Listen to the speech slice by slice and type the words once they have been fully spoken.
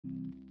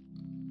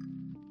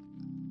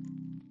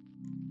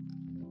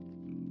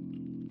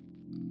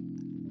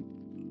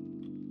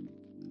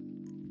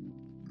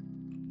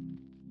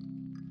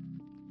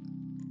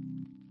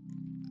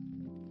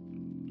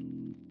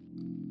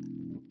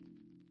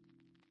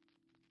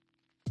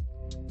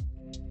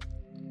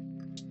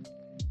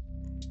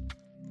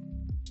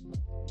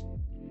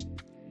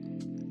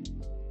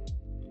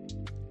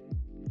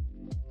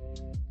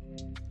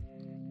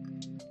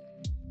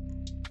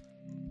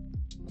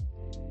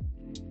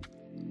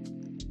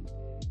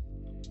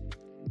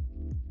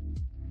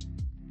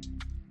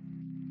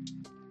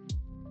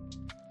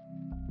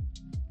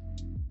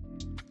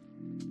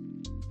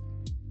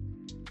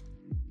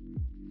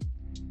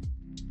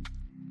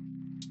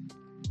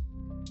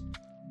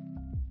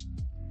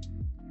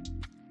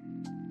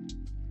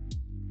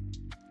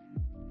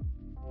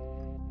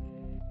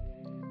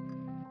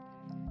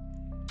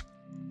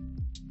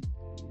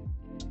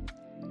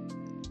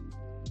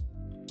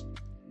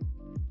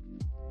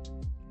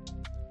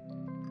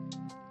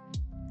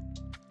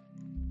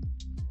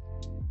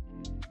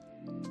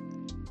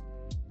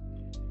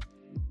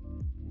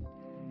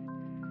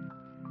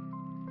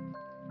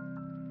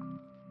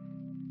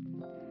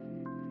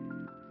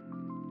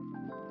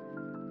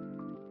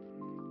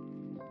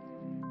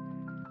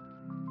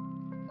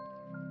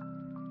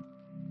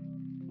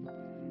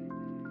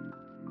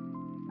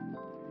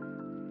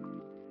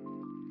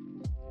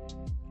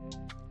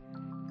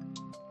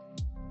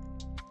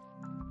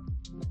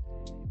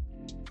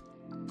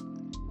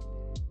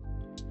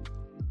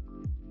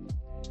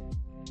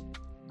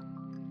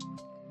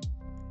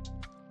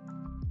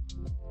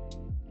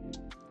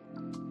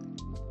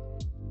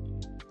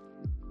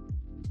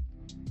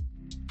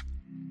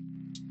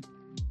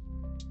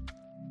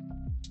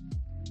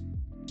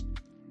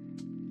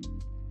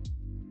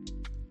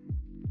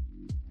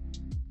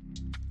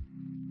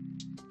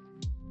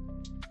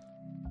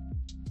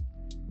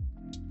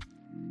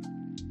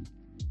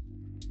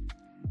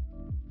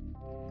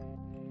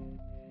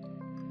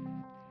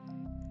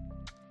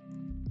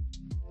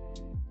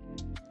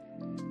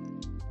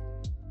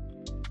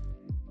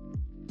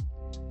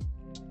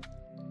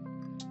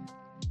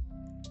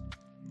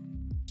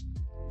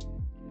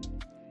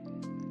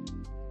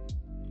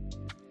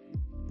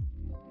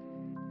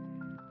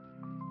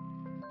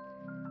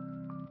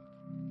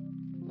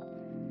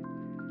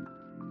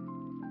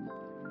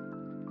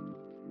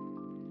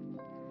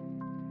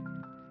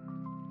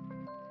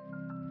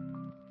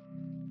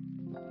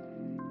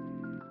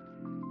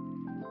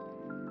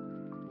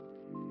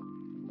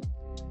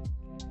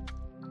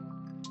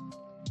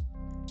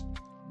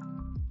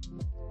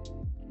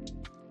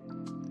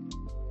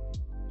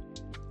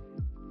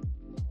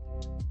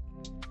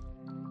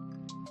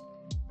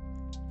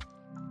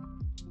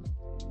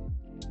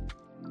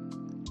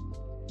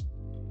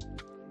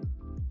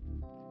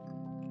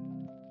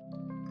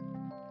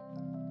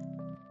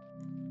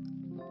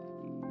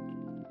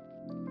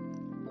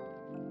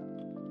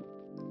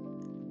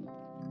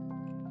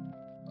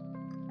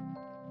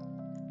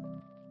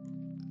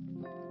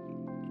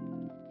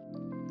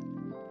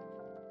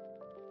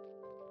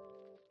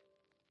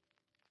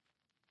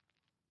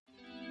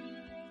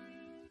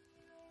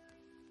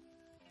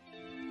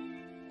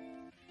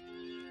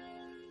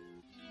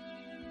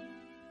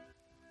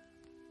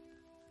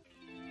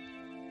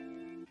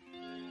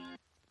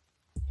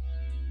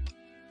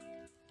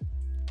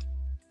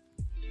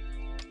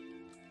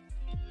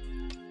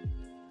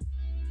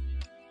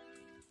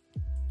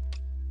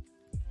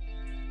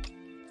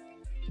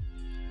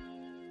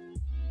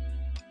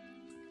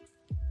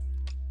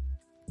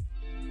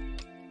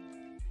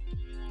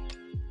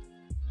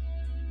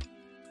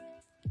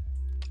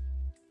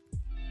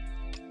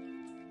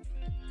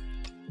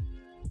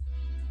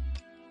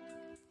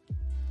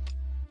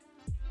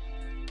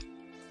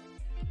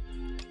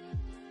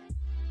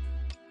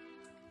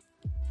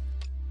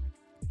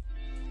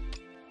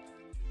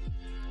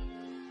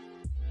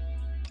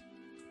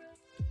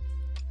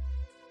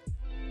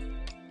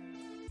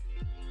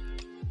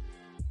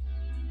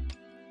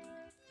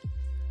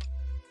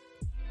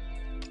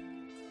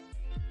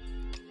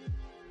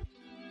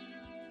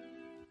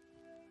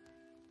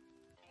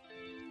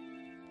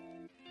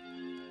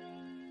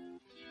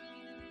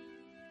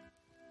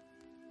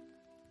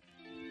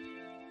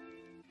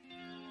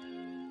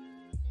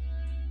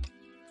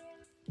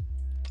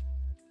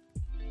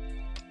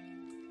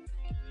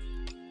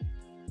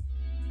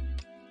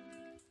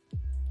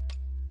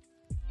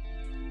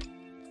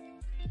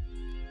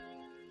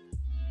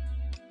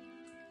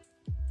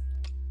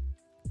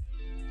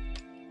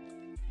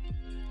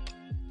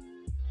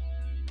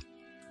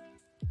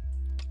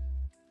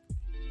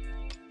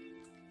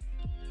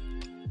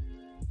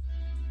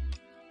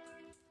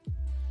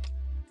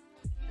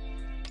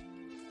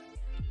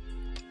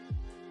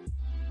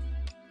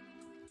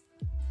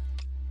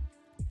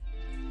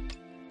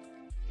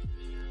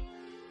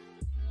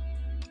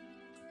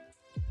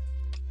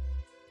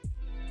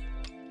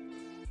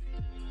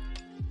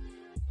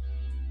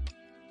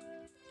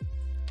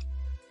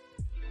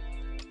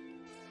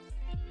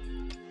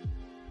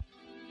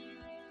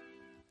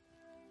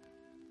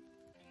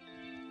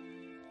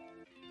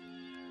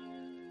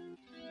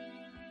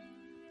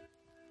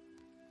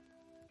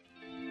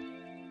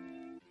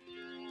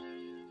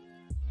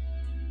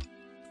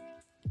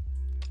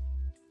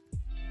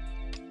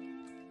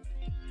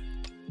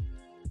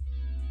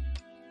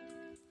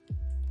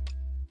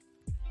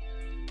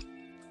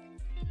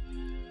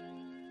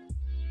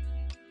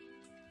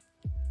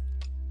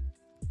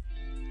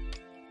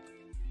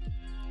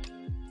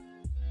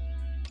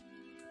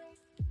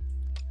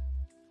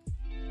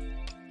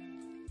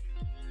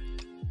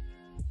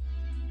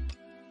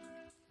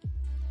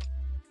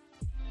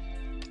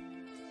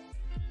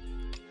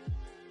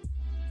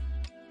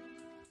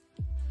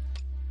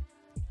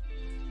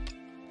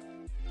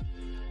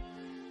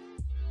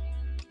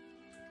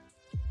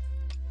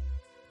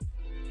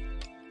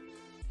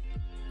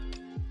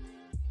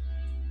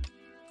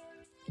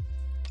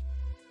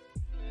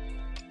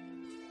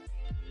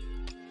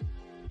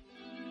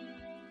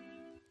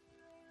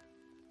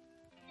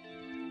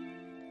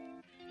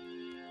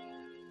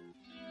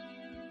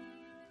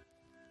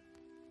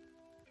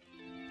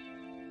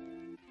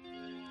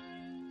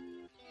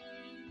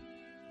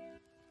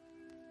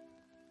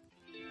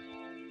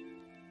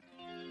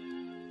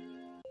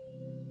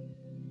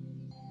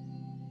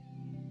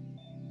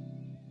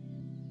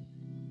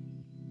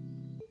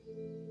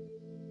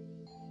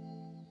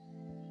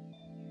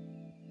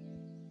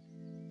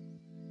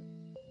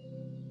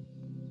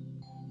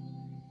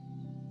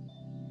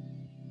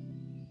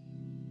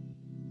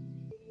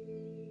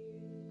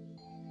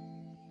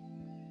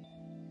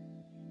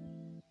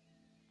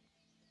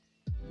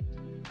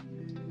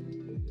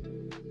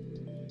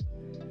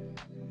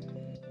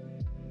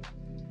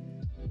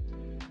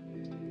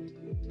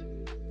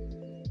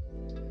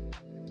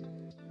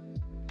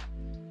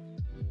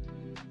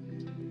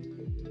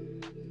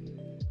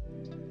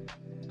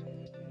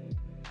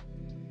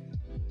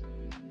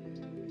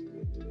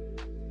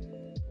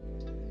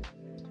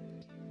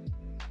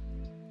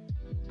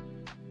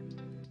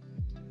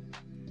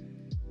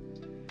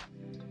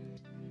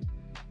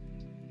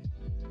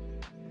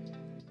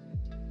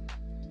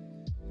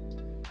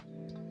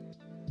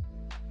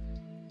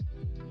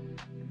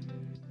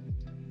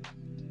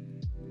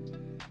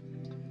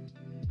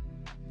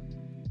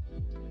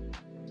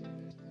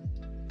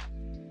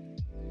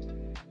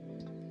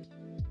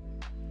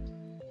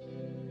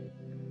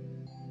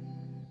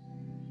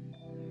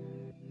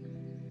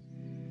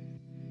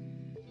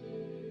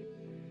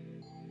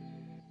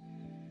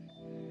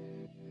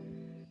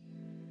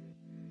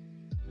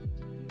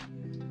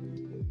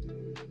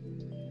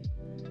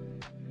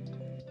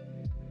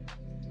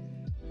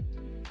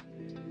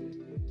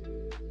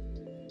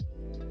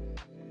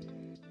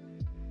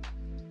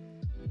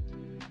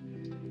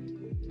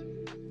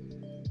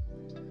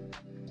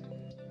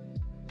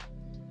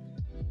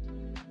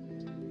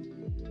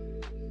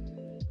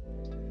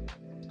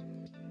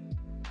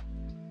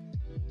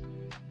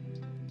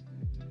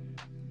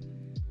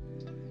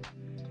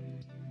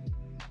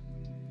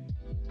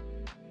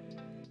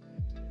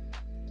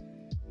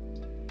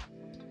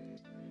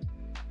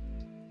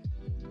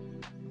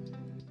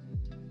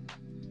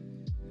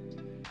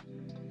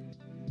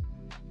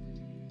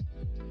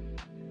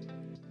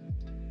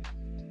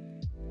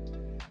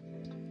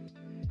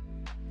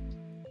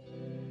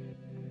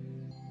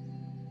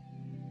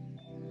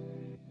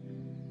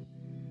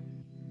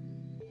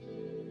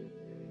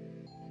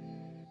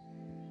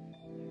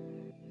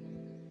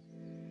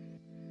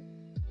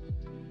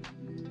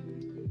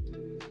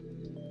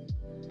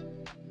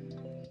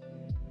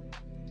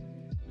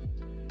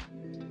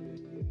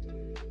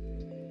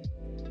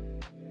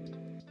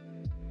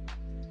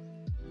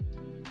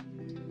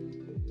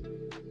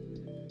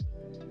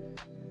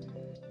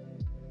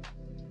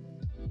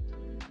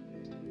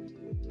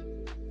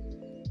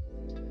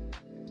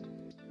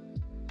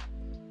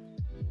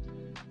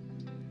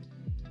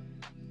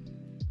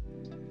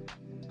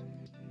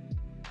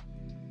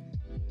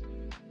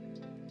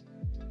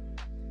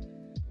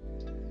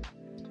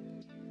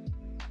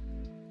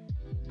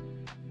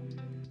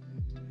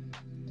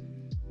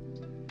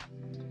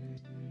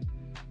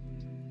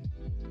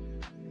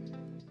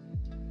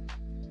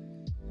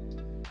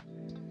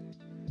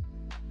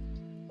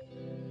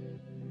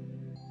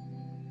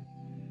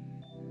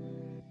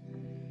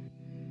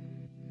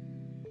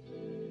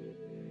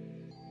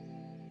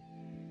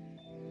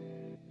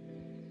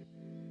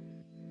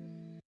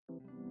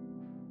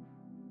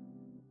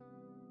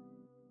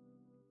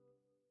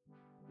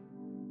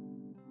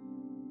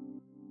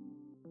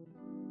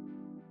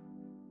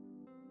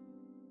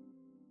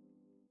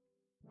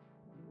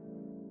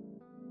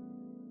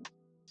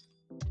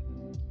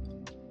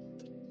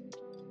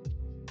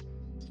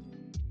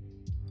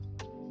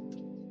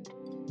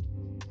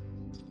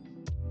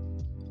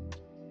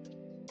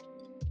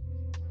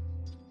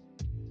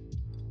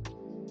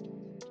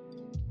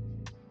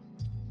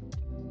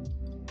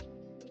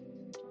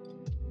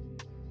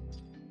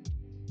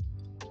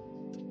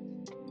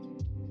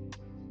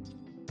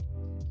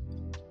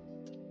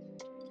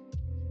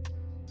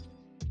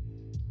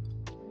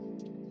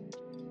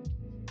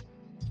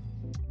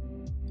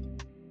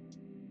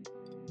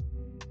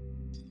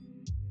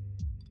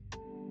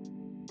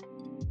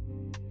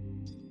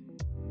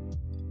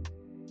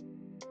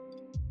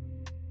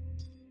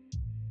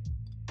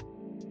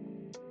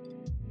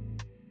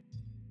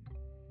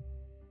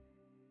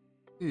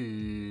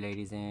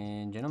Ladies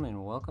and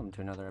gentlemen, welcome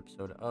to another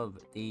episode of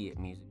the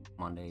Music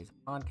Mondays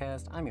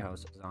podcast. I'm your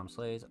host, Zom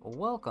Slays.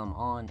 Welcome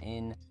on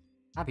in.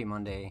 Happy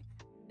Monday.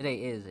 Today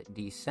is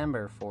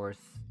December 4th,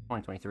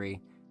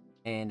 2023.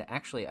 And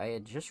actually, I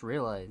had just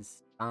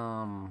realized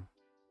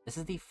this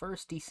is the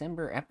first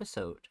December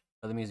episode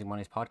of the Music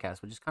Mondays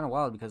podcast, which is kind of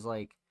wild because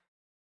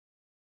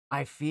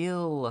I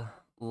feel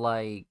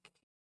like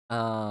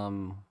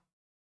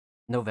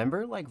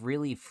November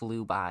really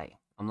flew by.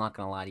 I'm not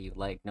gonna lie to you.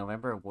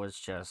 November was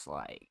just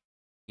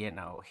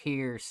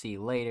here, see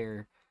you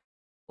later.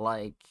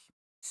 Like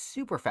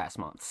super fast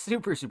month.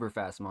 Super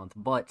fast month.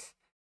 But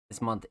this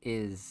month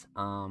is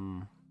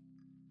a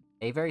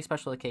very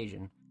special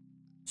occasion.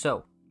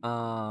 So,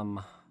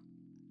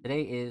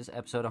 today is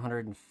episode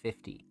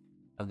 150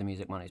 of the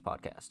Music Mondays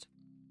podcast.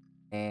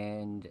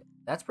 And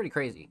that's pretty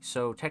crazy.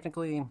 So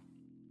technically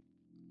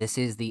this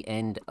is the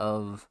end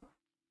of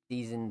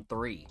season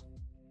 3.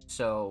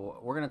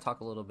 So we're going to talk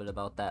a little bit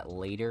about that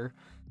later,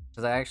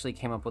 because I actually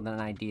came up with an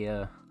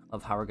idea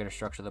of how we're going to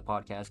structure the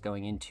podcast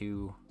going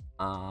into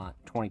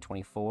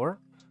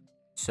 2024.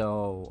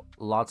 So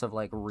lots of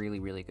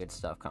really good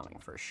stuff coming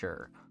for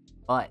sure.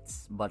 But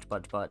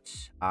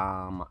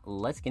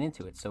let's get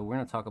into it. So we're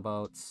going to talk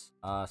about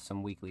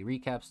some weekly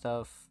recap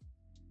stuff,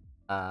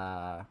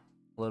 a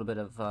little bit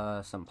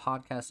of some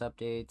podcast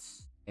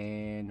updates,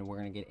 and we're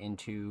going to get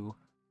into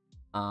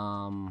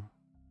some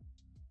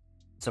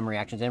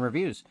reactions and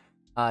reviews.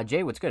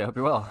 Jay, what's good? I hope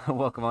you're well.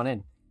 Welcome on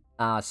in.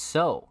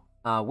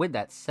 With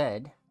that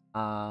said,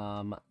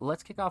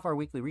 let's kick off our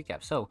weekly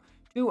recap. So,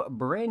 2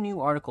 brand new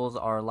articles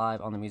are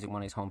live on the Music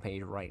Mondays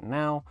homepage right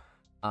now.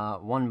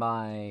 One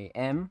by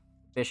M.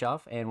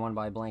 Bischoff and one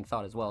by Blank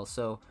Thought as well.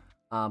 So,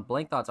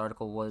 Blank Thought's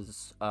article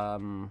was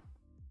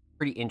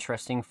pretty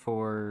interesting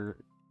for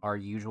our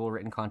usual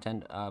written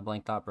content.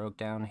 Blank Thought broke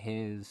down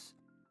his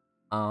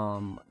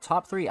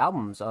top 3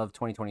 albums of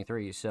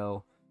 2023.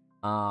 So,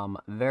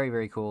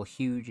 very cool.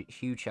 Huge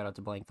shout out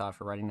to Blank Thought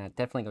for writing that.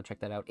 Definitely go check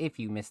that out if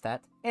you missed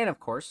that. And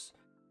of course,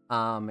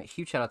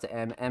 huge shout out to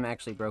M. M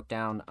actually broke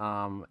down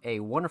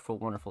a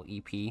wonderful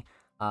EP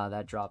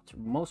that dropped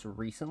most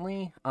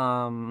recently.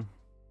 I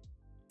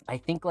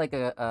think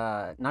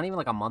not even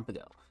a month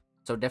ago.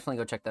 So definitely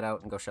go check that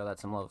out and go show that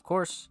some love, of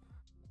course.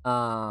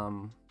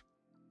 Last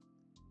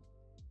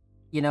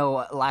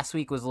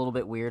week was a little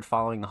bit weird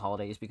following the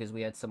holidays because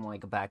we had some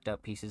backed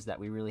up pieces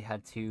that we really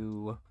had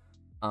to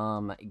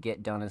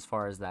get done as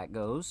far as that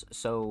goes.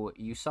 So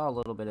you saw a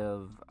little bit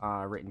of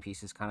written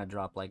pieces kind of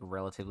drop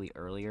relatively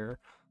earlier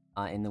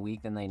in the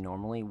week than they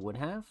normally would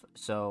have.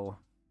 So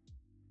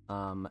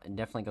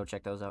definitely go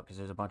check those out because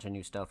there's a bunch of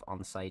new stuff on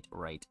the site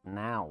right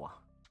now.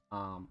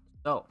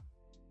 So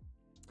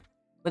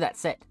with that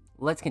said,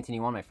 let's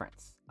continue on, my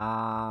friends.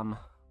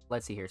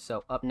 Let's see here.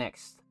 So up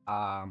next,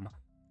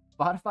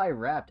 Spotify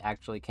Wrapped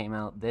actually came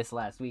out this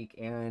last week,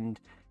 and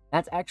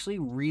that's actually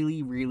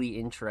really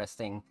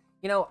interesting.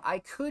 I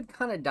could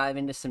kind of dive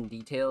into some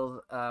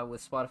details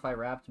with Spotify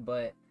Wrapped,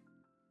 but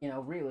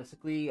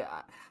realistically,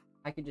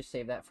 I could just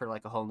save that for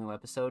a whole new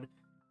episode.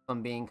 If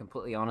I'm being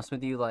completely honest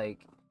with you,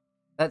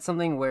 that's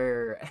something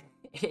where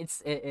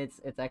it's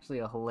actually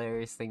a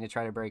hilarious thing to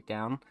try to break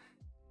down.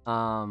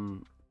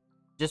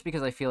 Just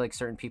because I feel like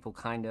certain people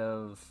kind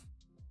of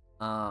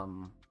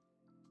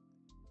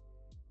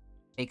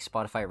take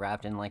Spotify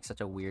Wrapped in such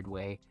a weird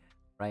way,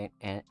 right?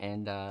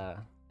 And I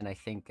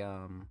think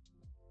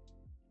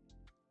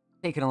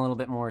taken a little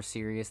bit more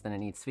serious than it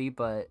needs to be,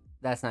 but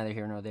that's neither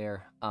here nor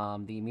there.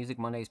 The Music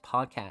Mondays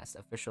podcast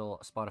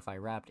official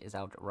Spotify Wrapped is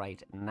out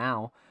right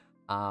now.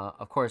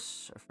 Of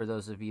course, for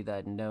those of you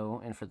that know,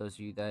 and for those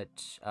of you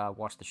that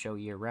watch the show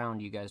year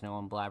round, you guys know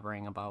I'm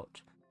blabbering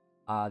about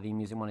the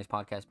Music Mondays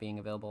podcast being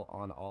available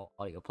on all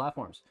audio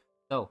platforms.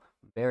 So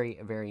very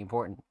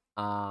important.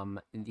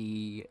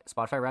 The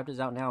Spotify Wrapped is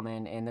out now,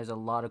 man, and there's a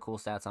lot of cool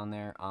stats on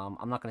there.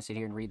 I'm not gonna sit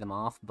here and read them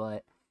off,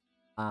 but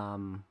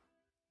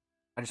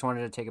I just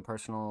wanted to take a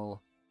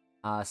personal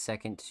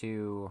second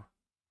to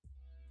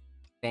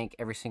thank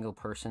every single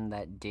person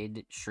that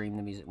did stream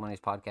the Music Mondays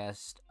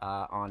podcast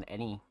on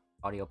any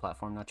audio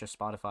platform, not just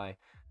Spotify.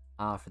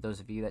 For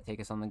those of you that take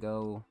us on the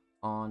go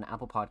on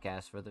Apple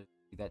Podcasts, for those of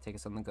you that take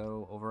us on the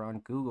go over on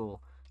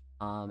Google,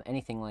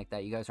 anything like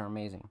that, you guys are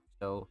amazing.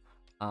 So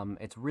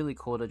it's really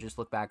cool to just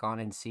look back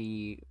on and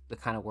see the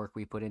kind of work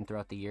we put in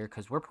throughout the year,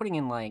 because we're putting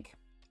in I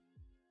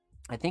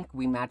think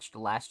we matched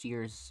last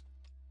year's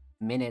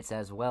minutes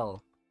as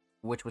well,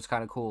 which was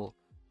kind of cool.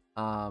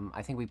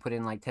 I think we put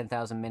in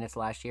 10,000 minutes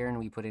last year, and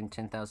we put in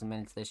 10,000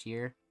 minutes this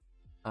year,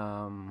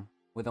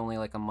 with only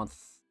a month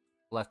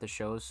left of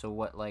shows. So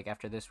what,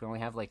 after this we only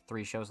have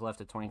 3 shows left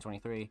of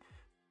 2023.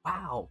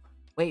 Wow,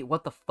 wait,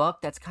 what the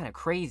fuck? That's kind of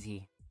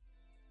crazy.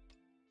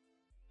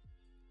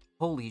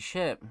 Holy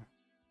shit,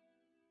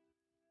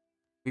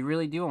 we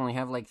really do only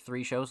have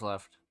 3 shows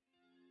left.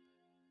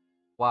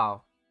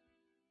 Wow.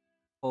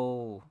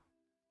 Oh,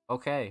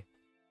 okay.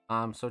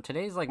 So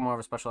today's more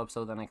of a special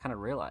episode than I kind of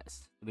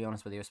realized, to be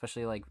honest with you,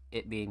 especially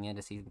it being the end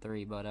of season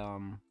 3. But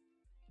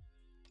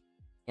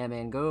yeah,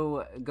 man,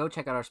 go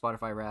check out our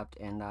Spotify Wrapped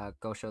and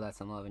go show that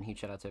some love. And huge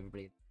shout out to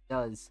everybody that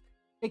does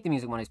take the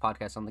Music Mondays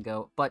podcast on the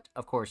go. But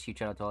of course, huge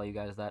shout out to all you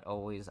guys that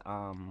always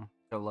show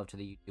love to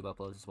the YouTube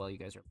uploads as well. You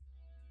guys are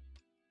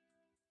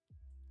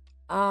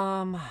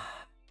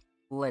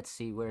let's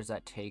see, where does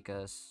that take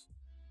us?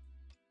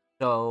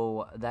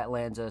 So that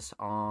lands us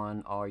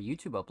on our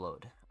YouTube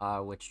upload,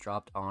 which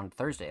dropped on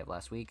Thursday of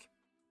last week.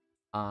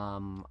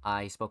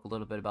 I spoke a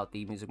little bit about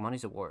the Music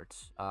Mondays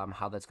Awards,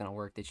 how that's going to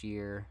work this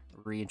year,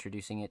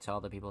 reintroducing it to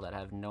all the people that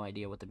have no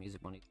idea what the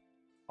Music Mondays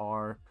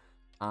are.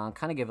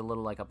 Kind of give a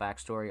little like a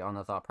backstory on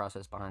the thought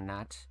process behind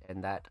that,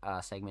 and that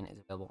segment is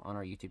available on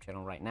our YouTube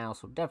channel right now.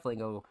 So definitely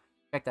go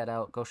check that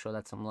out. Go show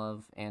that some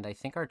love. And I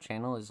think our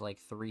channel is like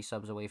 3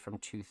 subs away from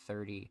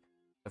 230.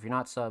 So if you're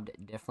not subbed,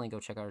 definitely go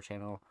check out our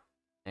channel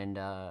and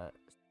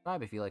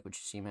subscribe if you like what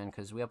you see, man.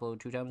 Because we upload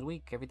 2 times a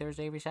week, every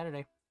Thursday, every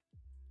Saturday.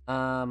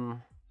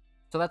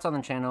 So that's on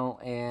the channel,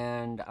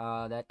 and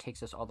that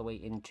takes us all the way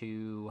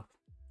into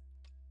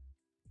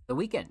the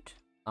weekend.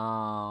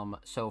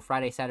 So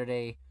Friday,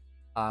 Saturday,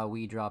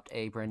 we dropped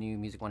a brand new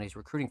Music Mondays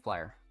recruiting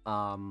flyer.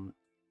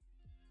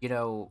 You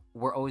know,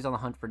 we're always on the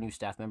hunt for new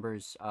staff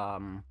members.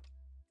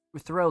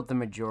 Throughout the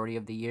majority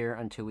of the year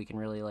until we can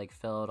really like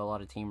fill out a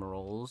lot of team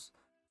roles.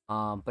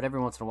 But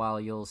every once in a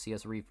while, you'll see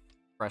us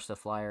refresh the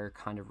flyer,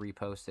 kind of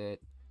repost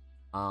it.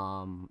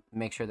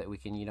 Make sure that we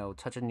can, you know,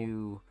 touch a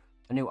new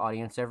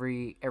audience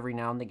every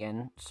now and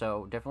again.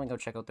 So definitely go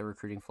check out the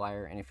recruiting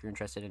flyer. And if you're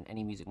interested in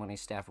any Music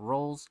Mondays staff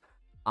roles,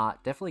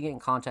 definitely get in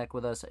contact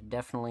with us.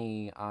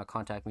 Definitely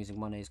contact Music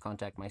Mondays,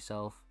 contact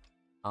myself.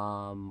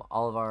 All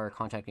of our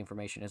contact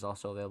information is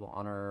also available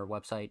on our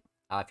website.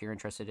 If you're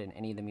interested in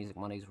any of the Music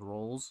Mondays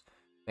roles,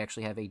 we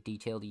actually have a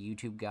detailed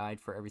YouTube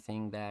guide for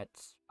everything that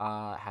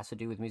has to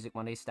do with Music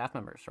Mondays staff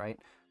members, right?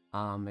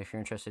 If you're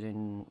interested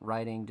in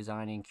writing,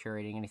 designing,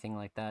 curating, anything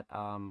like that,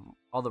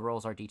 all the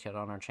roles are detailed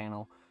on our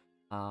channel.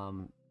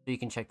 So you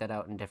can check that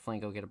out and definitely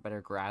go get a better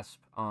grasp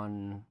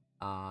on,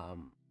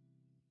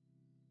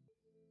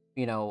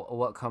 you know,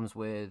 what comes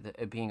with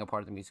being a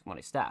part of the Music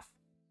Mondays staff.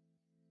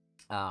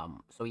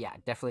 So yeah,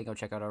 definitely go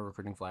check out our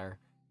recruiting flyer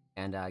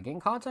and get in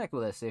contact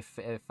with us if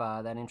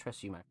that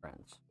interests you, my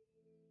friends.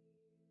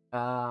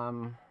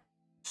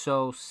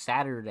 So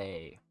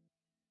Saturday,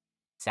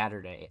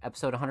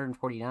 episode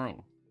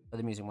 149 of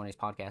the Music Mondays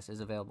podcast is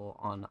available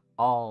on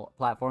all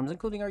platforms,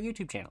 including our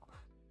YouTube channel.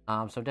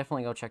 So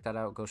definitely go check that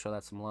out. Go show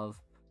that some love.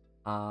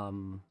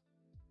 And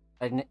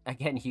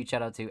again, huge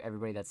shout out to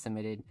everybody that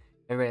submitted,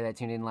 everybody that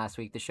tuned in last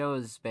week. The show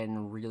has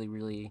been really,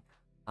 really,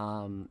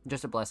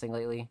 just a blessing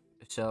lately.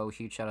 So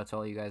huge shout out to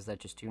all you guys that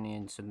just tune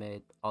in,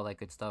 submit, all that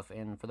good stuff.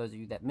 And for those of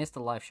you that missed the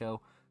live show,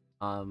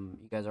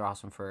 you guys are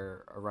awesome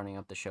for running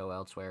up the show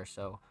elsewhere.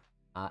 So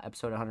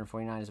episode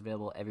 149 is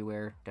available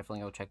everywhere.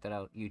 Definitely go check that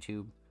out.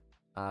 YouTube,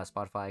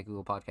 Spotify,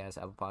 Google Podcasts,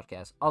 Apple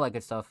Podcasts, all that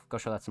good stuff. Go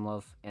show that some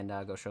love, and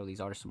go show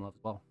these artists some love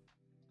as well.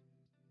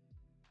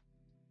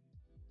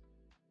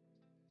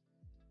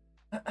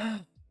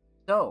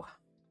 So,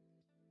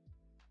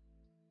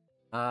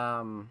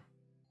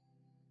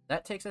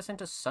 that takes us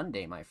into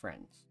Sunday, my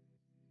friends.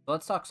 So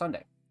let's talk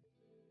Sunday.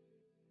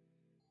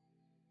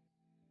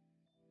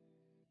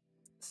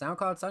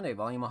 SoundCloud Sunday,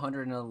 volume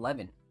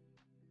 111,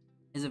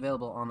 is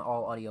available on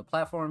all audio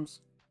platforms.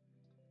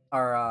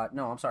 Or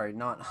no, I'm sorry,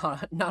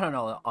 not not on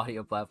all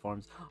audio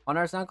platforms. On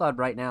our SoundCloud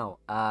right now.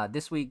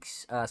 This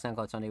week's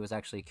SoundCloud Sunday was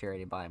actually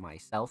curated by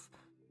myself,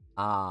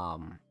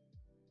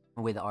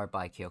 with art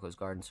by Kyoko's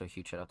Garden. So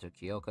huge shout out to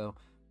Kyoko.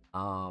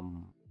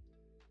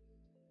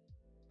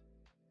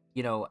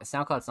 You know,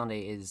 SoundCloud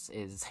Sunday is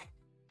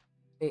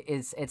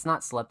it's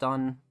not slept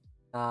on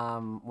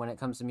when it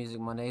comes to Music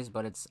Mondays,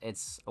 but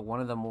it's one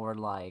of the more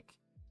like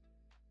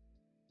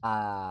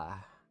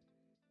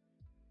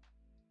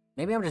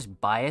maybe I'm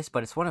just biased,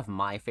 but it's one of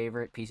my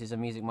favorite pieces of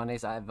Music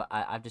Mondays.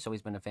 I've just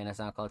always been a fan of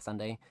SoundCloud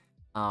Sunday,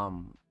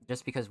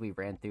 just because we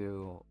ran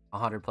through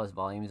 100 plus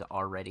volumes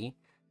already.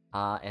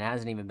 It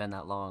hasn't even been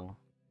that long,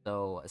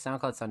 so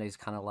SoundCloud Sunday is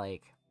kind of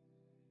like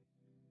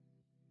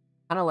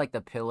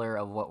the pillar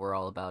of what we're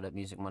all about at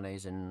Music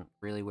Mondays, and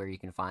really where you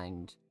can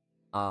find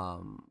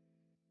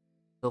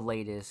the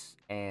latest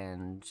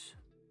and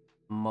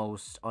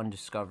most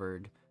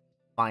undiscovered,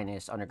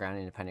 finest underground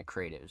independent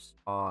creatives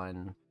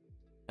on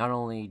not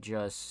only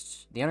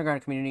just the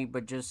underground community,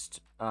 but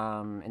just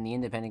in the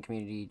independent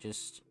community,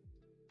 just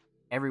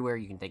everywhere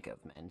you can think of,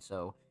 man.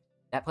 So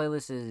that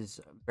playlist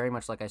is very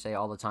much, like I say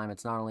all the time,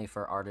 it's not only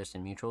for artists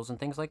and mutuals and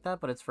things like that,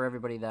 but it's for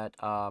everybody that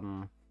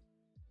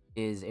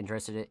is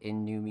interested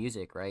in new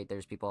music, right?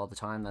 There's people all the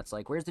time that's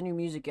like, where's the new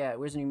music at?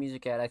 Where's the new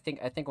music at? I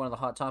think one of the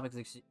hot topics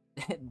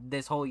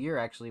this whole year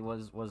actually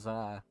was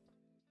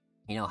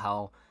you know,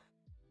 how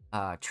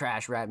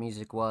trash rap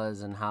music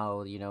was, and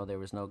how, you know, there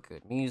was no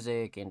good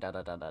music and da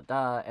da da da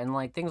da, and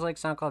like things like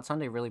SoundCloud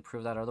Sunday really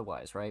prove that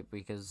otherwise, right?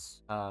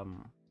 Because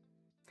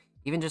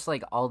even just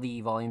like all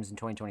the volumes in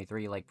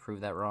 2023 like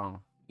prove that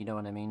wrong, you know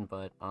what I mean?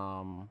 But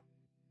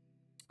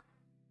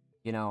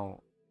you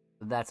know,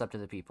 that's up to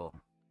the people.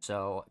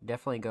 So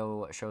definitely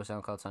go show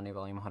SoundCloud Sunday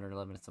volume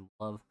 111 some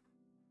love.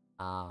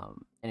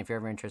 And if you're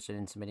ever interested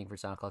in submitting for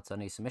SoundCloud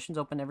Sunday, submissions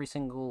open every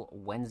single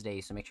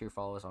Wednesday, so make sure you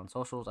follow us on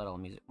socials at All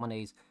Music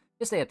Mondays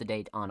to stay up to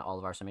date on all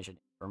of our submission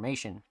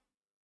information.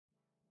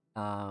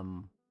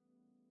 So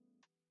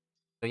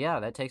yeah,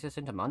 that takes us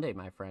into Monday,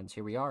 my friends.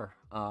 Here we are,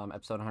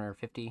 episode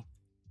 150.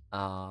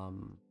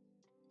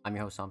 I'm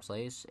your host, Tom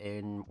Slays,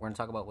 and we're going to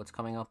talk about what's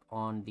coming up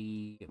on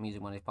the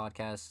Music Mondays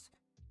podcast,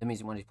 the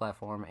Music Mondays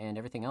platform, and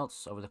everything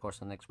else over the course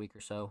of the next week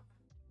or so.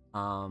 We're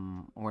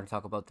going to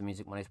talk about the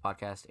Music Mondays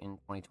podcast in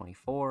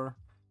 2024,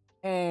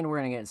 and we're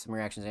going to get some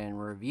reactions and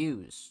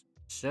reviews.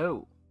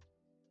 So,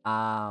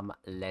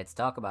 let's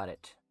talk about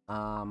it.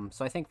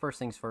 So I think first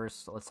things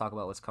first, let's talk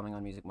about what's coming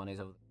on Music Mondays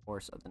over the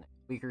course of the next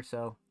week or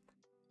so.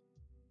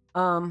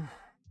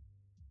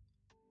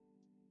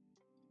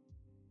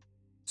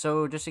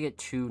 So just to get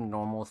two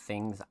normal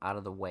things out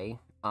of the way,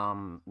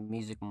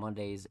 Music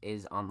Mondays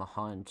is on the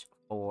hunt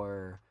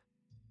for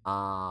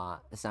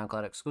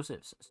SoundCloud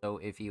exclusives. So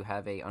if you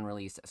have a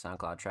unreleased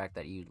SoundCloud track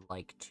that you'd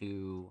like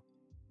to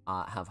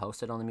have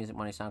hosted on the Music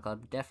Mondays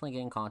SoundCloud, definitely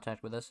get in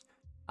contact with us.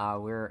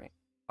 We're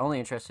only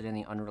interested in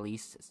the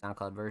unreleased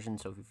SoundCloud version,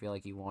 so if you feel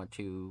like you want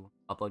to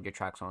upload your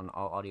tracks on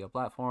all audio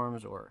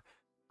platforms or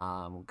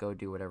go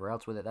do whatever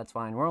else with it, that's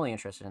fine. We're only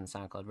interested in the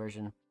SoundCloud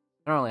version.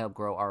 Not only help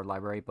grow our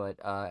library, but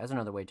as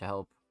another way to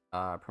help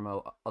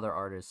promote other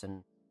artists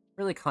and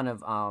really kind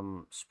of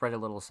spread a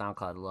little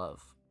SoundCloud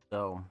love.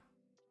 So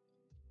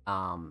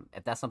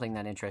if that's something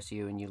that interests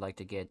you and you'd like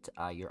to get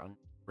your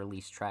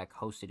unreleased track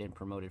hosted and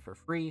promoted for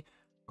free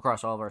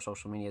across all of our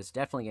social medias,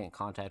 definitely get in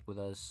contact with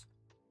us,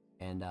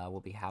 and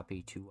we'll be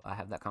happy to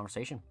have that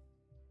conversation.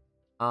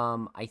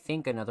 I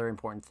think another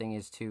important thing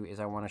is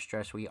I want to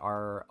stress we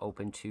are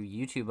open to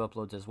YouTube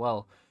uploads as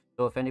well.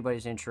 So if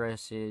anybody's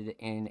interested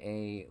in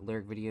a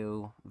lyric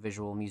video,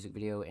 visual music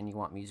video, and you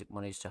want Music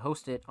Mondays to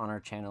host it on our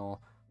channel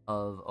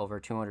of over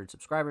 200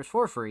 subscribers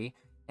for free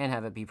and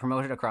have it be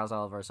promoted across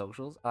all of our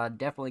socials,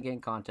 definitely get in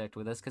contact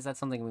with us because that's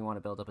something we want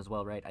to build up as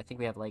well, right? I think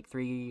we have like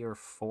 3 or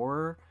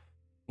 4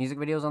 music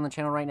videos on the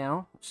channel right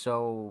now,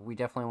 so we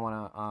definitely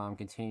want to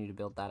continue to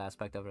build that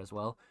aspect of it as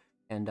well,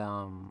 and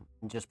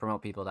just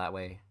promote people that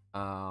way.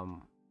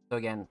 So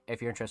again,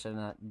 if you're interested in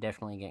that,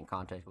 definitely get in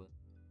contact with us.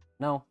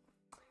 No.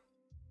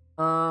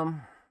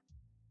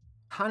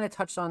 Kind of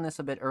touched on this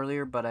a bit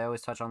earlier, but I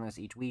always touch on this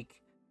each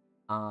week.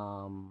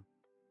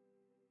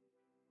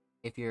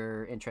 If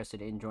you're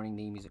interested in joining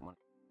the Music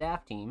Mondays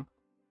staff team,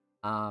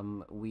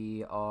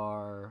 we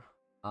are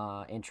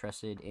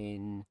interested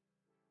in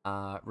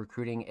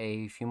recruiting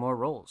a few more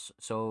roles.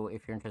 So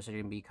if you're interested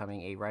in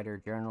becoming a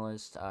writer,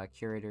 journalist,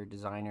 curator,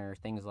 designer,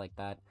 things like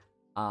that,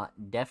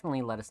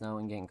 definitely let us know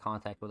and get in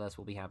contact with us.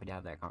 We'll be happy to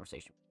have that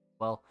conversation.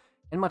 Well,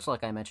 and much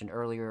like I mentioned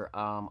earlier,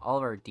 all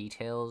of our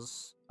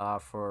details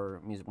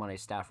for Music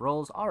Mondays staff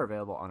roles are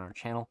available on our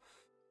channel.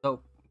 So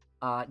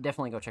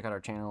definitely go check out our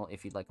channel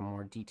if you'd like a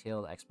more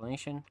detailed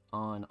explanation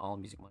on all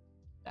Music Mondays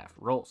staff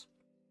roles.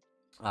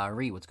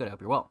 Ree, what's good? I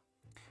hope you're well.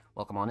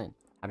 Welcome on in.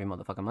 Happy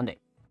motherfucking Monday.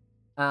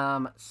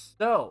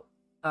 So,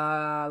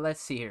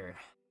 let's see here.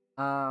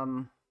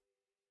 Yeah,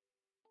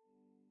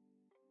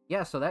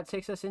 so that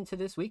takes us into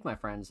this week, my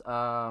friends.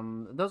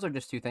 Those are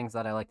just two things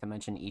that I like to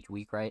mention each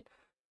week, right?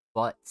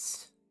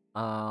 But,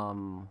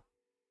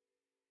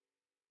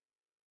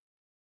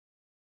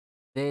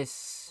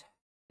 this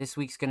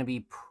week's gonna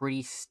be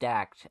pretty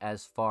stacked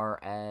as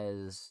far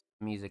as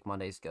Music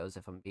Mondays goes,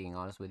 if I'm being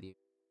honest with you.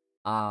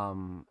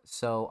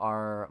 So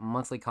our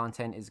monthly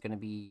content is gonna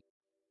be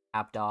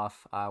capped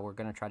off. We're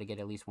gonna try to get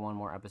at least one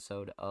more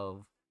episode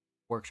of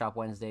Workshop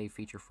Wednesday,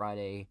 Feature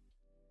Friday,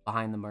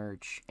 Behind the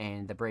Merch,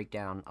 and the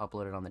breakdown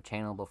uploaded on the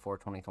channel before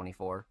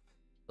 2024.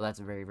 So that's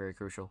very, very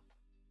crucial.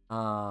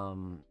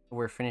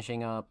 We're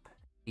finishing up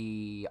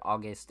the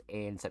August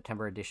and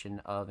September edition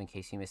of In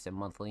Case You Missed It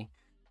Monthly,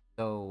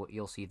 so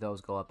you'll see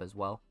those go up as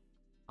well.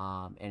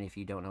 And if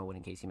you don't know what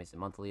In Case You Missed It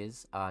Monthly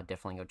is,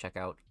 definitely go check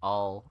out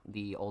all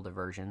the older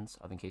versions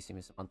of In Case You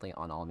Missed It Monthly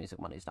on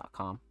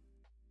allmusicmondays.com.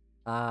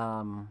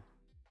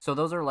 So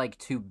those are like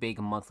two big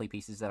monthly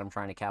pieces that I'm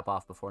trying to cap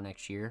off before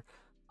next year.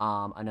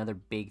 Another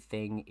big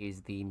thing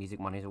is the Music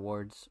Mondays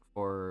Awards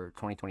for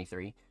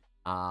 2023.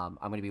 I'm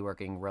going to be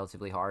working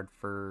relatively hard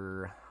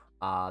for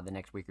the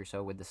next week or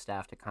so with the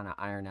staff to kind of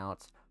iron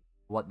out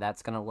what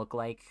that's going to look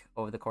like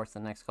over the course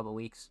of the next couple of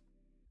weeks.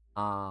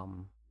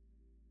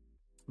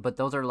 But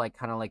those are like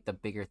kind of like the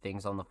bigger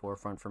things on the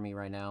forefront for me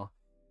right now.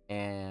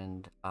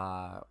 And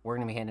we're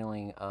going to be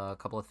handling a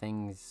couple of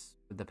things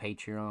with the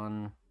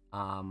Patreon.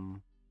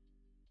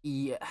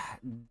 Yeah,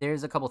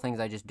 there's a couple things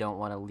I just don't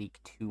want to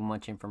leak too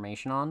much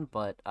information on,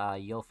 but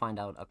you'll find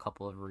out a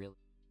couple of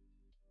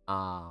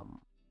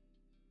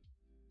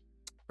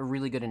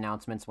really good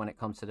announcements when it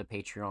comes to the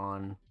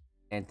Patreon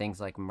and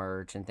things like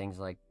merch and things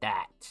like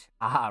that.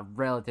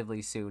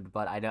 Relatively soon,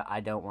 but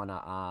I don't want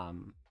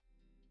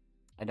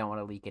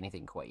to leak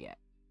anything quite yet.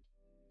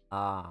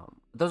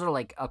 Those are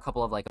like a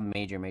couple of like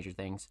major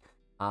things.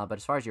 But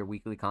as far as your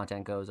weekly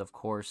content goes, of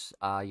course,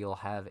 you'll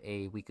have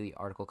a weekly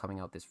article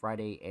coming out this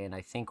Friday, and I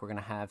think we're going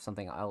to have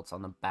something else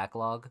on the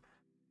backlog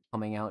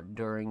coming out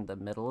during the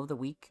middle of the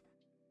week.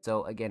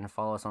 So again,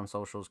 follow us on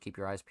socials. Keep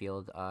your eyes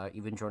peeled.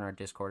 Even join our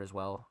Discord as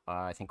well.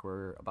 I think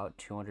we're about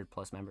 200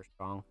 plus members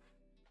strong.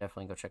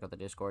 Definitely go check out the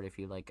Discord if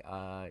you like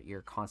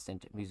your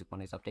constant Music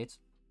Mondays updates.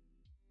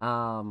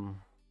 And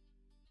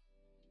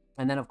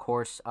then of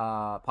course,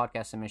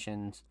 podcast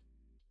submissions,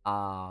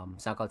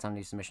 SoundCloud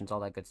Sunday submissions, all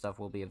that good stuff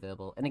will be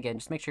available. And again,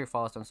 just make sure you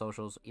follow us on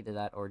socials, either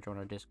that or join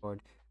our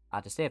Discord,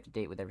 to stay up to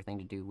date with everything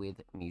to do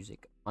with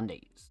Music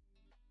Mondays.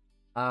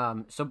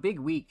 So big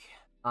week.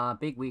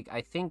 Big week.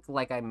 I think,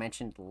 like I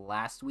mentioned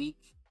last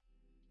week,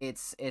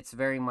 it's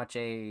very much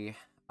a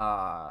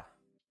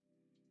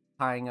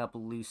tying up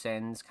loose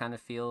ends kind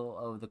of feel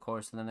over the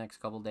course of the next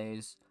couple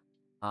days,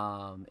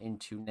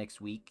 into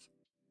next week.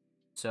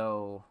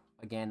 So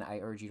again, I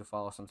urge you to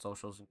follow us on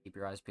socials and keep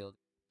your eyes peeled.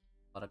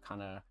 A lot of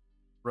kind of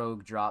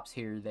rogue drops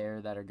here or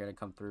there that are gonna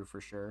come through for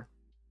sure.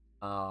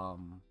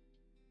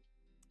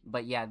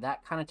 But yeah,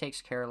 that kind of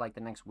takes care of like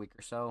the next week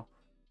or so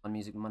on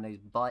Music Mondays.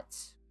 But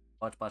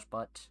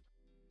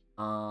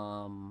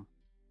one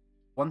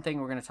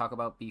thing we're gonna talk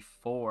about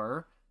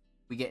before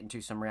we get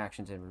into some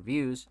reactions and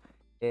reviews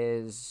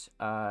is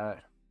the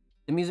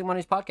Music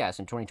Mondays podcast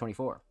in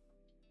 2024.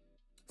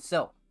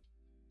 So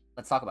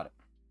let's talk about it.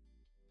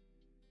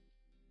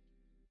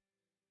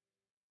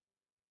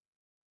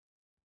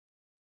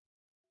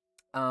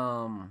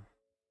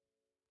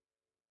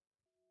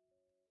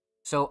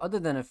 So other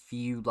than a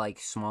few like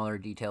smaller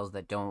details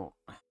that don't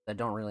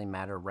really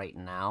matter right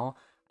now,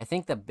 I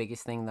think the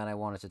biggest thing that I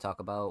wanted to talk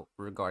about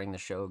regarding the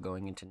show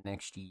going into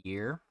next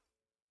year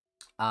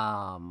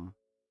um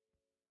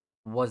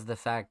was the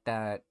fact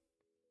that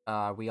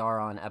we are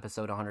on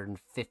episode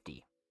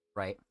 150,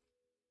 right?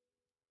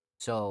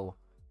 So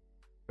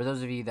for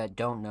those of you that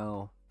don't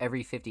know,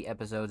 every 50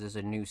 episodes is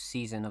a new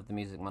season of the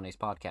Music Mondays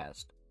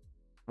podcast,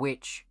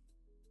 which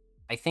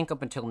I think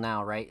up until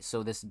now, right?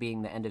 So this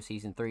being the end of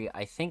season 3,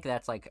 I think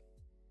that's like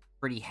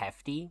pretty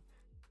hefty.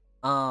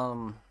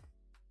 Because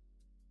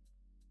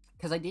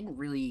I didn't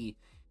really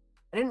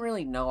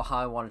know how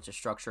I wanted to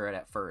structure it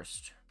at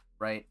first,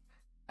 right?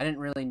 I didn't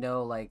really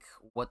know like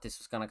what this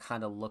was gonna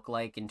kind of look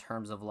like in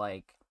terms of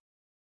like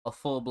a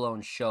full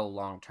blown show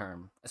long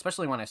term,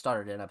 especially when I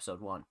started in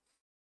episode 1.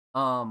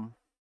 Um,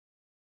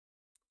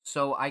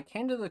 so I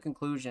came to the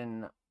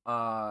conclusion,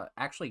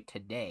 actually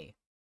today,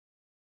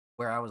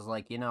 where I was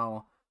like,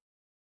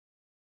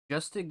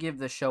 just to give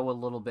the show a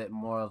little bit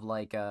more of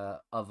like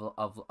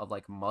of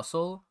like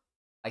muscle,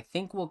 I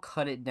think we'll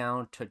cut it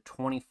down to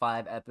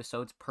 25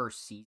 episodes per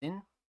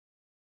season.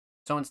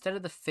 So instead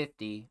of the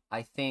 50,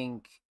 I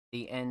think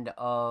the end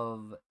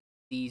of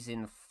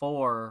season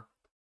 4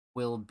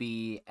 will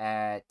be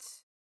at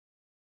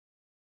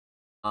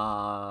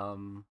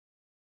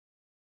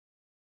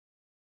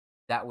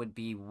that would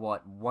be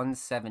what,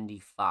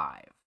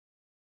 175.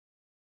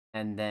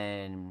 And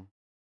then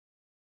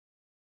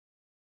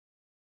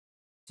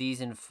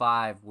season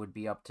 5 would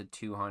be up to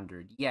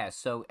 200. Yeah,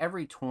 so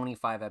every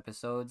 25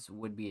 episodes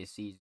would be a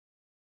season.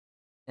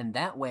 And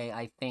that way,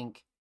 I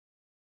think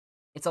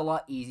it's a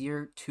lot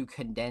easier to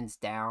condense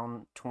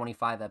down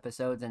 25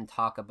 episodes and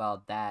talk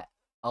about that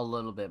a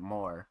little bit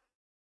more.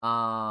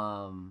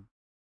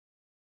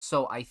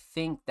 So I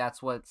think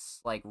that's what's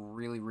like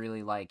really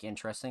really like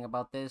interesting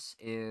about this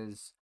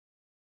is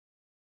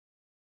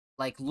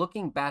like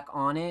looking back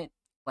on it,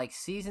 like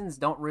seasons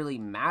don't really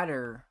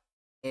matter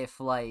if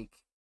like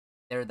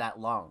they're that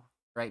long,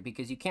 right?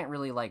 Because you can't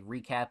really like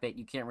recap it,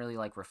 you can't really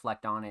like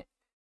reflect on it.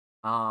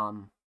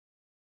 Um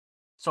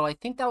so I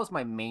think that was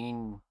my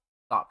main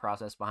thought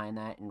process behind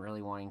that, and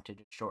really wanting to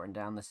just shorten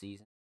down the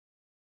season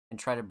and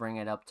try to bring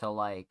it up to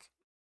like,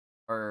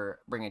 or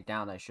bring it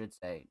down, I should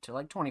say, to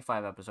like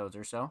 25 episodes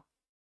or so.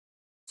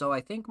 So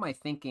I think my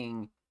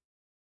thinking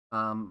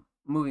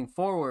moving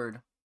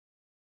forward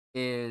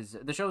is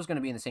the show is going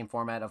to be in the same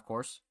format, of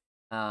course.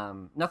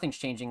 Nothing's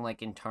changing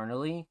like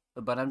internally,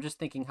 but I'm just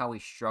thinking how we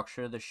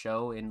structure the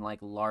show in like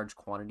large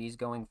quantities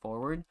going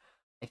forward.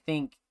 I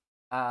think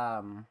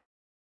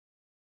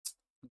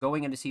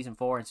going into season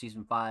 4 and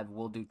season 5,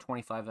 we'll do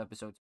 25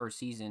 episodes per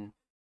season.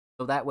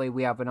 So that way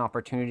we have an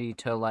opportunity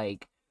to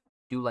like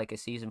do like a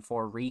season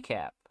 4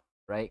 recap,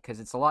 right? Because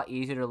it's a lot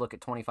easier to look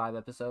at 25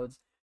 episodes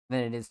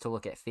than it is to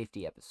look at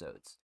 50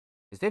 episodes.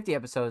 Because 50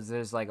 episodes,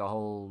 there's like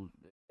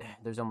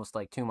there's almost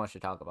like too much to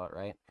talk about,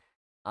 right?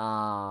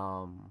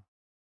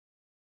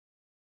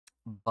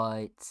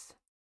 But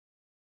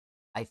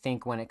I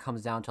think when it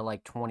comes down to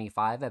like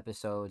 25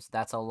 episodes,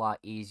 that's a lot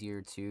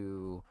easier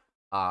to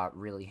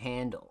really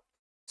handle.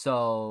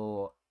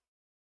 So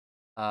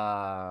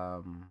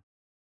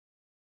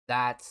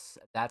that's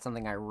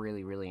something I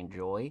really really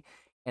enjoy,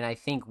 and I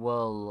think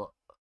will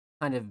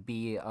kind of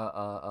be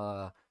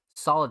a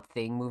solid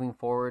thing moving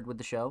forward with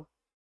the show.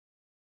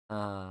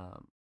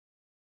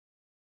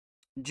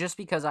 Just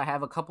because I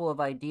have a couple of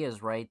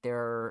ideas, right?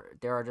 There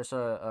are just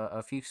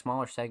a few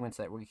smaller segments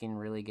that we can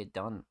really get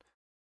done.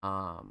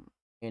 Um,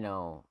 you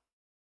know,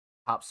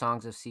 top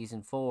songs of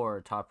season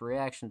 4, top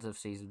reactions of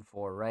season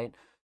 4, right?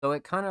 So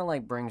it kind of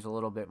like brings a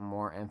little bit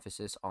more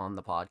emphasis on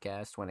the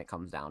podcast when it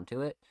comes down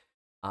to it.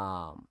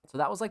 So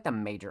that was like the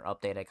major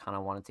update I kind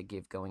of wanted to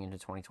give going into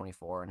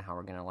 2024 and how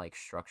we're gonna like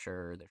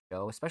structure the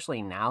show,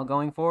 especially now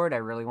going forward. I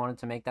really wanted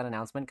to make that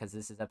announcement because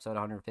this is episode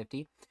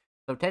 150.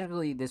 So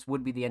technically, this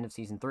would be the end of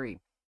season 3,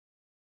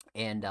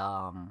 and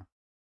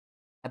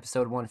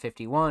episode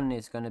 151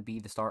 is gonna be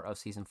the start of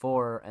season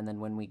 4, and then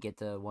when we get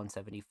to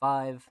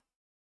 175,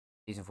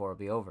 season 4 will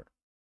be over,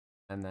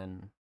 and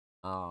then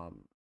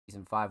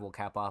season 5 will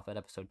cap off at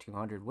episode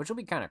 200, which will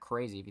be kind of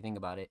crazy if you think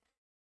about it.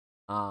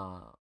 Uh,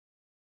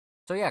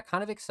 so yeah,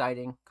 kind of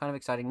exciting, kind of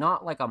exciting.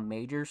 Not like a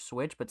major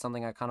switch, but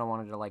something I kind of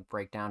wanted to like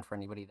break down for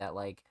anybody that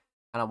like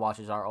kind of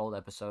watches our old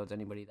episodes,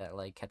 anybody that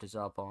like catches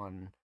up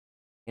on,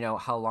 you know,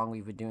 how long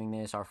we've been doing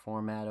this, our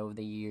format over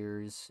the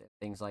years,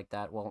 things like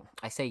that. Well,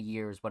 I say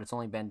years, but it's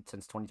only been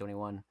since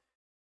 2021.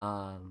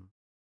 Um,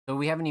 so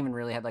we haven't even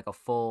really had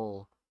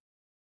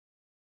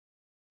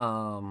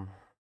um,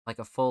 like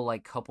a full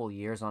like couple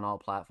years on all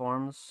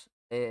platforms.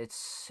 It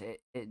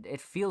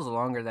feels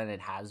longer than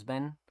it has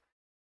been.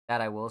 That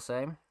I will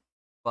say.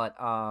 But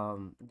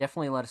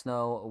definitely let us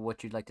know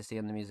what you'd like to see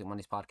on the Music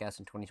Mondays podcast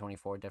in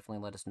 2024.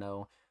 Definitely let us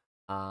know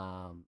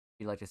if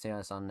you'd like to see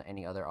us on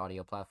any other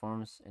audio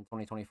platforms in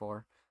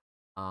 2024.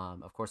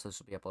 Of course, this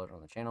will be uploaded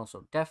on the channel,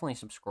 so definitely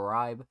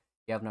subscribe. If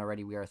you haven't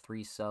already, we are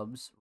 3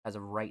 subs as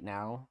of right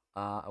now,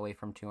 away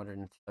from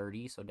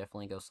 230. So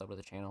definitely go sub to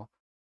the channel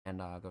and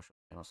go show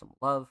the channel some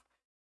love.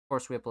 Of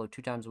course, we upload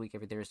 2 times a week,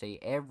 every Thursday,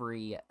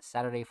 every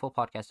Saturday, full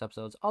podcast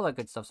episodes. All that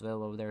good stuff's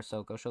available over there.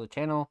 So go show the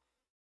channel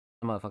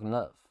some motherfucking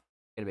love.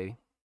 Get it, baby.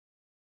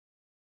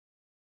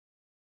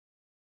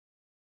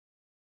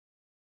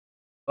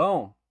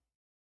 Boom.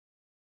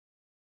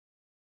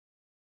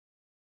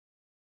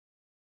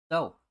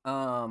 So,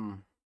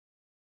 fun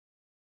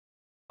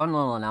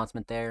little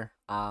announcement there.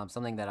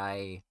 Something that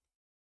I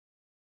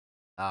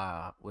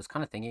was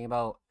kind of thinking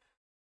about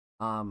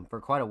for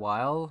quite a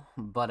while,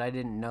 but I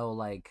didn't know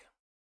like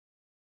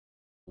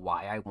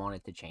why I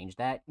wanted to change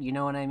that. You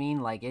know what I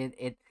mean? Like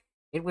it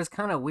was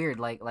kind of weird.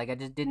 Like I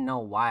just didn't know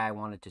why I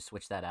wanted to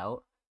switch that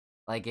out.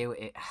 Like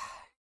it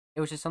it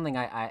was just something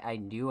I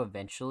knew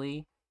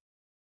eventually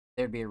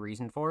there'd be a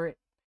reason for it,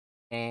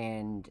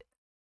 and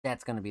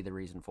that's gonna be the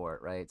reason for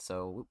it, right?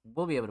 So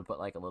we'll be able to put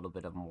like a little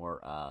bit of more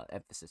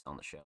emphasis on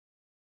the show.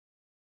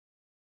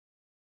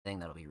 I think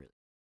that'll be really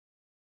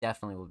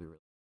definitely will be really.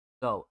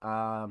 So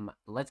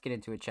let's get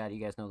into it, chat. You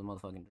guys know the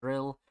motherfucking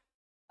drill.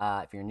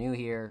 If you're new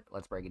here,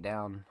 let's break it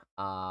down.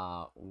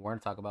 We're gonna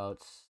talk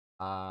about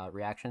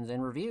reactions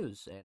and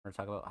reviews, and we're gonna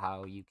talk about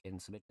how you can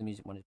submit the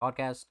Music Mondays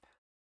podcast,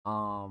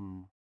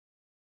 um,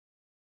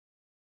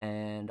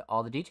 and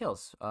all the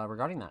details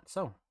regarding that.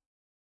 So,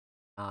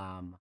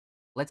 um,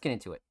 let's get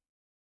into it.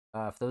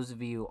 For those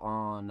of you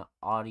on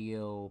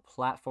audio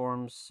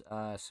platforms,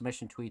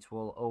 submission tweets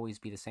will always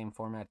be the same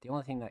format. The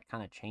only thing that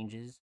kind of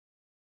changes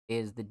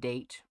is the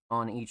date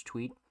on each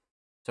tweet.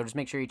 So just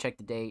make sure you check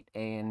the date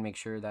and make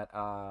sure that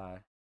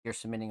you're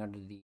submitting under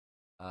the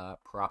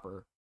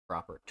proper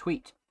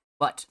tweet.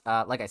 But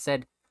like I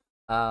said,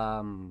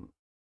 um,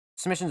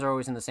 submissions are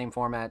always in the same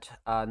format.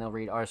 And they'll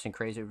read artists and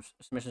creators.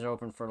 Submissions are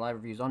open for live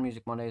reviews on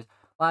Music Mondays,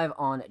 live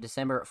on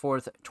December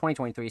 4th,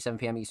 2023, 7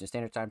 p.m. Eastern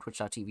Standard Time,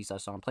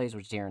 twitch.tv/songplays,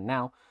 which is here and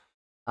now.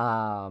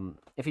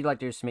 If you'd like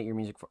to submit your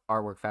music for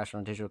artwork, fashion,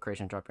 and digital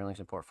creation, drop your links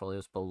and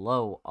portfolios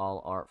below.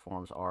 All art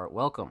forms are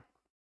welcome.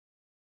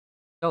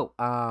 So,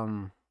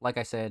 like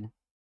I said,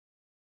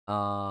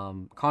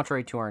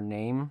 contrary to our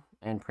name,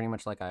 and pretty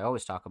much like I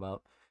always talk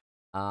about,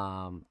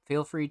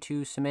 feel free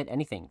to submit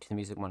anything to the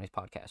Music Mondays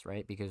podcast,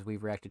 right? Because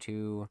we've reacted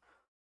to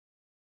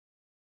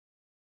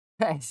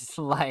it's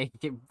like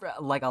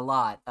a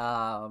lot.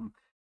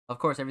 Of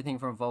course, everything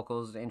from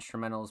vocals to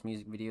instrumentals,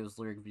 music videos,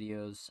 lyric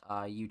videos,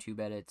 YouTube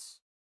edits,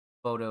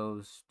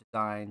 photos,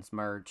 designs,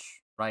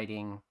 merch,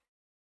 writing,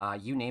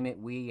 you name it.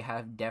 We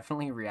have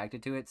definitely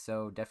reacted to it,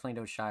 so definitely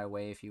don't shy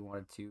away if you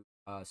wanted to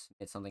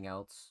submit something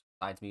else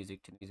besides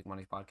music to the Music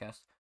Mondays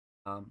podcast.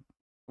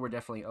 We're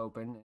definitely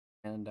open,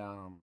 and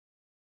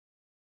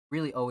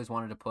really always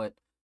wanted to put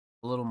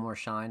a little more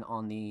shine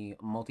on the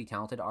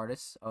multi-talented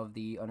artists of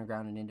the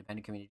underground and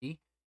independent community,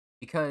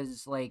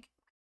 because like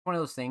one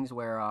of those things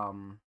where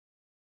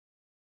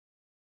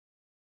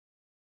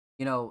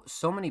you know,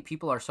 so many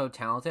people are so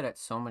talented at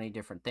so many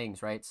different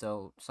things, right?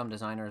 So some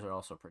designers are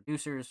also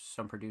producers,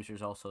 some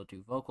producers also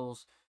do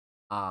vocals,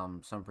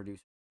 some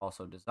producers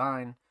also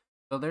design.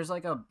 So there's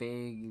like a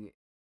big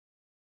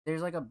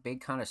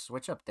kind of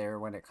switch up there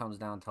when it comes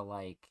down to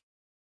like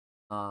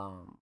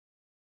um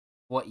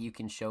what you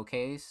can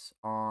showcase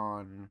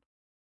on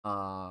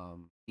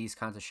these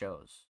kinds of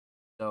shows.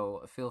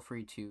 So feel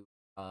free to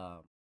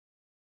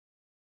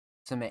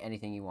submit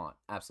anything you want.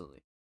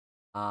 Absolutely.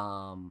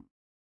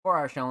 4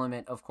 hour show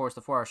limit. Of course,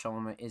 the 4 hour show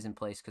limit is in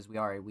place because we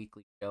are a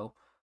weekly show.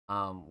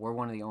 We're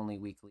one of the only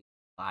weekly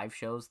live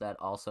shows that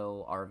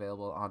also are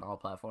available on all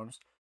platforms.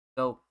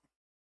 So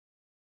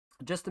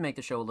just to make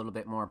the show a little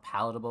bit more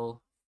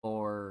palatable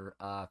for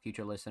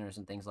future listeners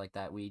and things like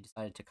that, we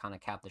decided to kind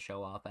of cap the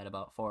show off at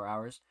about 4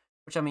 hours.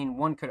 Which I mean,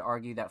 one could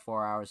argue that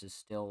 4 hours is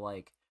still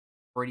like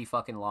pretty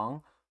fucking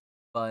long,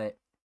 but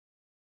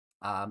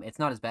It's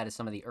not as bad as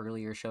some of the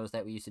earlier shows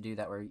that we used to do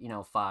that were,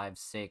 5,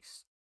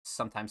 6,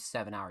 sometimes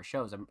 7 hour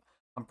shows.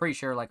 I'm pretty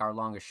sure like our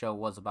longest show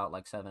was about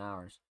like 7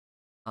 hours.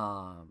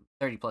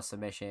 30 plus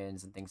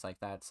submissions and things like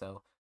that.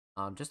 So,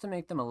 just to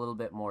make them a little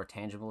bit more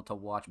tangible to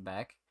watch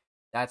back,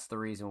 that's the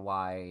reason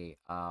why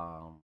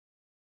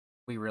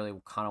we really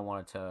kind of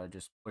wanted to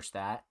just push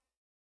that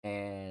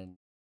and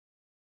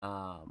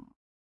um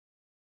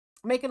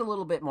make it a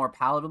little bit more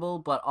palatable,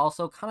 but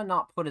also kind of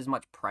not put as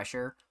much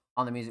pressure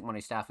on the Music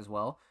Money staff as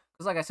well.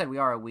 Because, like I said, we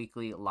are a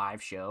weekly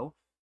live show,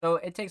 so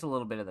it takes a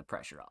little bit of the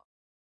pressure off.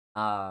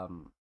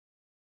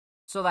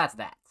 So that's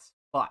that.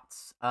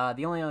 But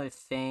the only other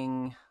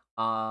thing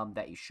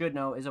that you should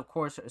know is, of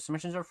course,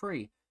 submissions are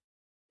free.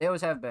 They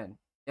always have been.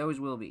 They always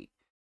will be.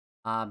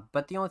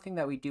 But the only thing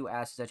that we do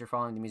ask is that you're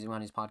following the Music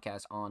Mondays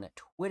podcast on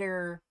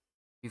Twitter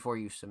before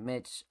you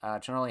submit, to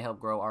not only help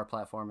grow our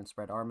platform and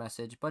spread our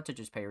message, but to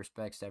just pay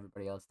respects to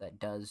everybody else that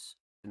does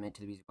submit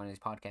to the Music Mondays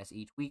podcast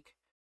each week.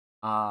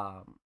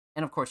 And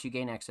of course, you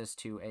gain access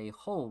to a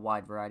whole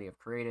wide variety of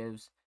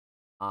creatives,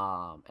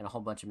 and a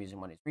whole bunch of Music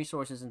Mondays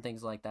resources and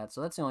things like that.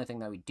 So that's the only thing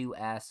that we do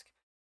ask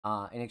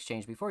in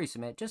exchange before you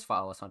submit. Just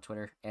follow us on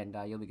Twitter, and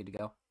you'll be good to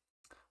go.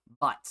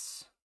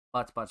 But,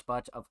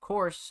 of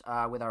course,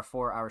 with our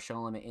 4-hour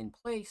show limit in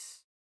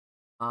place,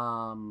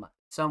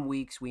 some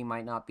weeks we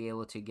might not be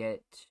able to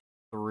get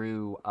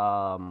through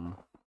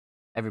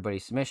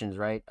everybody's submissions,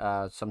 right?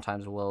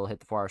 Sometimes we'll hit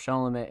the 4-hour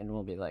show limit and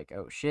we'll be like,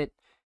 oh shit,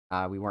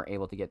 we weren't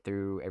able to get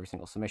through every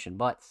single submission.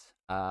 But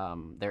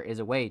there is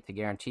a way to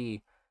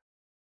guarantee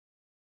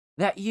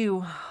that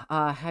you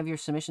have your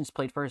submissions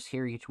played first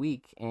here each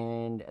week,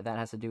 and that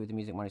has to do with the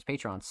Music Mondays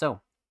Patreon. So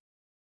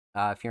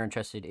if you're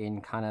interested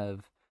in kind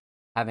of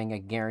having a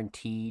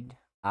guaranteed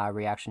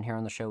reaction here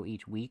on the show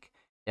each week,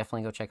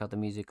 definitely go check out the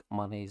Music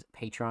Mondays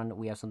Patreon.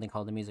 We have something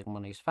called the Music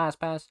Mondays Fast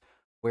Pass,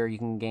 where you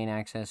can gain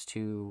access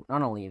to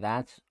not only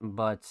that,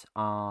 but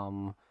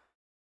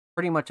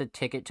pretty much a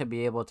ticket to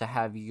be able to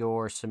have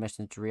your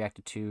submissions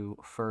reacted to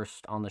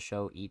first on the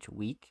show each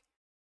week,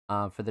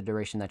 for the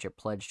duration that you're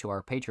pledged to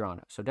our Patreon.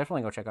 So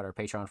definitely go check out our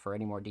Patreon for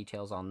any more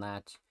details on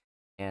that.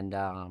 And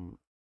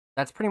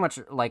that's pretty much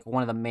like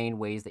one of the main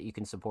ways that you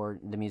can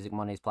support the Music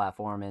Mondays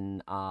platform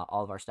and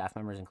all of our staff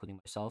members, including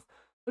myself.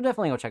 So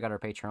definitely go check out our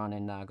Patreon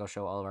and go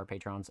show all of our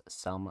patrons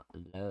some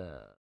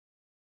love.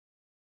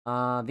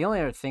 The only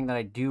other thing that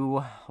I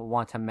do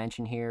want to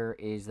mention here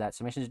is that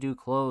submissions do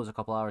close a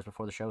couple hours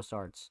before the show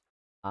starts.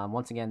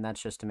 Once again,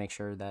 that's just to make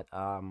sure that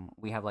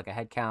we have like a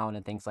head count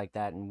and things like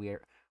that, and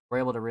we're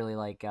able to really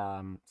like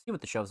see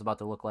what the show's about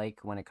to look like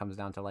when it comes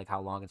down to like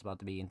how long it's about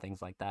to be and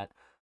things like that.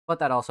 But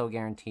that also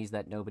guarantees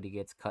that nobody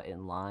gets cut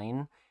in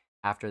line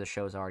after the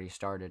show's already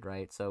started,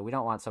 right? So we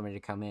don't want somebody to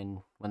come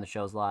in when the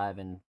show's live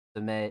and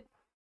submit,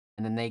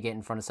 and then they get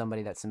in front of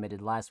somebody that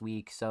submitted last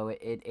week. So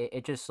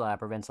it just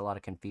prevents a lot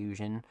of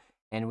confusion.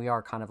 And we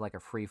are kind of like a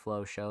free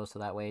flow show, so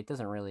that way it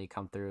doesn't really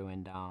come through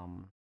and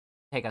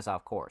take us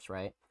off course,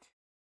 right?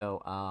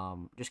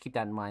 So just keep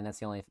that in mind. That's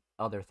the only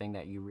other thing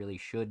that you really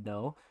should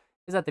know,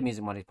 is that the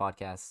Music Mondays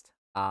podcast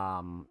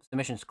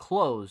submissions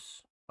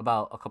close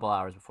about a couple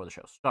hours before the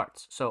show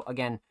starts. So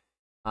again,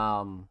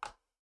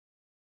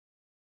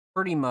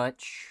 pretty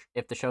much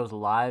if the show's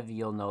live,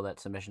 you'll know that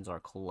submissions are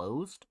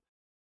closed.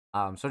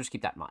 So just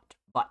keep that in mind.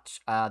 But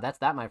that's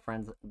that, my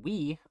friends.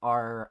 We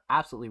are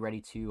absolutely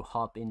ready to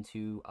hop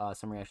into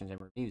some reactions and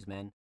reviews,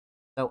 man.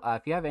 So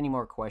if you have any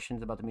more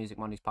questions about the Music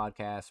Mondays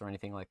podcast or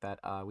anything like that,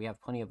 we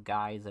have plenty of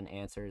guides and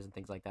answers and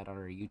things like that on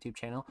our YouTube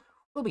channel.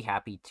 We'll be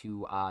happy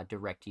to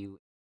direct you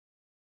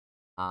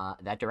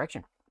that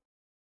direction.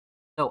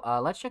 So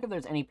let's check if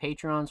there's any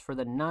Patrons for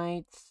the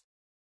night,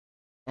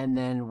 and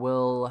then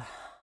we'll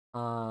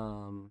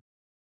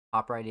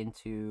hop right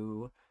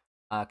into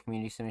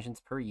community submissions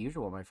per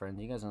usual, my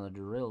friends. You guys know the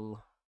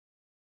drill.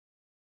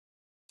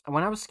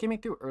 When I was skimming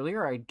through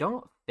earlier, I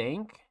don't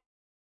think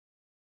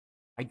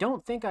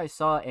I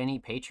saw any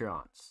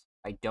Patrons.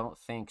 I don't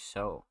think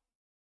so.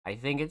 I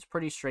think it's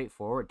pretty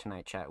straightforward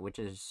tonight, chat, which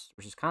is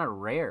kind of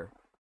rare,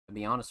 to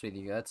be honest with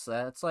you.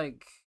 That's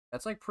like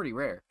pretty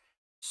rare.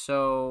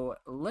 So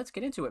let's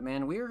get into it,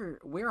 man.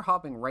 We're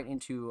hopping right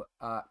into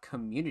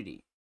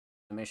community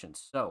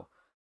submissions. So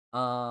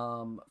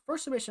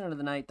first submission of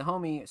the night, the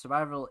homie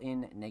Survival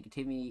in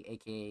Negativity,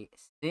 aka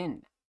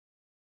Sin.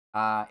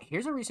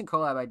 Here's a recent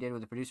collab I did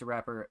with the producer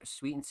rapper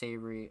Sweet and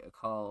Savory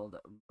called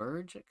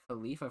Burj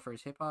Khalifa for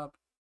his hip hop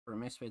for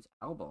Misfits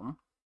album.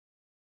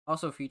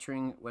 Also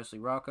featuring Wesley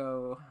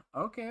Rocco.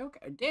 Okay.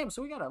 Damn,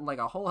 so we got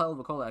a whole hell of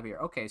a collab here.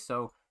 Okay,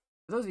 so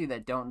for those of you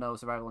that don't know,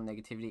 Survival and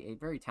Negativity, a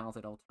very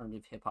talented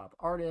alternative hip hop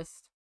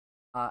artist,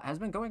 has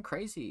been going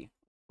crazy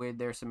with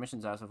their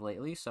submissions as of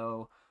lately.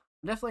 So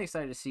I'm definitely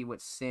excited to see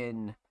what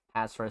Sin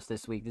has for us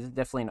this week. This is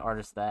definitely an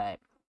artist that,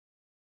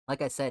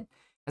 like I said,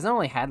 has not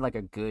only had like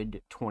a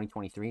good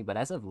 2023, but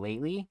as of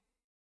lately,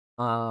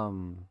 their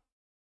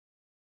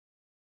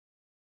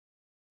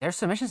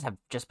submissions have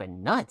just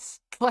been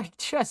nuts. Like,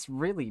 just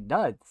really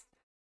nuts.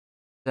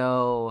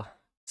 So,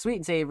 Sweet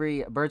and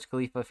Savory, Burj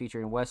Khalifa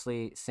featuring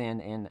Wesley,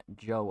 Sin, and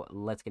Joe.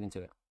 Let's get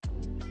into it.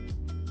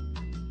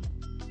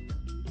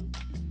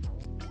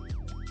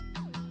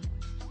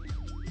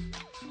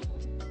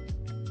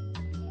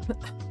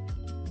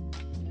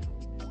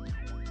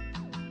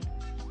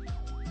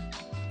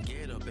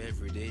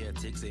 Every day at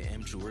 6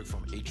 a.m. to work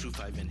from 8 to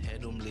 5 and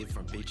head home, live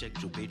from paycheck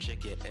to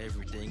paycheck. Yeah,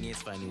 everything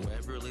is fine.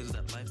 Whoever lives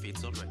that life,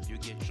 it's alright. You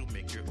get to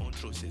make your own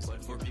choices.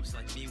 But for peeps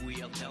like me,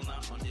 we out hell now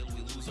until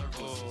we lose our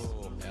voices.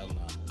 Oh, hell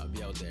nah, I'll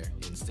be out there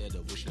instead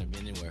of wishing I've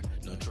been anywhere.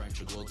 Not trying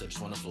to gold, I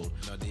just wanna float.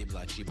 Not they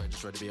black sheep, I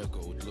just try to be a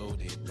gold.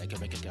 Loaded like a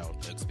bank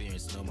account.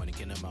 Experience, no money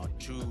can amount.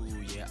 True,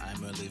 yeah,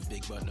 I'm a live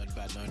big but not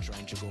bad. Not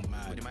trying to go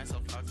mad. Putting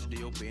myself out to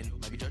the open.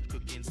 Maybe judge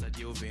cook inside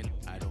the oven.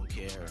 I don't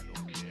care.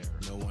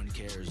 No one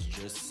cares.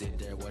 Just sit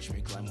there, watch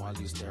me climb while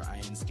you stare. I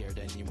ain't scared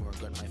anymore.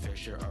 Got my fair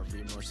share of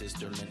remorses.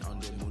 Turning on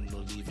the moon, no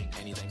leaving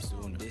anytime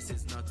soon. This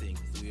is nothing.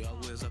 We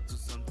always up to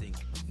something.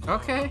 Go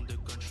okay. The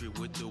country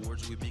with the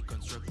words we be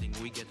constructing.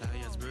 We get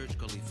high as Burj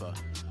Khalifa.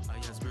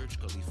 High as Burj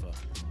Khalifa.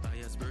 High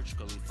as Burj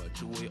Khalifa.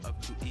 2 way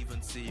up to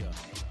even see ya.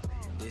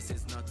 This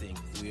is nothing.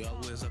 We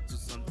always up to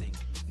something.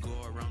 Go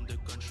around the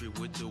country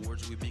with the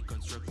words we be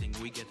constructing.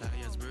 We get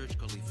high as Burj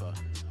Khalifa.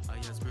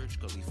 High as Burj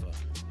Khalifa.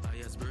 High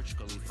as Burj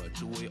Khalifa.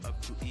 2 way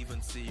up to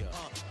even see ya.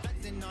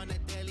 Flexing on a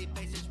daily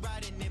basis.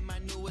 Riding in my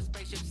newest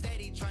spaceship.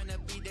 Steady trying to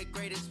be the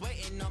greatest.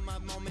 Waiting on my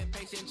moment.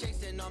 Patient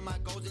chasing on my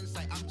goals in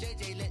sight. I'm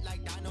JJ lit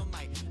like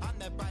dynamite. I'm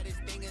the brightest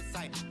thing in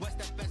sight. What's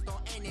the best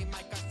on any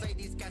mic? I say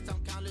these cats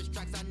on countless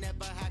tracks. I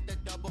never had to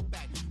double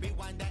back.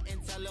 Rewind that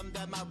and tell them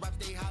that my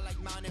raps stay high like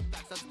mountain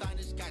blacks.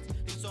 Astonished cats.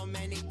 These so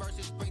many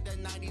verses. Bring the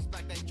 90s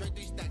back. They drink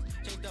these stacks.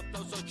 Change the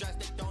flow so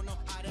drastic. Don't know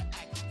how to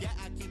act. Yeah,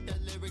 I keep the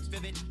lyrics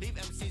vivid. Leave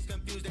MCs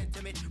confused and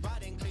timid.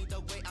 Riding clean the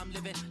way I'm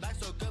living. Life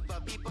so good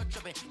but people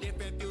tripping.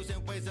 Different views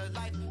and ways of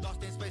life.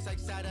 Lost in space like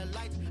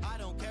satellites. I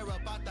don't care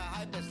about the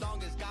hype as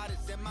long as God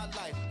is in my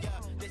life. Yeah,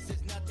 this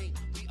is nothing.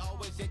 We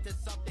always into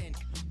something.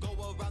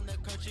 Go around the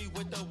country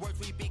with the words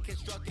we be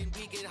constructing.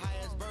 We get high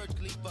as Burj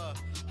Khalifa.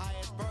 High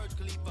as Burj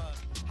Khalifa.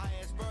 High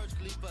as Burj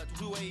Khalifa.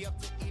 2 way up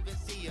to even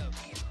see ya.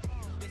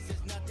 This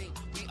is nothing.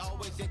 We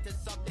always into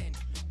something.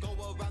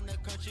 Go around the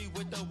country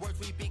with the words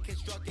we be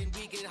constructing.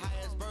 We get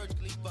high as Burj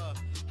Khalifa.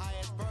 High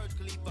as Burj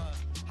Khalifa.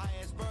 High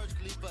as Burj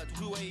Khalifa.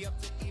 2 way up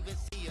to even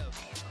see ya.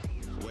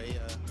 Way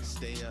up,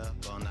 stay up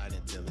all night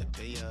until it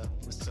pay up.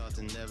 Was taught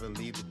to never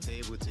leave the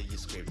table till you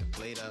scrape the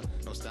plate up.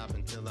 Don't stop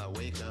until I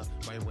wake up,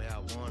 right where I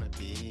wanna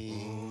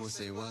be. Ooh,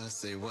 say what,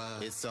 say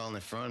what? It's all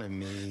in front of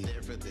me.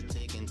 There for the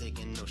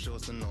taking no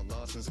shorts and no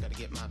losses. Gotta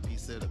get my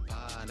piece of the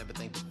pie. Never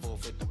think to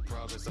forfeit the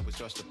progress. Always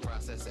trust the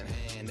process at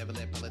hand. Never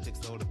let politics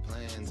throw the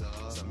plans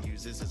off. Some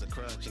use this as a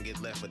crutch and get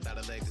left without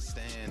a leg to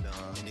stand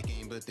on. In the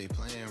game, but they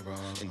playing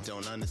wrong and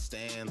don't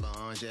understand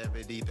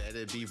longevity.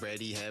 Better be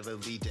ready,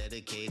 heavily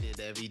dedicated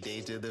every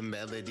day to the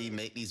melody.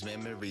 Make these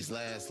memories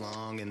last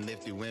long and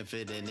live through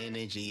infinite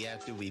energy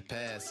after we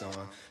pass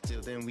on.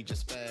 Till then we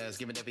just pass,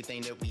 giving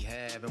everything that we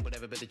have, and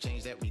whatever better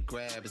change that we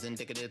grab is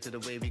indicative to the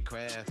way we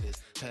craft this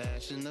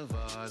passion of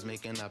ours,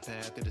 making our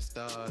path to the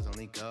stars.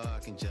 Only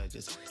God can judge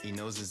us. He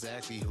knows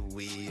exactly who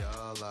we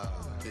all are.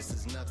 This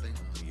is nothing.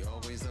 We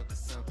always up to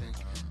something.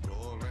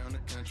 Go around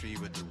the country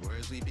with the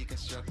words we be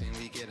constructing.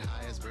 We get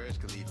high as Burj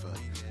Khalifa.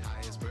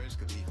 High as Burj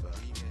Khalifa.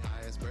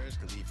 High as Burj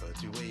Khalifa.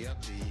 2 way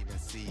up to even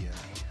see ya.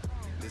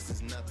 This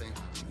is nothing,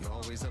 we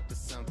always up to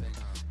something.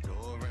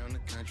 Go around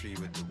the country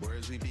with the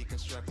words we be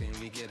constructing.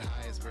 We get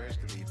high as Burj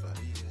Khalifa.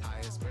 High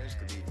as Burj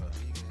Khalifa.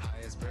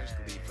 High as Burj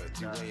Khalifa.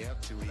 2 way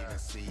up to even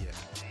see ya.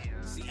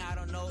 See, I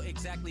don't know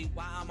exactly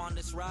why I'm on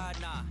this ride,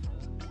 nah.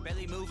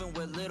 Barely moving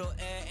with little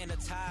air in the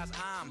tires.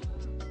 I'm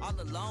all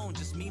alone,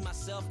 just me,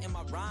 myself, and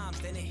my rhymes.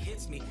 Then it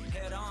hits me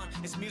head on.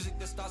 It's music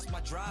that starts my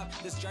drive.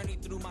 This journey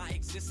through my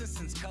existence,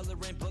 since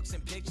coloring books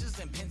and pictures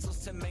and pencils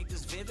to make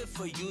this vivid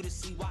for you to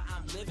see why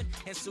I'm living.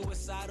 And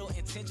suicidal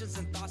intentions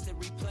and thoughts that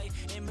replay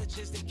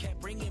images that kept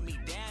bringing me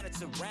down.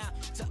 It's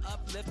around to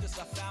uplift us.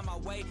 I found my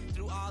way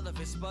through all of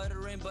it,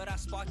 sputtering, but I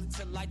sparked it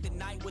to light the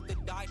night with the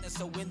darkness.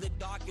 So when the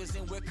dark is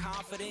in, we're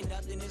confident.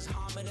 Nothing is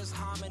harming us,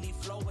 harmony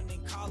flowing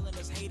and calling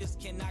us. Haters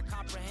cannot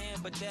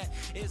comprehend, but that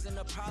isn't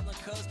a problem,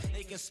 cause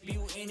they can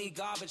spew any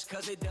garbage,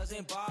 cause it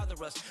doesn't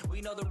bother us.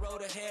 We know the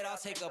road ahead. I'll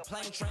take a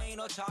plane, train,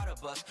 or charter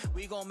bus.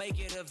 We gon' make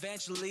it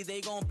eventually.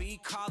 They gon' be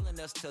calling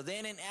us. Till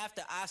then and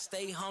after, I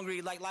stay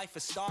hungry like life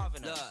is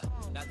starving us.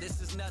 Now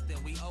this is nothing.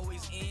 We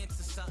always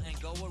into something.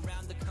 Go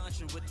around the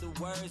country with the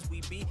words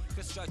we be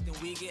constructing.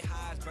 We get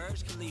high as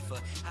Burj Khalifa.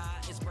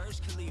 High as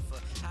Burj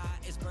Khalifa.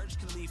 High as Burj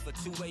Khalifa.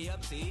 2 way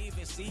up to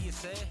even see you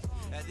say.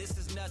 Now this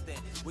is nothing.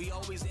 We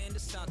always into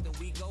something.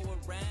 We go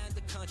around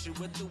the country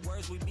with the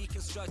words we be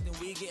constructing.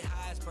 We get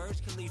high as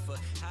Burj Khalifa.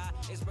 High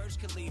as Burj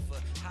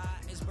Khalifa. High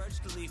as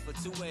Burj Khalifa.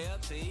 2 way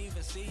up to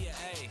even see you.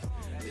 Hey,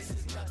 this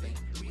is nothing.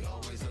 We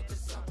always up to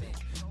something.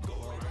 Go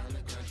around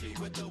the country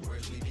with the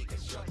words we be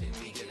constructing.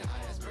 We get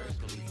high as Burj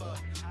Khalifa.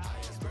 High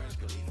as Burj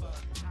Khalifa.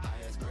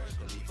 High as Burj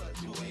Khalifa.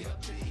 2 way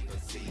up to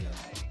even see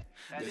ya.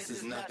 This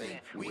is nothing,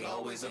 we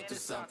always up to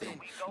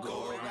something.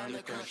 Go around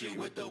the country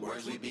with the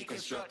words we be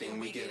constructing.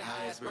 We get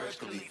high as Burj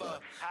Khalifa.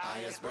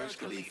 High as Burj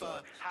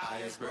Khalifa.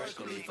 High as Burj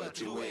Khalifa.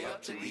 2 way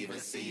up to even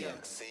see ya.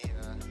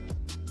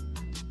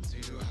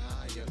 Too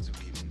high up to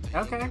even think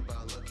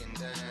about looking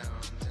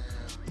down.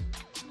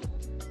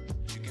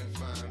 You can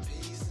find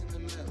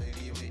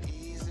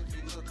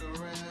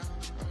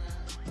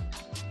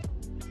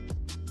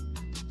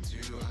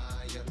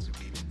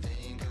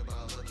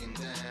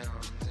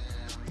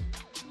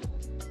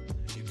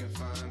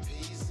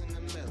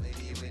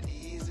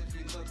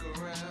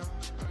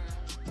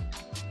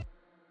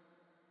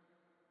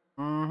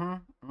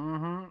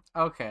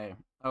Okay.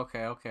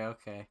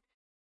 Okay.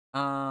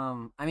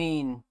 I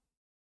mean,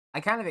 I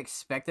kind of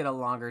expected a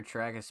longer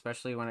track,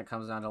 especially when it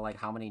comes down to like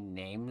how many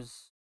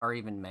names are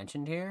even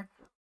mentioned here.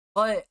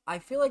 But I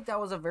feel like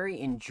that was a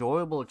very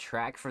enjoyable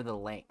track for the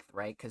length,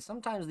 right? Because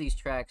sometimes these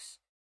tracks,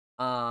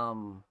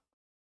 um,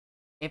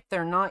 if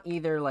they're not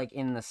either like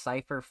in the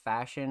cipher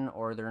fashion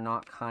or they're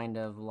not kind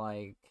of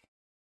like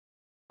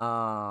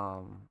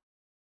um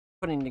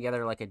putting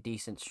together like a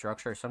decent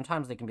structure,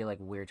 sometimes they can be like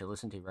weird to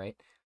listen to, right?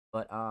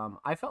 But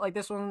I felt like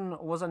this one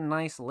was a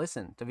nice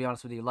listen, to be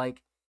honest with you.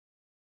 Like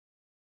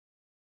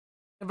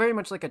very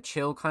much like a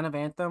chill kind of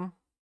anthem,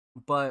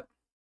 but at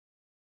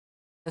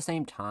the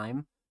same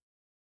time,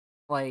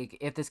 like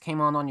if this came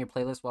on your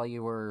playlist while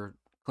you were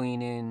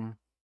cleaning,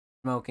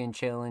 smoking,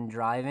 chilling,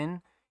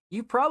 driving,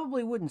 you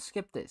probably wouldn't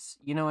skip this.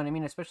 You know what I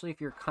mean? Especially if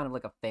you're kind of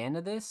like a fan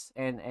of this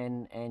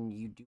and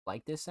you do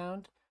like this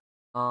sound.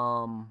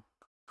 Um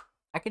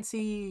I can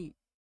see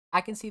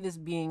this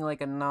being like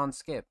a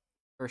non-skip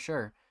for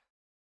sure.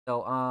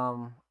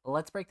 So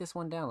let's break this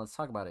one down. Let's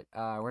talk about it.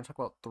 We're gonna talk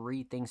about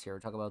three things here. We're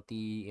talk about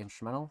the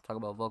instrumental, talk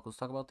about vocals,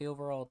 talk about the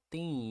overall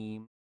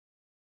theme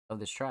of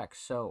this track.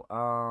 So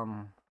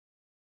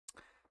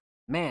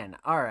man,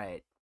 all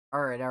right.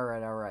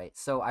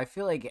 So I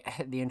feel like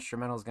the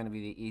instrumental is gonna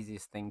be the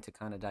easiest thing to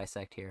kind of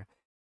dissect here.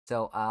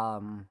 So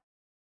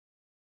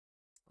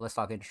let's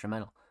talk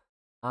instrumental.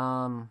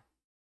 Um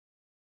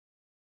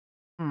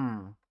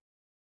hmm.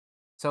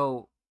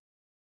 So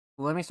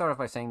let me start off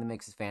by saying the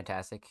mix is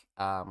fantastic.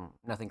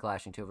 Nothing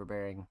clashing, too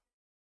overbearing.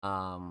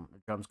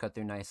 Drums cut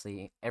through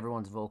nicely.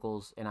 Everyone's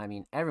vocals, and I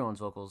mean everyone's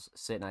vocals,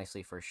 sit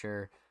nicely for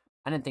sure.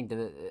 I didn't think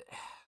that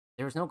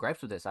there was no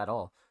gripes with this at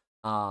all.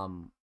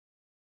 Um,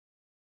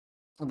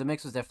 the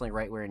mix was definitely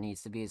right where it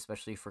needs to be,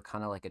 especially for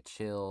kind of like a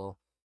chill,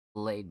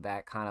 laid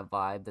back kind of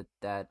vibe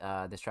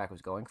that this track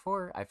was going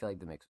for. I feel like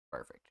the mix was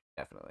perfect,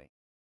 definitely.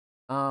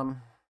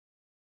 Um,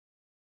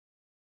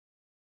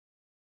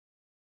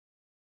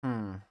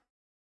 hmm.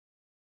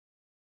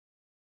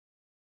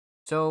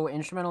 So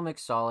instrumental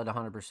mix solid,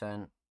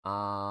 100%.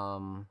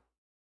 Um,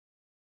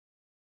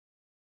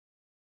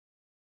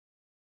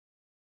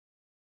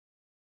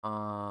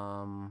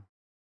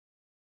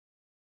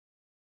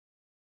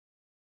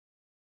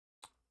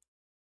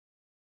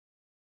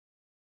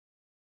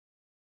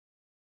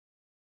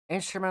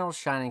 Instrumental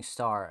Shining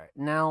Star.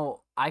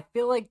 Now, I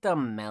feel like the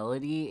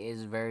melody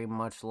is very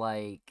much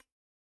like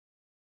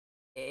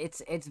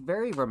it's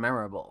very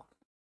memorable.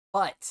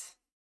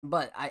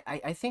 But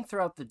I think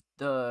throughout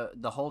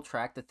the whole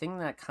track, the thing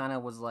that kind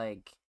of was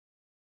like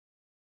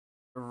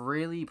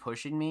really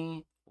pushing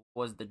me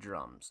was the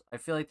drums. I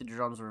feel like the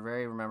drums were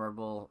very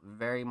memorable,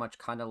 very much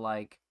kind of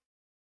like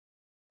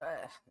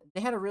uh,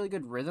 they had a really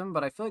good rhythm,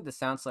 but I feel like the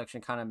sound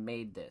selection kind of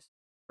made this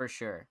for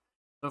sure.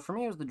 So for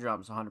me, it was the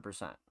drums,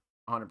 100%,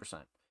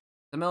 100%.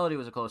 The melody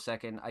was a close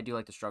second. I do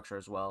like the structure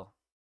as well,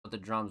 but the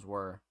drums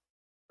were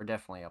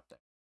definitely up there.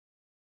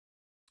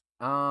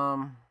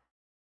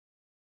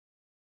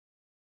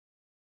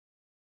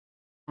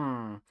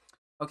 Hmm.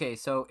 Okay,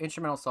 so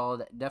instrumental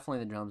solid, definitely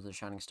the drums, the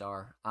shining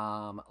star.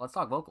 Let's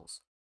talk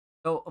vocals.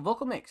 So a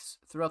vocal mix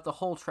throughout the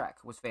whole track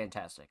was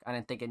fantastic. I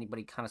didn't think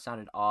anybody kind of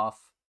sounded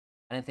off.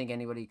 I didn't think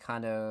anybody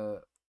kind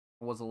of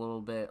was a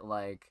little bit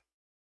like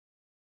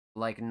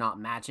not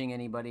matching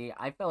anybody.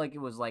 I felt like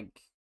it was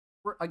like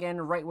again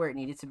right where it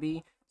needed to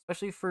be,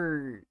 especially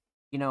for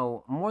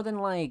more than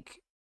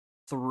like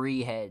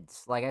three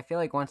heads. Like I feel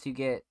like once you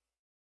get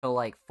to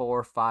like 4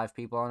 or 5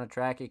 people on a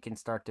track, it can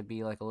start to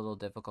be like a little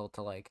difficult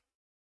to like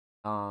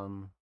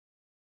um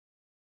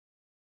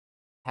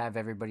have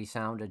everybody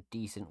sound a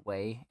decent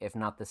way if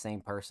not the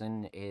same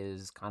person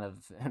is kind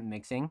of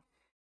mixing.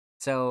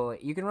 So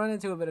you can run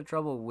into a bit of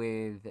trouble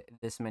with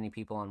this many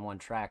people on one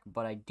track,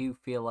 but I do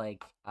feel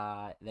like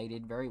they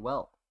did very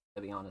well,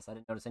 to be honest. I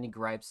didn't notice any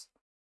gripes.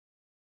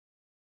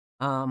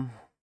 Um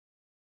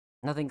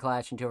Nothing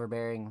clashing too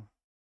overbearing.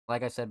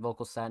 Like I said,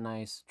 vocals sat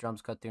nice,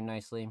 drums cut through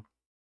nicely.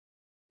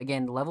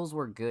 Again, levels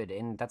were good,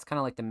 and that's kind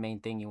of like the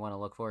main thing you want to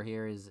look for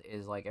here is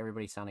like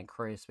everybody sounding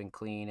crisp and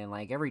clean, and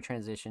like every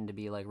transition to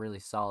be like really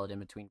solid in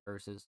between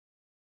verses.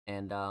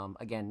 And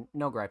again,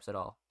 no gripes at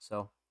all.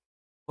 So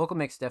vocal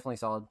mix definitely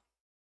solid.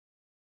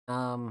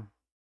 Um,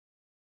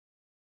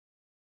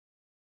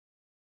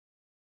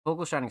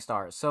 Vocal shining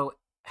stars. So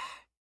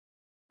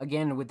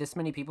again, with this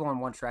many people on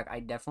one track, I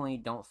definitely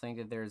don't think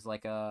that there's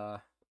like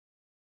a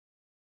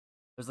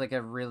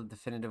real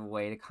definitive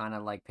way to kind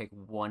of like pick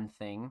one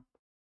thing.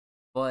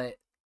 But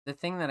the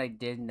thing that I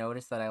did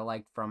notice that I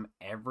liked from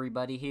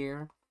everybody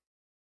here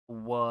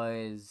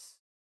was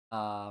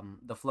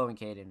the flow and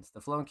cadence.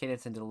 The flow and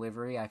cadence and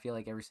delivery, I feel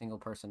like every single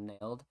person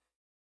nailed.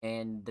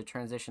 And the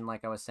transition,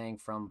 like I was saying,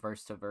 from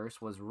verse to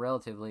verse was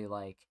relatively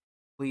like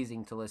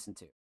pleasing to listen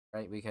to,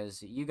 right?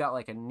 Because you got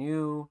like a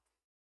new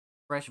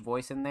fresh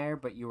voice in there,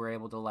 but you were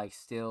able to like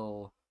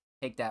still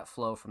take that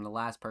flow from the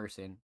last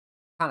person,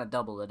 kind of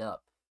double it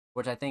up,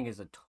 which I think is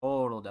a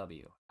total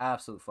W,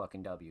 absolute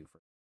fucking W for.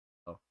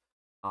 So,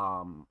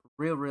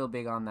 real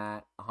big on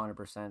that,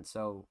 100%.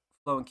 So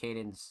flow and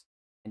cadence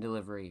and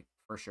delivery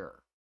for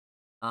sure.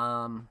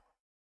 Um,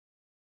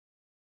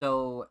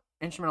 so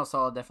instrumental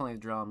solid, definitely the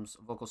drums.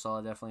 Vocal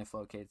solid, definitely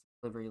flow kids.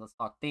 Delivery, let's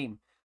talk theme.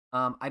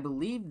 I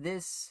believe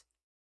this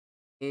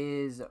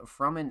is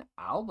from an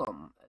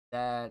album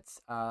that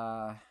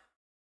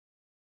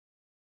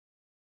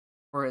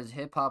for his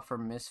Hip Hop for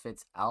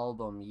Misfits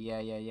album.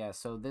 Yeah.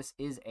 So this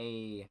is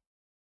a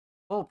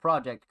full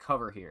project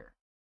cover here.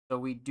 So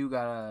we do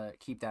gotta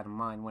keep that in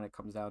mind when it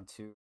comes down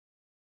to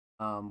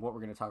what we're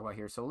gonna talk about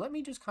here. So let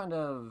me just kind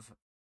of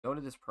go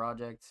to this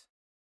project.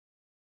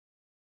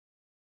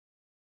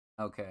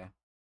 Okay.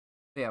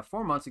 So yeah,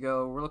 4 months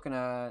ago, we're looking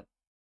at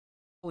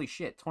holy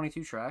shit,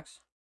 22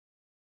 tracks.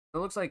 So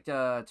it looks like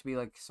to be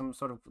like some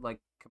sort of like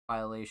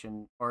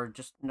compilation, or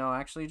just no,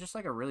 actually just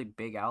like a really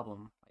big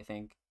album, I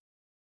think.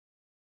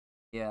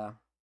 Yeah.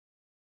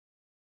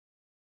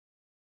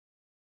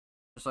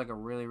 Just like a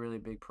really, really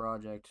big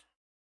project.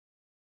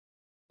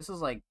 This is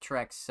like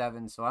track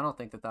 7, so I don't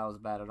think that was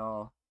bad at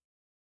all.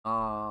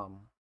 I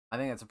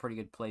think that's a pretty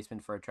good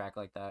placement for a track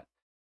like that.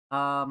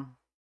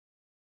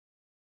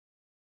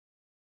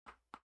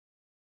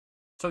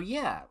 So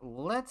yeah,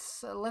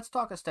 let's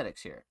talk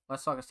aesthetics here.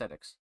 Let's talk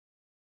aesthetics.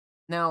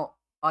 Now,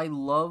 I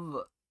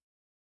love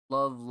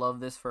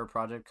this for a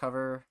project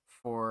cover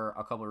for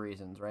a couple of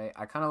reasons, right?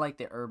 I kind of like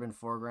the urban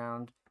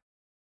foreground,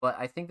 but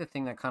I think the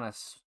thing that kind of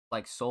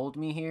like sold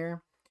me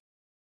here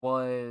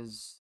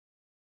was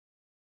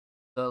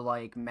the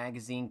like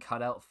magazine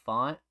cutout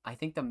font. I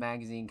think the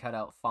magazine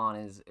cutout font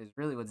is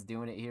really what's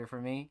doing it here for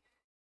me.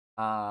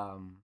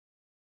 Um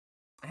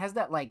it has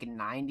that like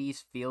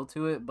 90s feel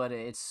to it, but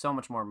it's so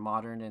much more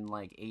modern and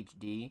like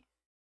HD.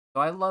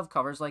 So I love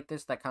covers like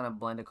this that kind of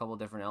blend a couple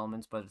different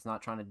elements, but it's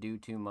not trying to do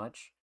too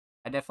much.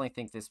 I definitely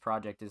think this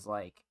project is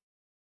like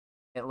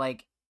it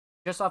like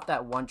just off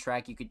that one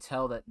track you could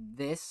tell that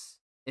this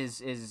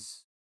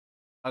is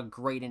a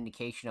great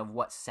indication of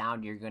what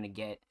sound you're going to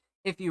get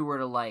if you were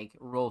to like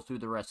roll through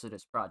the rest of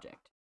this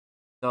project.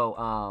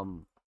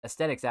 So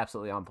aesthetics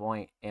absolutely on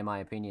point in my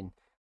opinion.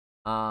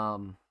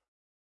 Um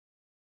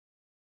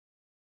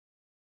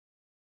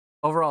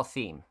Overall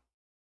theme.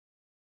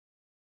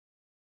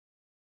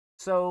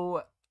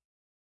 So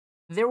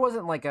there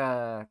wasn't like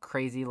a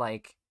crazy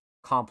like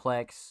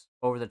complex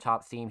over the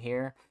top theme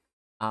here.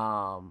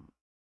 Um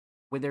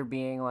with there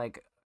being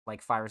like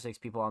 5 or 6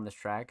 people on this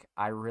track,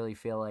 I really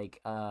feel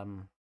like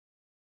the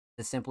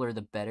simpler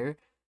the better.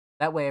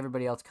 That way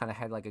everybody else kind of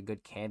had like a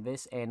good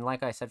canvas, and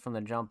like I said from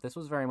the jump, this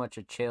was very much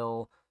a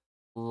chill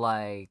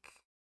like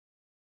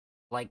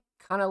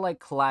kind of like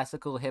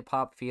classical hip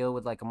hop feel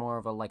with like a more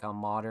of a like a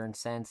modern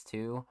sense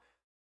too.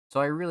 So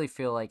I really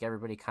feel like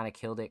everybody kind of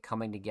killed it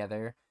coming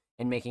together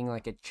and making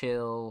like a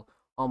chill,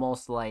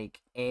 almost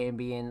like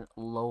ambient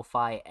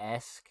lo-fi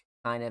esque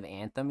kind of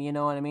anthem. You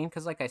know what I mean?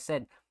 Because like I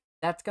said,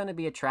 that's gonna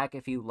be a track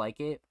if you like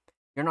it.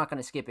 You're not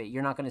gonna skip it.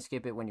 You're not gonna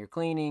skip it when you're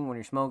cleaning, when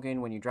you're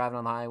smoking, when you're driving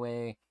on the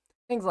highway,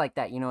 things like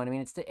that. You know what I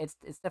mean? It's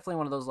definitely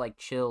one of those like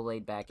chill,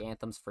 laid back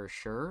anthems for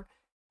sure.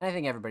 And I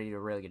think everybody did a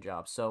really good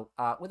job. So,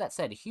 with that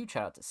said, a huge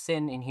shout out to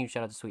Sin and huge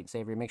shout out to Sweet and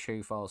Savory. Make sure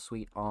you follow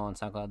Sweet on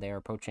SoundCloud. They are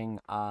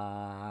approaching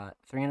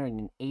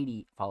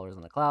 380 followers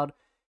on the cloud.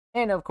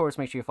 And of course,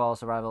 make sure you follow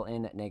Survival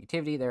in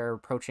Negativity. They're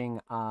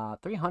approaching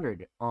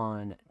 300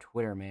 on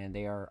Twitter, man.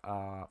 They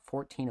are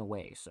 14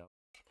 away. So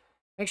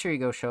make sure you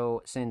go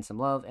show Sin some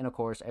love. And of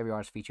course, every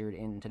artist featured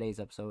in today's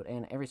episode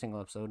and every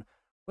single episode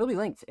will be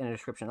linked in the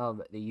description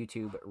of the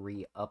YouTube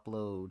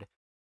re-upload.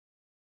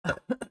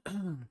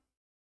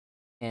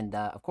 And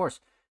of course,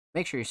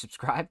 make sure you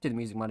subscribe to the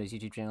Music Mondays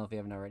YouTube channel if you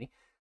haven't already.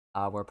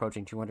 We're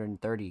approaching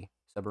 230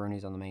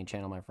 subaroonies on the main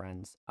channel, my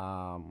friends.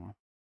 We're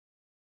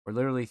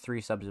literally 3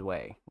 subs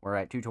away. We're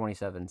at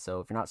 227.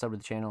 So if you're not subbed to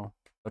the channel,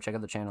 go check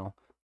out the channel.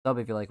 Sub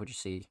if you like what you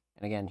see.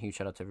 And again, huge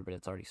shout out to everybody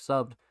that's already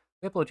subbed.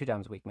 We upload 2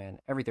 times a week, man.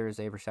 Every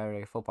Thursday, every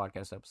Saturday, full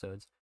podcast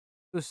episodes,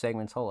 2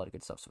 segments, whole lot of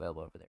good stuff's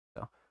available over there.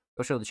 So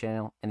go show the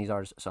channel and these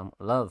artists some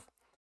love.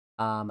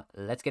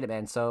 Let's get it,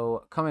 man.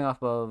 So coming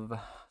off of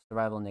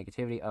Survival and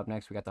Negativity, up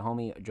next we got the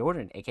homie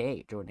Jordan,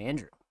 aka Jordan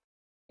Andrew.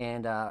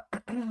 And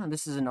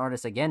this is an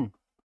artist again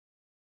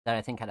that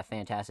I think had a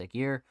fantastic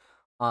year.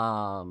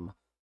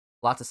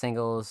 Lots of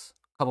singles,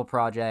 couple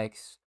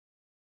projects,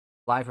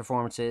 live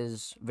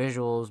performances,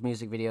 visuals,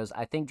 music videos.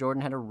 I think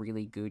Jordan had a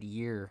really good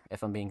year,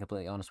 if I'm being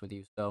completely honest with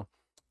you. So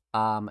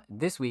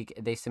this week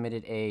they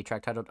submitted a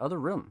track titled Other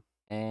Room,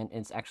 and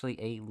it's actually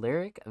a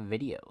lyric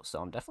video.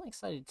 So I'm definitely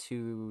excited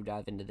to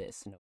dive into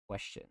this. No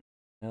question.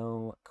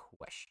 No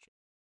question.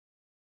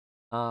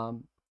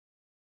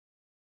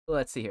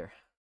 Let's see here.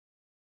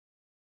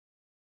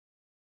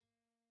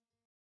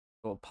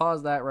 We'll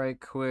pause that right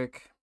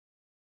quick.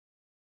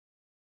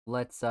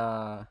 Let's get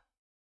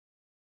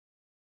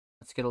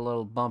a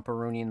little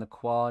bumperoonie in the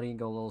quality.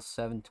 Go a little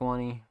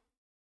 720.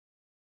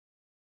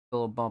 A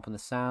little bump in the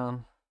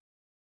sound.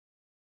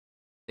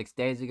 6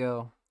 days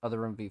ago, Other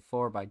Room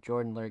V4 by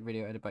Jordan, lyric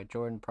video edited by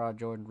Jordan, prod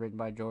Jordan, written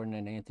by Jordan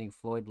and Anthony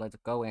Floyd. Let's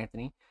go,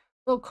 Anthony.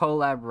 A little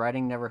collab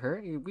writing never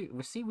hurt.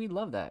 We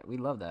love that. We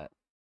love that.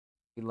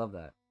 We love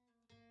that.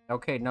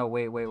 Okay, no,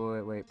 wait.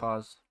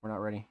 Pause. We're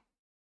not ready.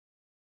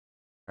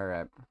 All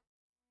right.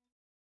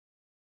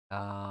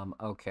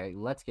 Okay,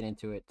 let's get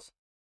into it.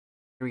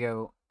 Here we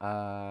go.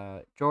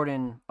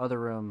 Jordan, Other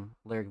Room,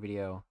 lyric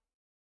video.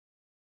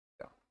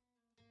 Go.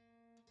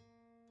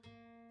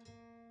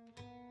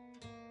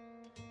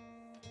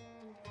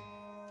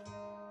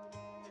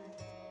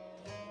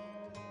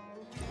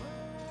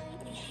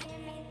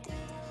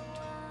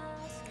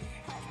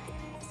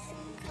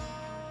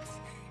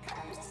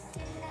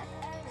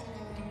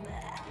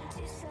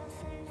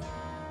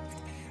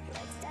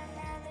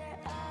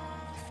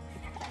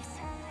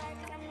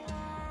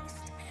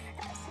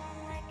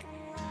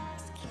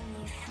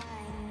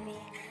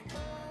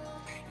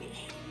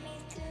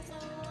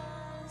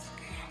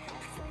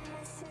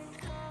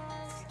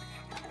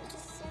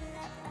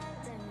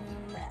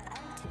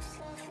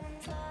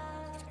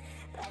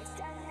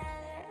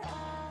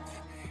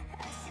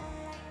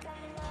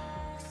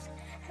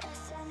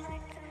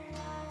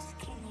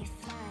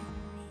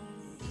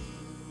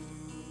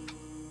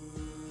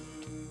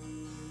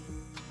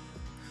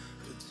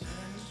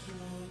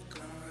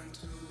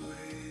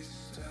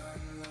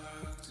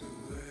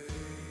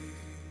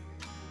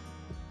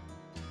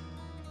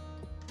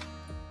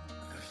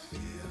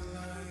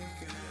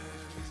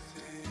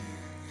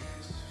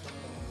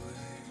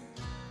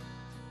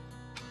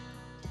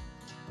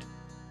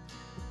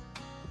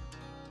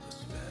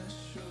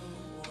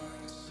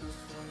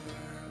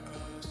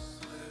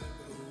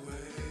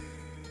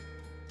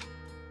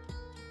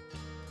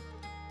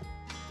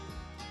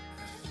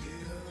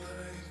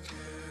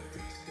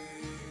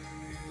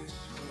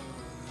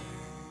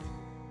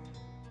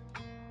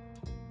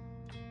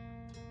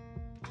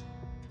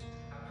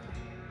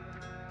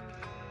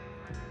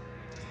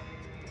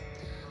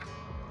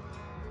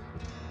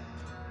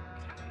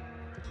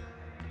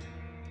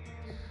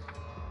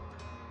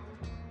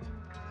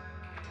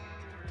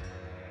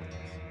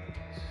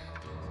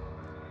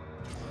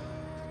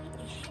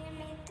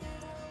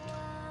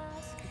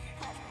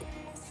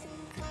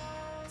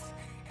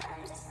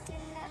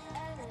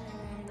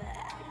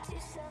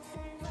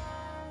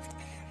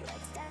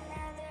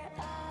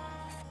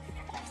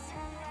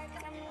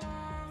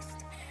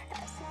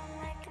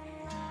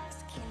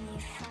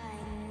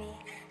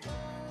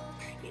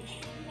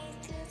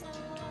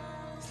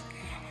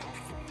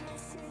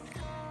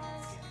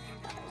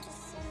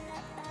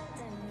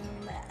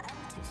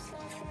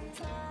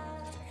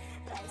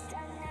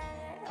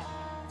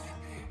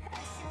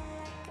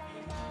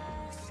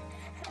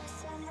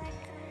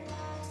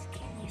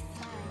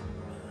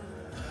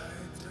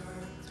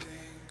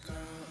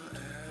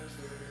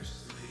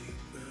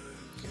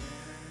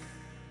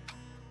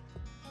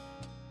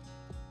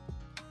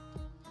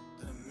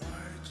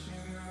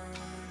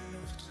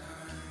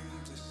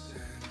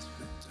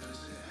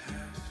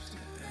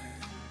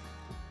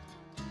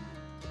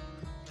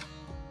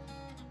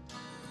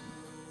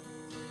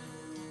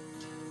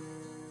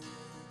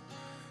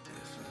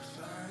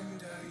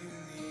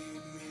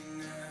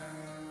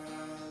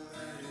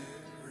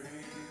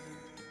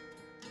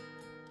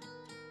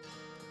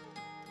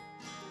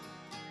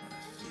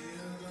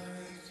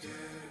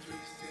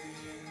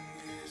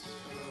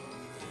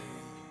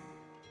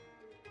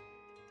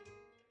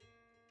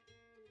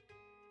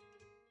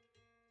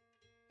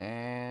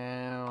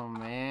 Oh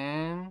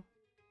man.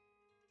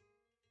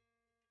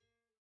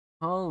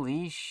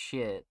 Holy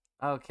shit.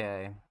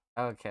 Okay.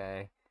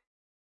 Okay.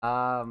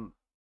 Um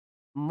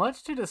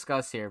much to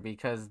discuss here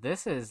because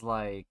this is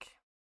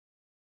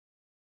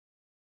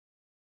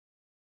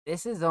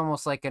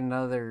almost like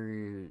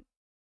another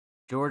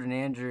Jordan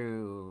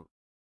Andrew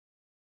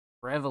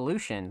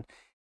revolution.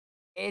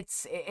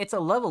 It's a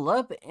level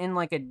up in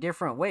like a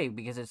different way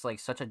because it's like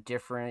such a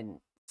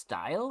different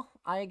style,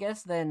 I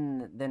guess,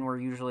 than we're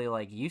usually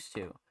like used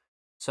to.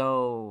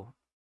 So,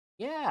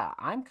 yeah,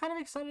 I'm kind of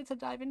excited to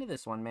dive into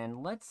this one,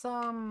 man. Let's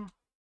talk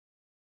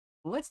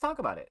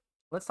about it.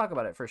 Let's talk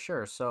about it for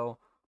sure. So,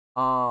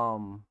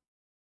 um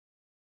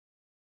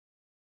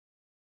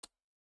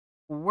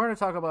we're going to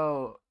talk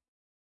about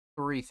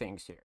three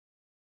things here.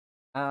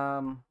 We're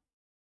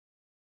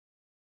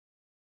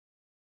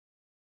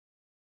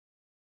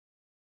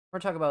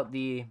going to talk about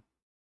the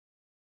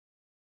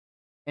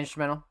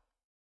instrumental,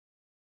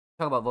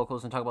 talk about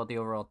vocals, and talk about the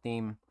overall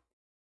theme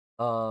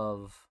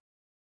of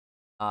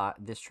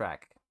this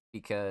track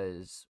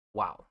because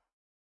wow.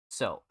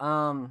 So,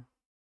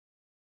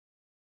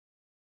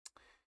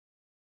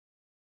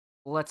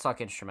 let's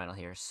talk instrumental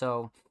here.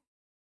 So,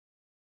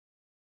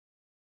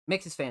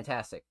 mix is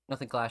fantastic.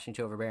 Nothing clashing,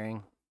 too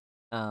overbearing.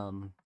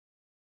 The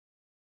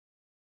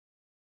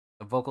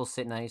vocals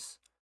sit nice.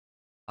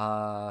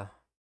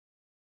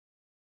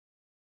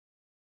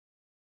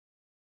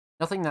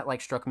 Nothing that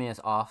like struck me as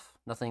off.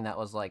 Nothing that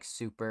was like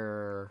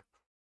super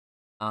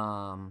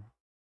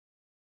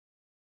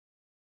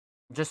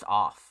just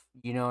off.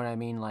 You know what I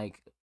mean?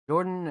 Like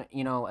Jordan,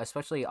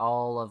 especially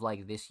all of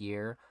like this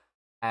year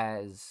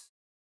has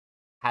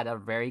had a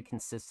very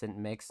consistent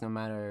mix no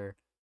matter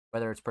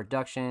whether it's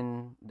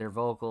production, their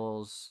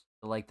vocals,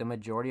 like the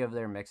majority of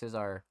their mixes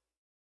are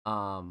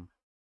um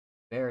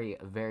very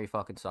very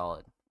fucking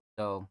solid.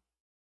 So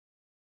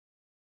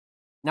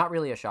not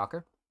really a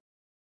shocker.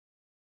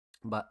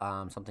 but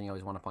something I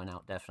always want to point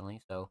out,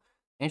 definitely. So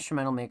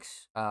instrumental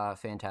mix,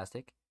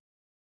 fantastic.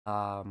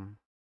 Um,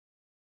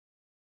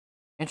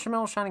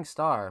 Instrumental Shining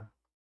Star.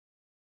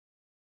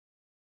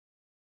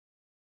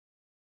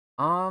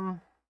 Um,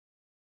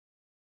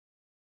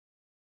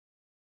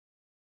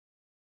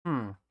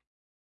 hmm.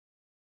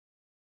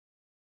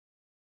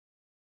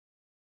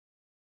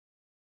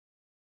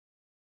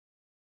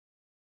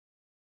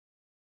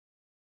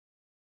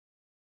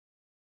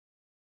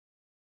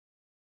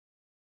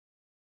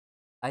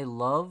 I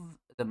love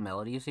the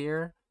melodies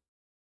here,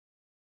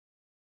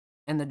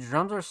 and the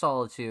drums are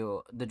solid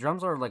too. The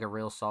drums are like a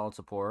real solid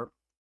support.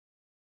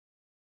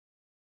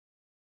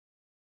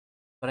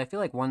 But I feel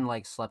like one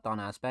like slept on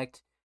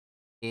aspect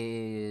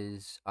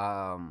is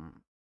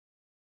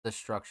the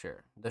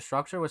structure. The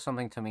structure was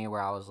something to me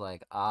where I was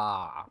like,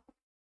 I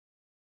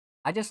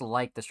just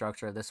like the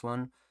structure of this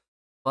one,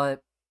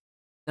 but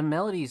the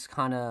melodies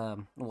kind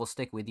of will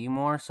stick with you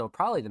more. So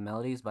probably the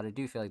melodies, but I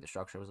do feel like the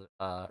structure was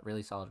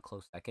really solid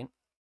close second.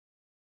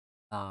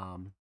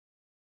 Um,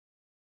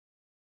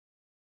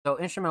 so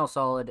instrumental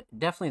solid,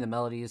 definitely the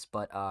melodies,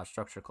 but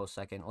structure close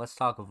second. Let's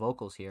talk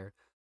vocals here.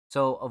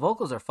 So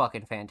vocals are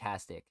fucking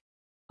fantastic.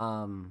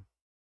 Um,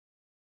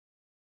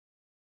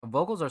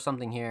 Vocals are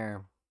something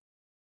here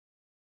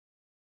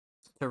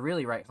to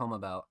really write home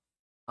about.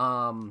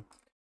 Um,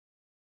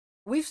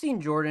 we've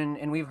seen Jordan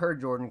and we've heard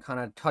Jordan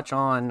kind of touch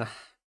on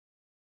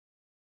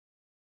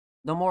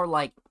the more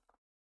like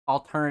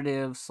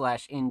alternative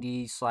slash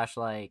indie slash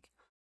like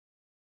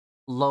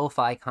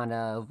lo-fi kind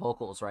of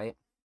vocals, right?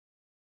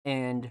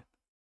 And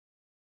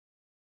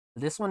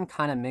this one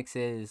kind of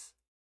mixes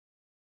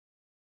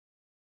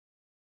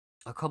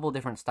a couple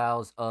different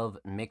styles of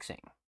mixing.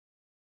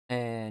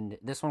 And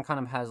this one kind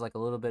of has like a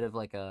little bit of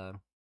like a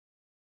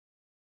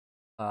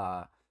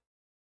uh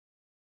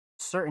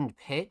certain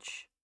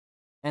pitch,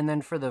 and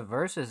then for the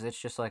verses it's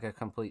just like a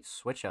complete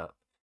switch up.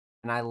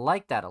 And I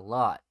like that a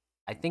lot.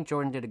 I think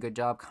Jordan did a good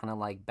job kind of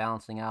like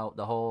balancing out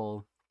the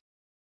whole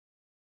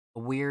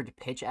weird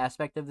pitch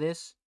aspect of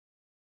this.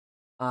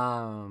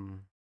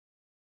 Um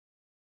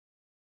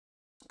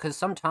cuz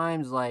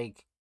sometimes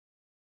like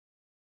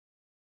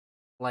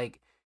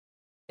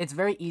it's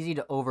very easy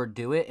to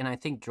overdo it, and I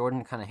think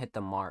Jordan kind of hit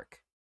the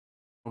mark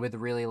with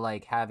really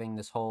like having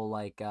this whole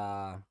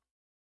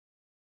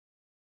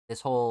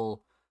this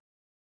whole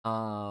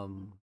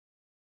um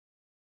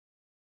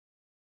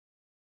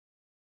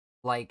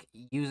like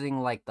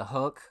using like the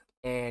hook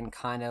and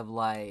kind of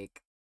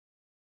like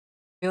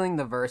filling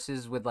the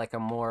verses with like a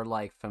more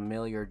like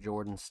familiar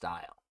Jordan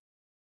style.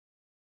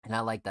 And I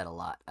like that a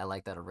lot. I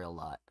like that a real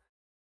lot.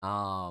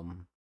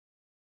 Um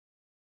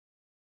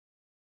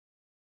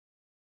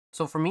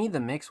so for me the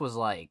mix was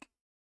like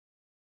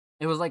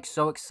it was like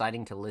so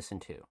exciting to listen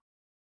to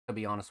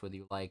be honest with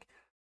you. Like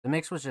the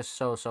mix was just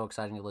so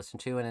exciting to listen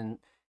to, and it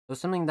was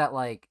something that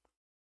like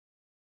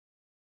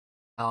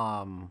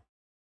um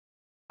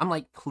I'm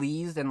like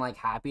pleased and like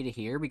happy to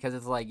hear, because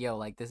it's like, yo,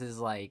 like this is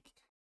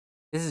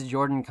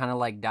Jordan kind of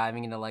like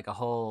diving into like a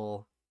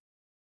whole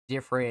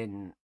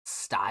different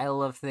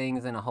style of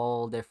things and a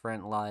whole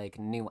different like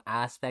new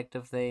aspect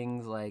of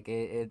things. Like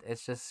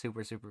it's just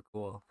super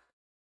cool.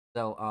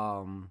 So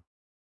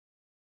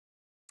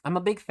I'm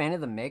a big fan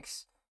of the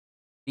mix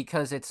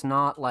because it's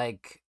not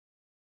like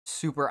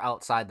super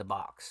outside the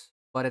box,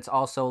 but it's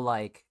also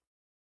like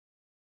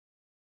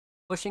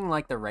pushing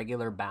like the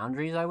regular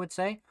boundaries, I would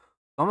say.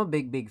 So I'm a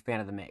big fan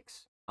of the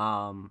mix.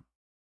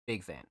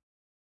 Big fan.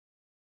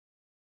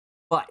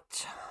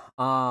 But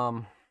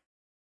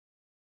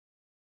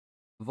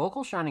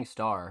Vocal Shining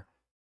Star,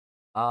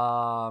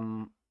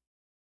 um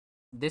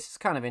this is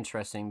kind of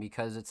interesting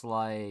because it's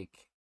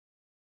like,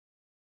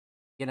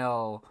 you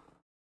know,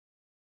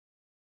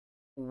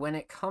 when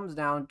it comes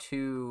down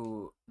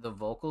to the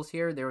vocals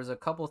here, there was a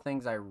couple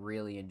things I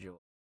really enjoyed.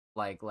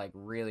 Like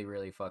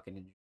really fucking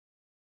enjoyed.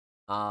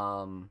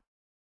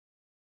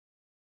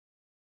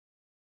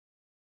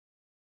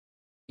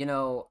 You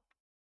know,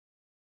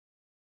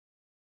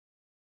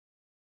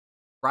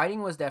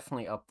 writing was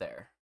definitely up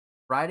there.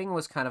 Writing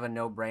was kind of a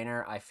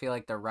no-brainer. I feel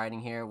like the writing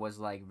here was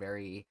like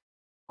very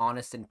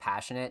honest and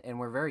passionate, and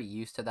we're very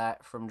used to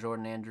that from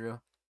Jordan Andrew.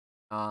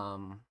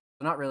 So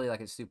not really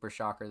like a super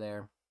shocker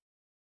there.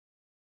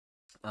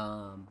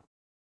 Um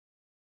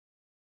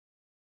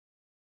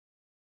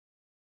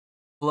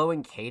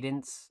Flowing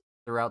cadence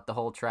throughout the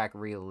whole track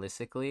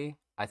realistically,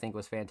 I think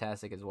was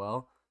fantastic as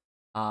well.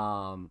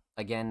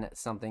 Again,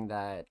 something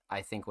that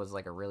I think was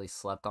like a really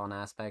slept on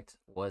aspect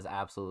was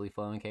absolutely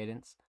flowing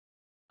cadence.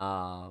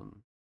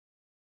 Um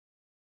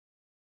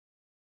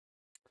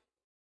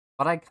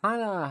but I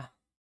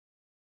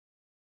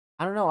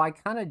don't know, I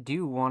kind of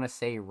do want to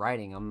say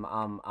writing.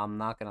 I'm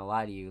not going to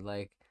lie to you.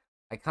 Like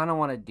I kind of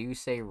want to do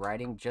say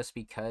writing just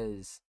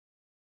because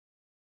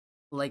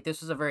like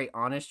this was a very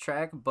honest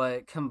track,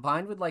 but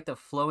combined with like the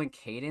flowing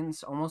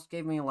cadence almost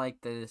gave me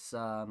like this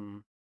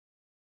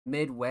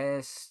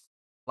Midwest,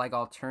 like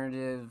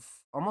alternative,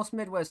 almost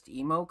Midwest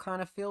emo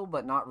kind of feel,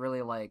 but not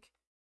really like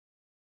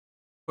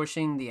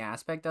pushing the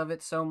aspect of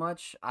it so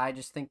much. I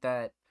just think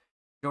that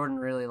Jordan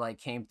really like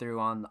came through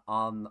on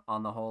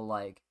the whole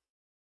like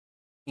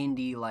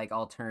indie like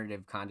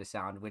alternative kind of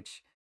sound,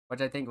 which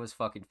I think was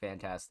fucking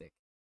fantastic.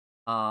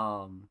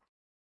 Um,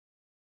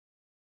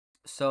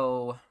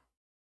 so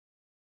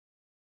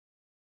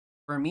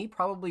for me,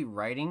 probably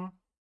writing,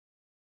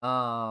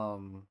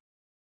 um,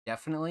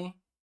 definitely.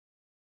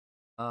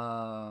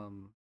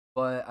 Um,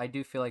 but I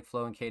do feel like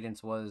flow and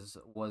cadence was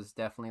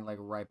definitely like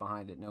right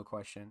behind it, no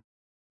question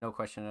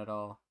at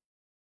all.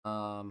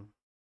 Um,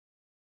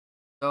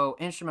 so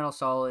instrumental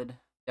solid,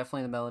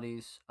 definitely the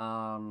melodies.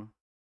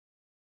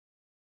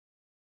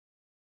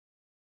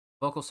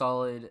 Vocal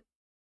solid,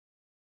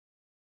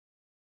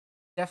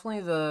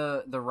 definitely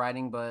the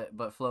writing,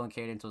 but flow and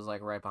cadence was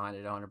like right behind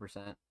it,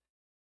 100%.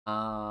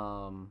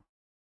 Um,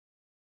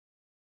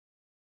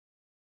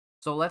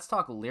 so let's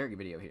talk lyric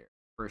video here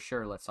for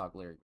sure. Let's talk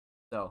lyric.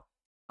 So,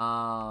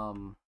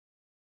 um,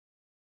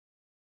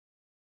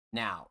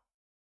 now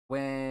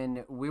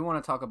when we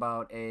want to talk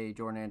about a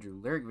Jordan Andrew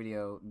lyric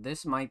video,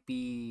 this might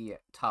be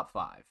top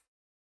 5.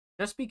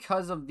 Just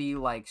because of the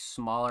like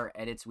smaller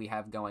edits we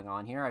have going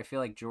on here, I feel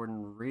like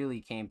Jordan really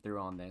came through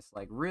on this.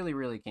 Like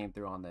really came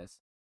through on this.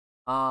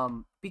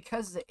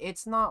 Because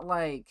it's not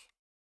like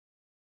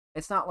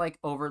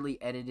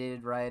overly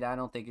edited, right? I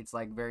don't think it's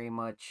like very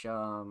much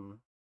trying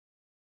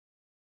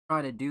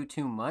to do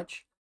too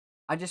much.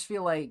 I just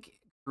feel like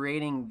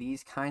creating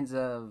these kinds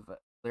of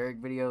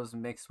lyric videos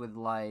mixed with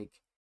like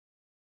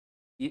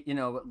you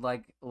know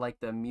like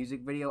the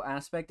music video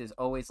aspect is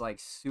always like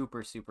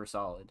super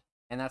solid,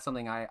 and that's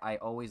something I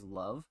always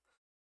love.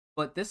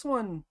 But this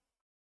one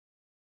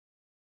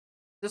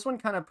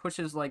kind of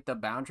pushes like the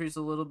boundaries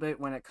a little bit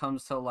when it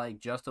comes to like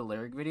just a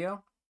lyric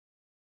video,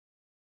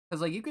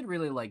 because like you could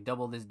really like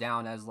double this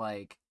down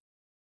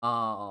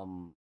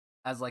um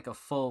as like a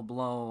full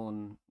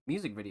blown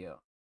music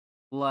video.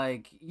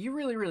 Like you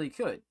really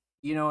could,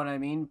 you know what I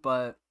mean?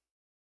 But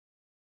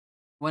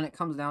when it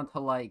comes down to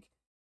like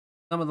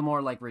some of the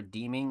more like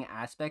redeeming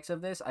aspects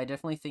of this, I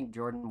definitely think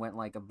Jordan went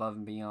like above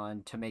and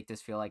beyond to make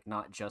this feel like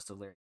not just a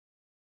lyric.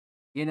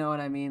 You know what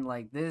I mean?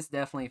 Like this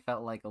definitely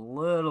felt like a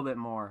little bit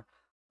more,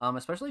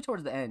 especially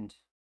towards the end.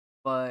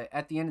 But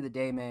at the end of the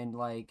day, man,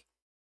 like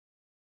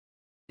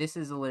this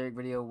is a lyric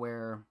video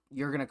where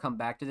you're gonna come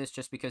back to this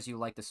just because you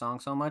like the song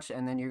so much,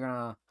 and then you're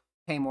gonna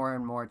pay more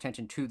and more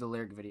attention to the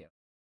lyric video.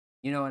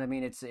 You know what I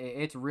mean?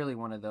 It's really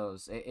one of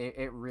those.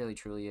 It really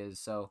truly is.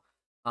 So,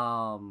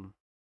 um,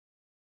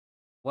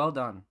 well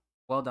done,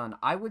 well done.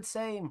 I would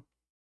say,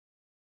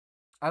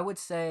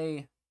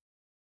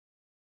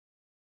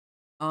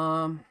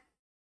 um,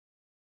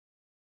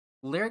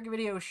 lyric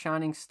video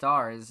shining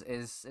stars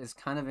is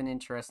kind of an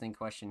interesting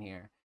question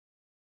here.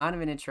 Kind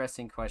of an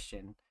interesting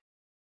question.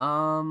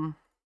 Um,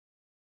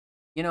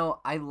 you know,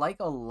 I like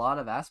a lot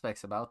of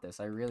aspects about this.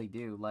 I really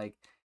do. Like,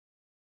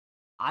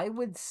 I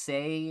would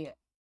say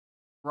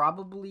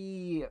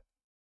probably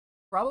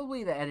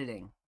probably the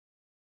editing.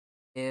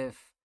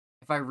 If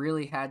I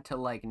really had to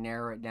like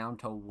narrow it down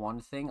to one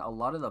thing, a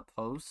lot of the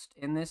post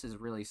in this is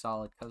really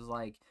solid because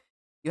like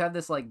you have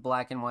this like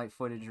black and white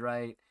footage,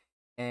 right?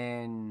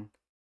 And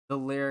the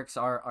lyrics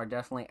are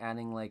definitely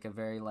adding like a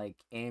very like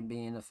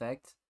ambient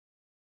effect,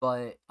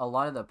 but a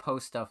lot of the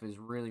post stuff is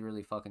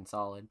really fucking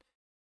solid.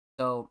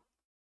 So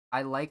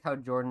I like how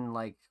Jordan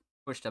like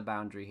pushed a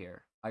boundary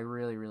here. I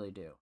really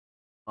do.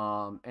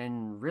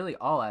 And really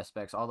all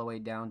aspects, all the way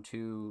down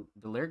to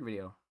the lyric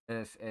video.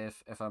 If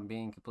I'm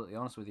being completely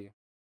honest with you,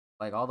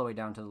 like all the way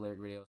down to the lyric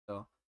video.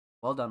 So,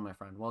 well done, my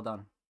friend. Well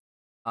done.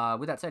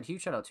 With that said,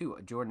 huge shout out to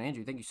Jordan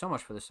Andrew. Thank you so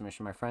much for the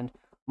submission, my friend.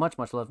 Much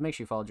love. Make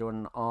sure you follow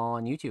Jordan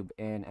on YouTube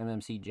and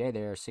MMCJ.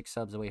 They're 6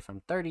 subs away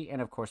from 30,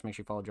 and of course, make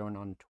sure you follow Jordan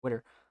on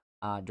Twitter.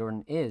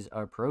 Jordan is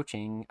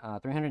approaching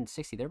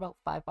 360. They're about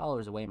 5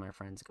 followers away, my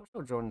friends. Go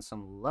show Jordan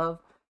some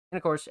love. And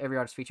of course, every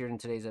artist featured in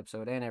today's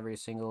episode and every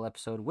single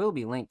episode will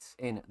be linked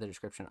in the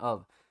description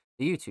of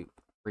the YouTube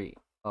free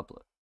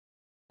upload.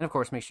 And of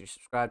course, make sure you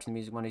subscribe to the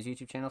Music Mondays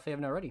YouTube channel if you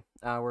haven't already.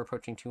 We're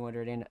approaching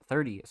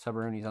 230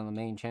 Subaroonies on the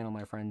main channel,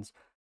 my friends.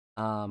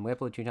 We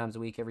upload 2 times a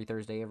week, every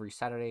Thursday, every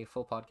Saturday,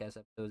 full podcast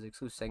episodes,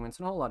 exclusive segments,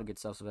 and a whole lot of good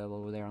stuff's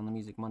available over there on the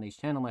Music Mondays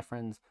channel, my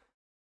friends.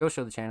 Go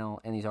show the channel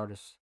and these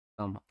artists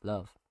some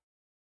love.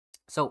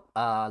 So,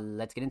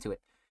 let's get into it.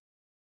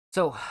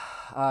 So,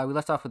 we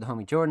left off with the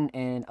homie Jordan,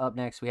 and up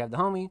next we have the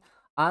homie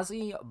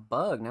Ozzy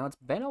Bug. Now, it's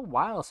been a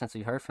while since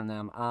we heard from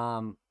them.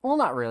 Well,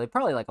 not really,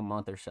 probably like a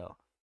month or so.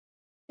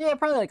 Yeah,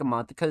 probably like a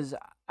month, because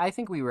I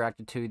think we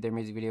reacted to their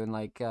music video in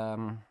like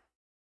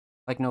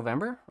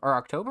November or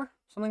October,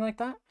 something like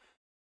that.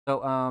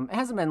 So it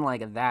hasn't been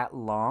like that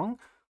long,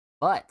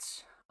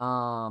 but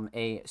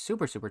a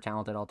super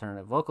talented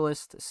alternative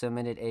vocalist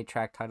submitted a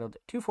track titled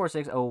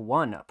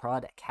 24601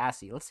 Prod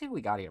Cassie. Let's see what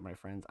we got here, my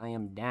friends. I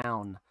am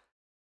down.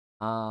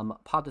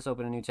 Pop this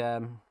open, a new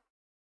tab.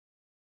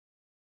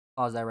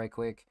 Pause that right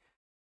quick.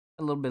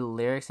 A little bit of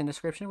lyrics and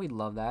description. We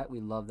love that. We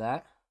love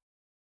that.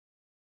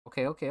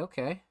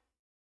 Okay.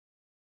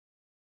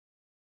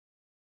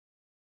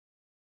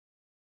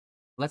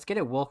 Let's get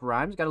it. Wolf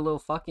Rhymes got a little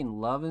fucking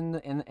love in the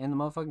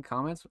motherfucking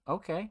comments.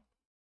 Okay.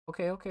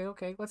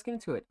 Okay. Let's get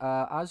into it.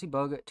 Ozzy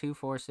Bug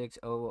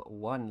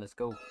 24601. Let's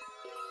go.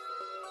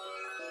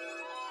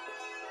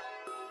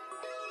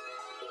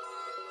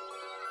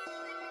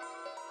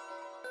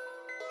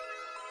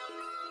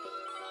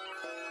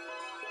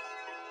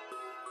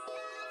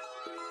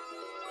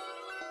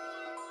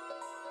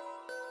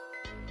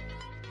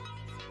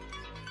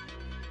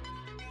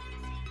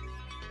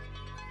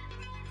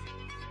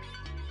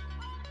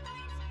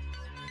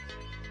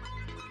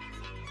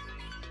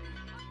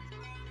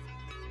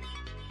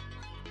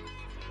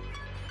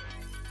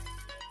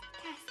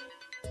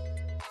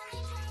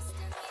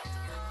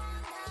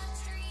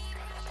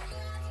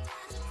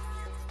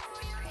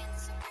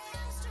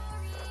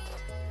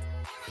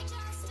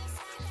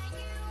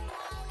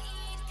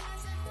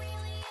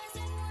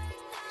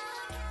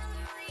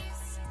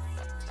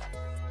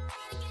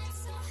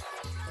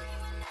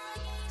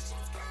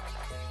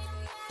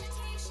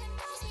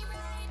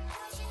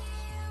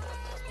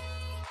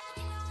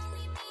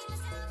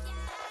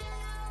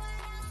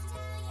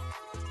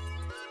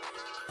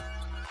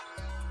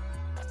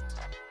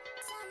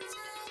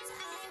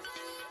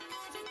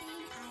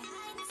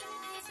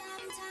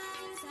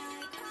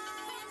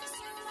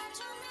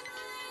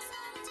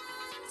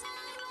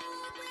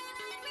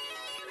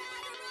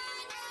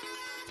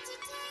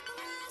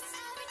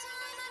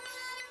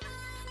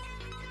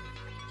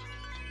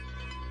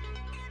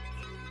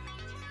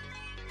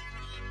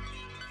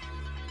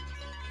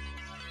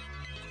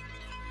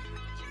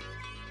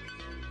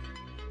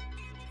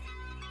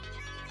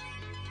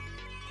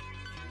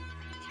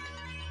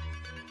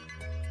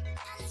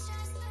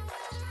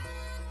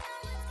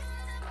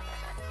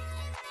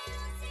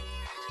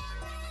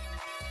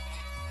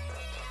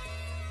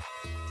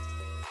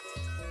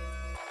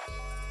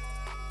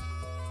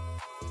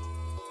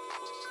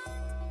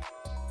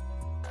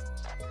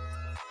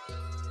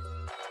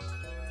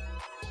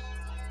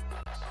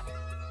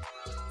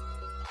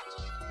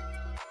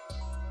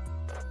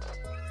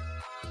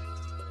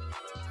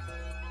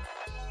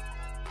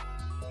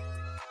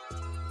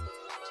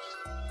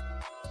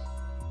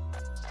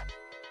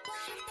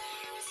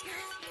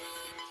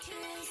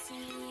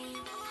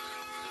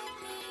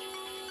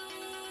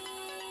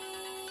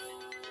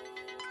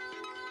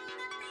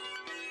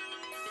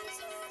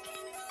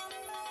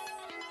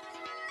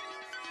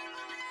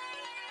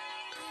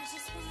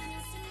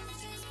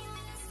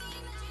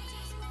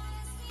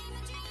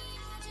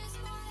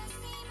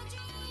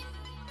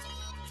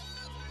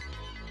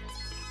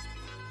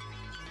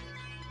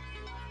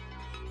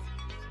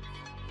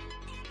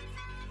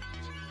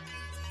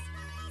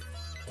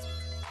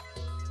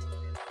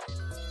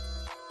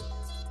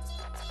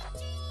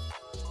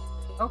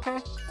 Okay.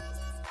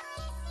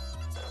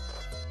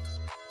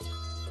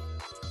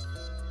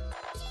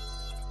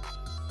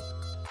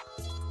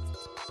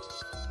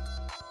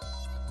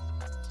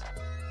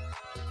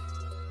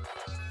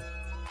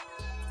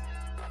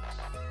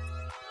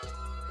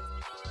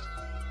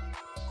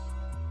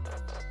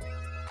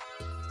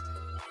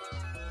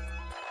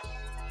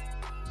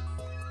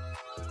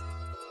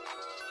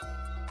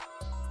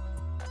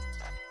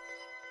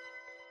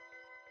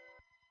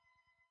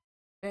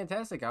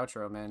 Fantastic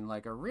outro, man.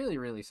 Like a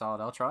really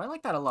solid outro. I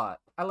like that a lot.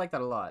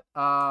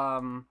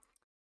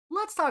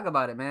 Let's talk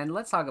about it, man.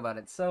 Let's talk about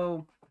it.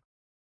 So,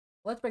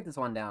 let's break this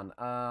one down.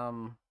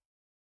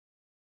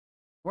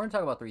 We're gonna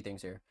talk about three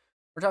things here.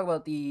 We're talking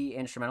about the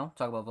instrumental,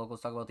 talk about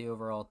vocals, talk about the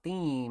overall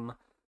theme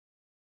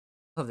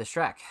of this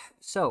track.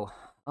 So,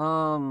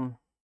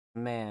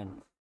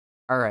 man.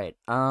 All right.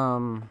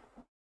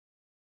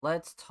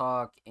 Let's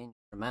talk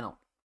instrumental.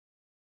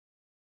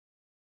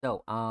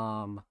 So,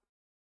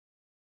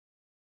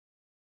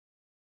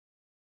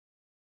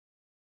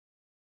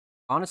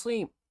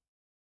 honestly,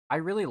 I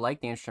really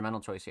like the instrumental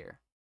choice here.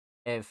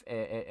 If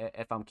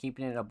I'm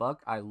keeping it a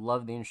buck, I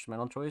love the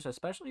instrumental choice,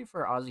 especially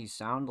for Ozzy's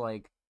sound.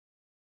 Like,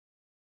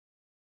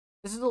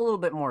 this is a little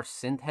bit more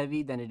synth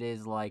heavy than it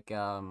is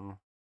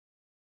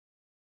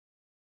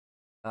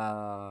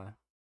uh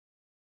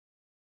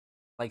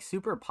like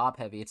super pop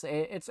heavy.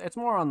 It's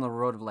more on the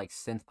road of like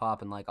synth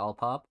pop and like all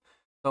pop.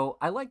 So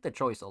I like the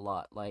choice a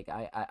lot. Like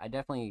I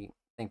definitely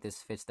think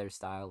this fits their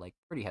style like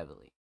pretty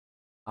heavily.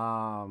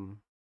 Um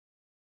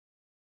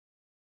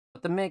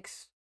but the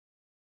mix,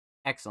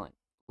 excellent.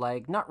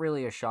 Like not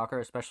really a shocker,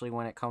 especially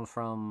when it comes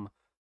from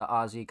the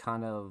Ozzy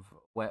kind of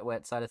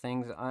wet side of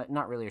things.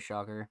 Not really a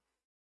shocker.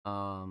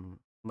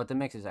 But the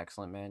mix is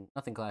excellent, man.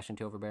 Nothing clashing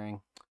too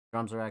overbearing.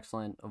 Drums are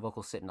excellent.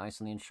 Vocals sit nice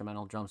on the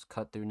instrumental. Drums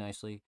cut through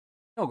nicely.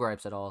 No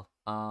gripes at all.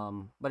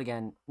 But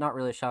again, not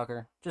really a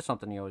shocker. Just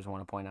something you always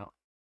want to point out.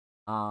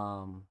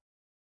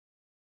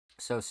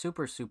 So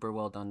super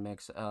well done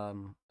mix.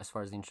 As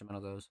far as the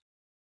instrumental goes,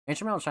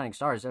 instrumental shining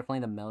star is definitely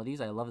the melodies.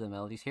 I love the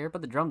melodies here,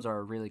 but the drums are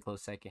a really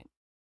close second.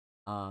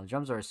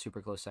 Drums are a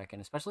super close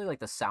second, especially like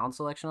the sound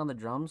selection on the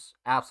drums.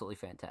 Absolutely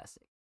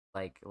fantastic.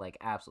 Like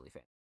absolutely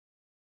fantastic.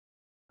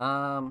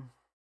 Um.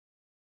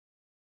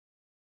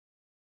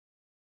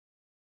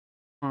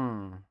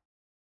 Hmm.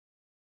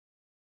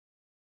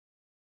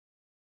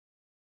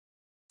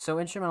 So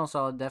instrumental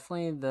solid,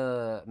 definitely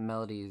the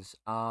melodies.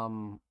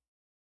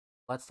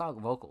 let's talk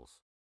vocals.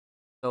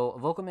 So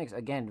vocal mix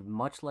again,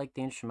 much like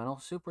the instrumental,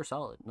 super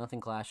solid. Nothing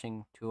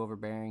clashing, too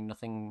overbearing,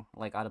 nothing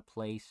like out of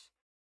place.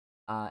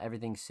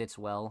 Everything sits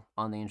well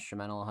on the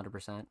instrumental,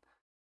 100%.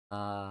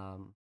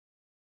 Um,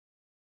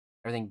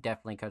 everything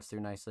definitely cuts through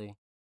nicely.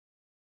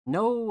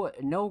 No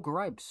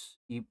gripes.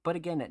 But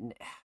again,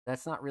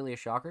 that's not really a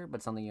shocker,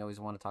 but something you always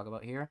want to talk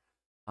about here.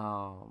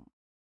 Um,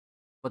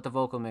 but the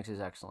vocal mix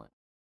is excellent.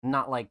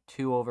 Not like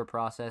too over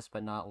processed,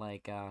 but not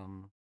like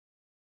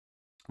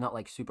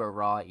super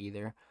raw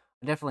either.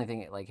 I definitely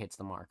think it like hits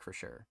the mark for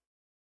sure.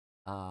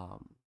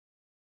 Um,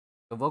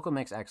 the vocal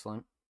mix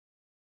excellent.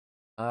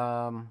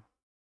 Um,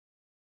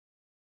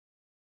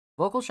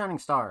 vocal shining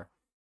star.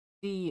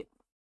 See,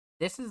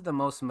 this is the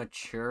most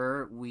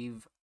mature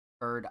we've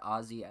heard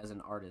Ozzy as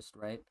an artist,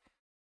 right?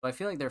 So I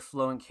feel like their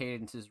flow and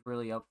cadence is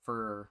really up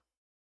for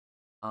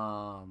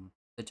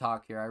the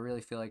talk here. I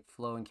really feel like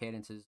flow and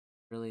cadence is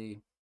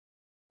really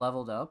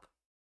leveled up,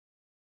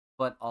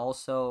 but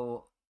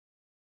also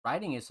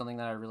writing is something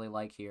that I really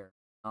like here.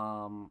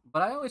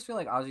 But I always feel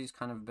like Ozzy's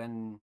kind of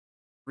been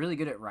really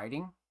good at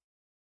writing.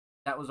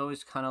 That was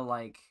always kind of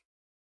like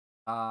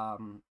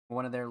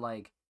one of their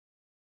like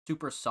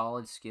super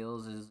solid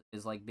skills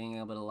is like being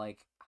able to like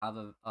have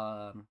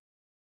a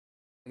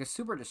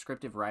super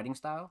descriptive writing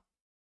style.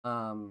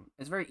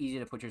 It's very easy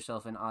to put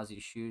yourself in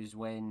Ozzy's shoes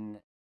when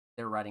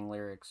they're writing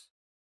lyrics.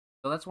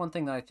 So that's one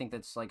thing that I think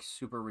that's like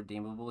super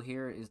redeemable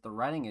here is the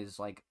writing is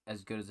like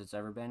as good as it's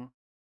ever been.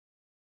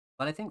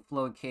 But I think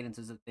flow and cadence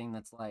is a thing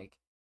that's like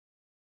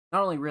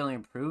not only really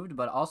improved,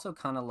 but also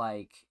kind of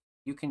like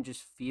you can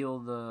just feel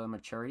the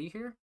maturity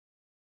here.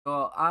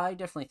 So I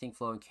definitely think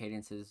flow and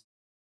cadence is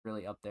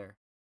really up there,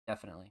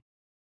 definitely.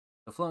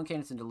 So flow and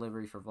cadence and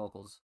delivery for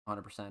vocals,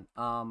 100%.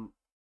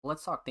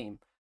 Let's talk theme.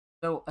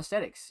 So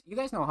aesthetics. You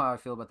guys know how I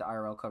feel about the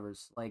IRL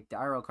covers. Like the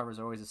IRL covers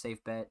are always a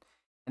safe bet,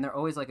 and they're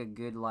always like a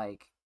good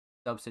like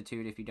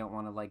substitute if you don't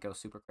want to like go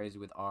super crazy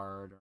with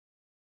art or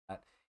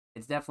that.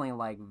 It's definitely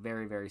like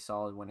very very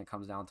solid when it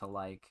comes down to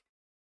like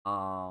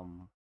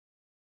um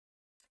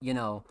you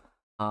know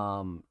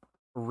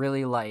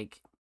really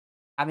like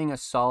having a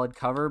solid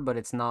cover, but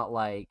it's not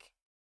like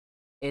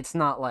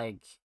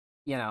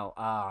you know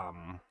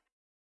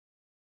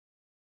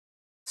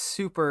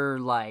super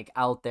like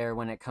out there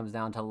when it comes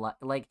down to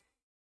like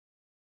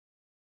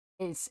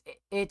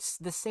it's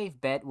the safe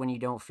bet when you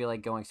don't feel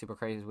like going super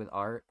crazy with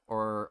art,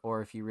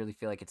 or if you really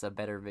feel like it's a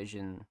better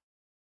vision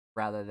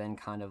rather than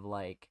kind of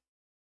like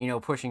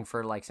pushing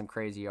for like some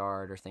crazy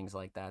art or things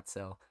like that.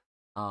 So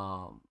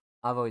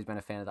I've always been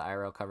a fan of the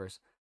IRL covers.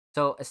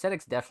 So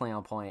aesthetics definitely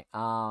on point.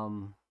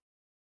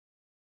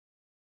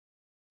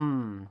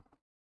 Hmm.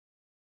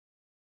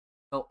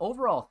 So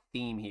overall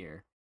theme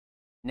here.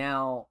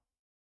 Now,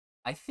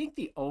 I think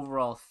the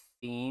overall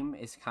theme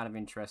is kind of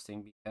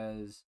interesting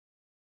because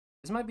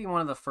this might be one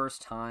of the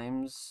first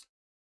times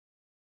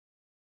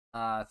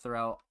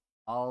throughout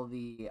all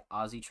the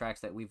Ozzy tracks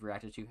that we've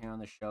reacted to here on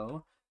the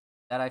show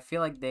that I feel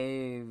like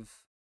they've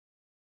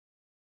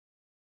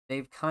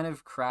kind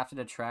of crafted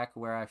a track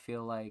where I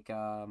feel like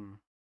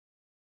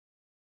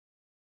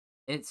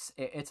it's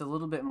a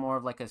little bit more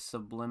of like a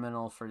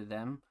subliminal for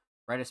them,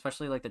 right?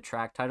 Especially like the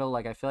track title.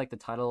 Like I feel like the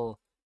title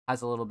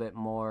has a little bit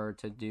more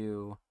to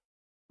do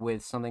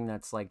with something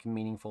that's like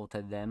meaningful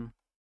to them.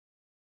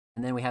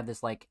 And then we have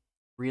this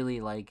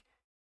really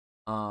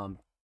um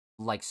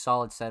like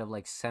solid set of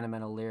like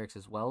sentimental lyrics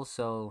as well.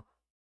 So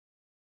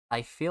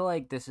I feel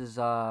like this is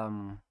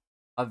a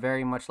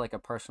very much like a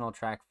personal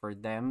track for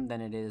them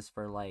than it is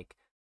for like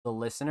the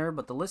listener,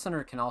 but the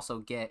listener can also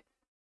get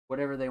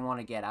whatever they want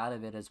to get out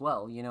of it as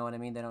well. You know what I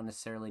mean? They don't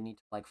necessarily need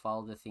to like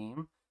follow the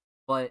theme,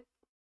 but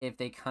if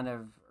they kind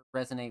of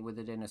resonate with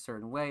it in a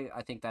certain way,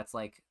 I think that's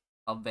like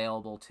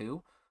available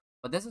too.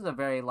 But this is a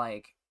very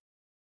like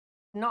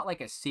not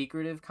like a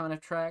secretive kind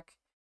of track,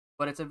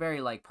 but it's a very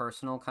like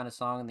personal kind of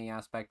song in the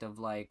aspect of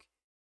like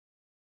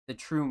the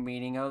true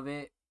meaning of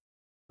it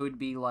could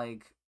be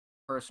like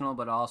personal,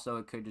 but also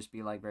it could just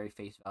be like very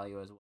face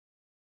value as well.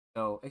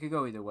 So it could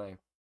go either way.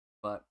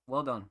 But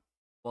well done.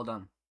 Well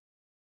done.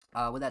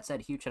 With that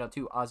said, huge shout out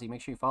to Ozzy.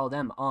 Make sure you follow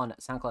them on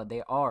SoundCloud.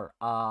 They are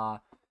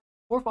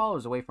 4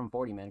 followers away from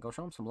 40, man. Go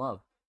show them some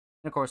love.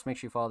 And of course, make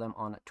sure you follow them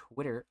on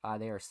Twitter.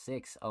 They are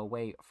 6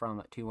 away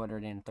from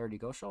 230.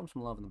 Go show them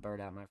some love in the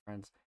bird app, my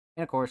friends.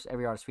 And of course,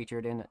 every artist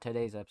featured in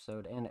today's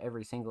episode and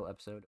every single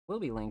episode will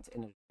be linked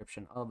in the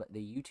description of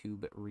the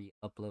YouTube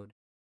re-upload.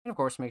 And of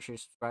course, make sure you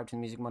subscribe to the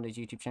Music Mondays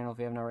YouTube channel if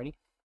you haven't already.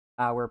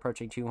 We're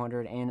approaching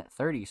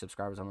 230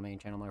 subscribers on the main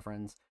channel, my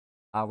friends.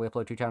 We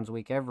upload 2 times a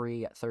week,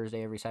 every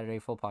Thursday, every Saturday,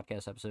 full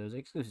podcast episodes,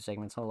 exclusive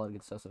segments, a lot of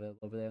good stuff available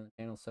over there on the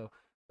channel. So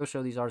go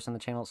show these artists on the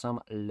channel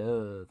some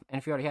love. And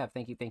if you already have,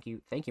 thank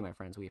you, my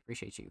friends. We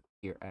appreciate you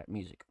here at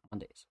Music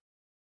Mondays.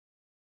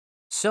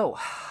 So,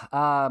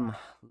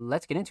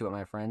 let's get into it,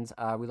 my friends.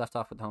 We left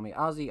off with the homie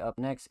Ozzy. Up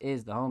next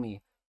is the homie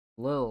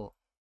Lil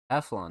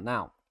Teflon.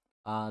 Now,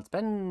 it's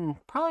been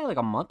probably like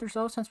a month or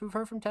so since we've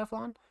heard from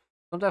Teflon.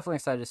 I'm definitely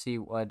excited to see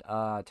what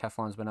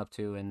Teflon's been up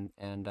to and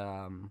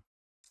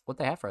what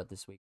they have for it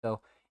this week. So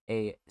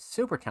a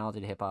super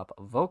talented hip hop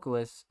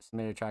vocalist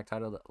submitted a track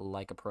titled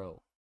Like a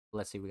Pro.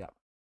 Let's see what we got.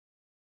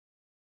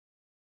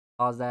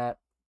 Pause that.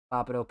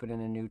 Pop it open in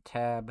a new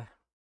tab.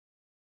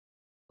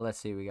 Let's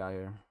see what we got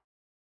here.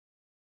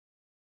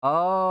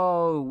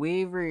 Oh,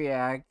 we've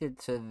reacted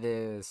to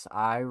this.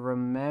 I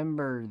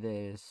remember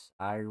this.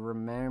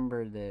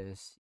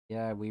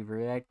 Yeah, we've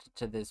reacted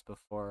to this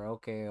before.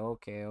 Okay.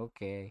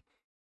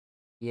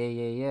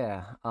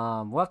 Yeah.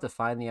 We'll have to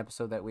find the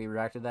episode that we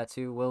reacted that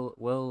to.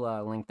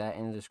 We'll link that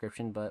in the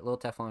description. But Lil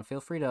Teflon,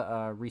 feel free to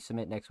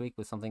resubmit next week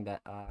with something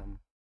that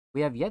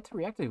we have yet to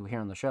react to here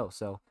on the show.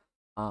 So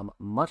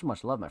much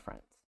love, my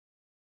friends.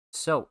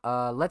 So,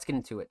 let's get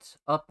into it.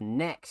 Up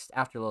next,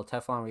 after Lil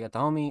Teflon, we got the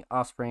homie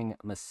Offspring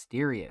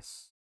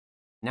Mysterious.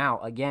 Now,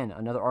 again,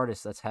 another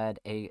artist that's had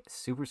a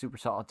super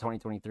solid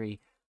 2023.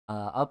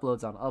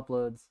 Uploads on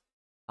uploads.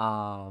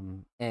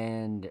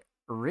 And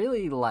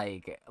really,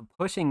 like,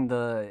 pushing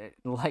the,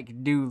 like,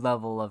 new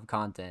level of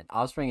content.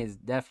 Offspring is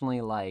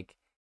definitely, like,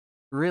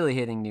 really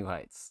hitting new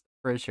heights,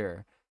 for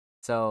sure.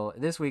 So,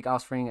 this week,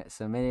 Offspring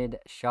submitted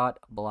Shot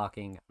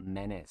Blocking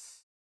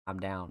Menace. I'm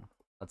down.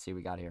 Let's see what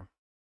we got here.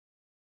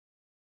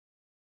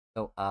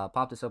 So,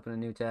 pop this open a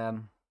new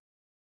tab.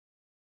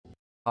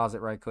 Pause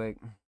it right quick.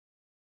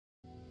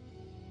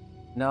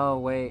 No,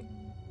 wait.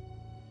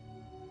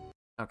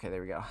 Okay,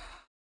 there we go.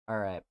 All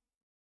right.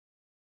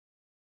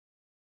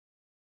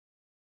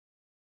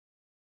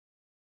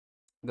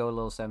 Go a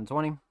little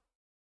 720.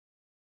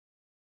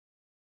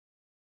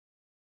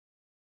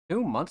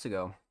 2 months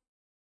ago.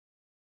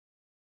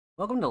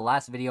 Welcome to the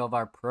last video of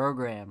our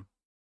program.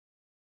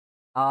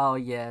 Oh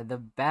yeah, the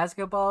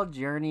basketball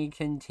journey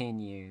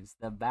continues.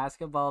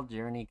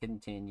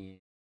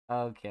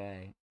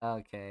 Okay,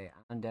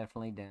 I'm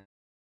definitely down.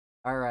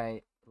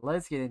 Alright,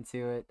 let's get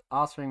into it.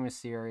 Offspring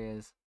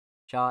Mysterious,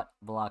 Shot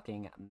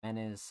Blocking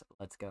Menace.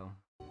 Let's go.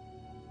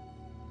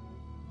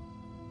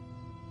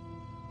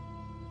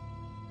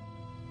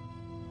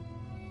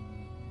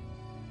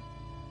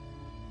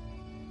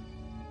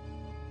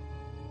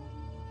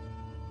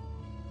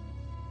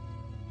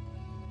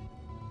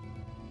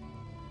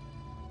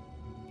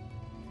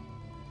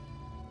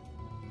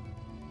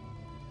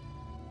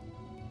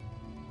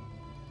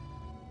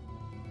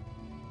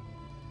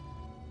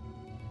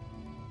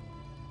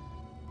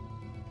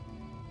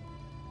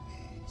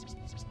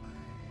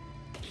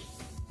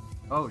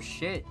 Oh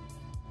shit.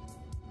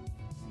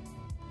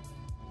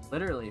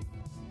 Literally.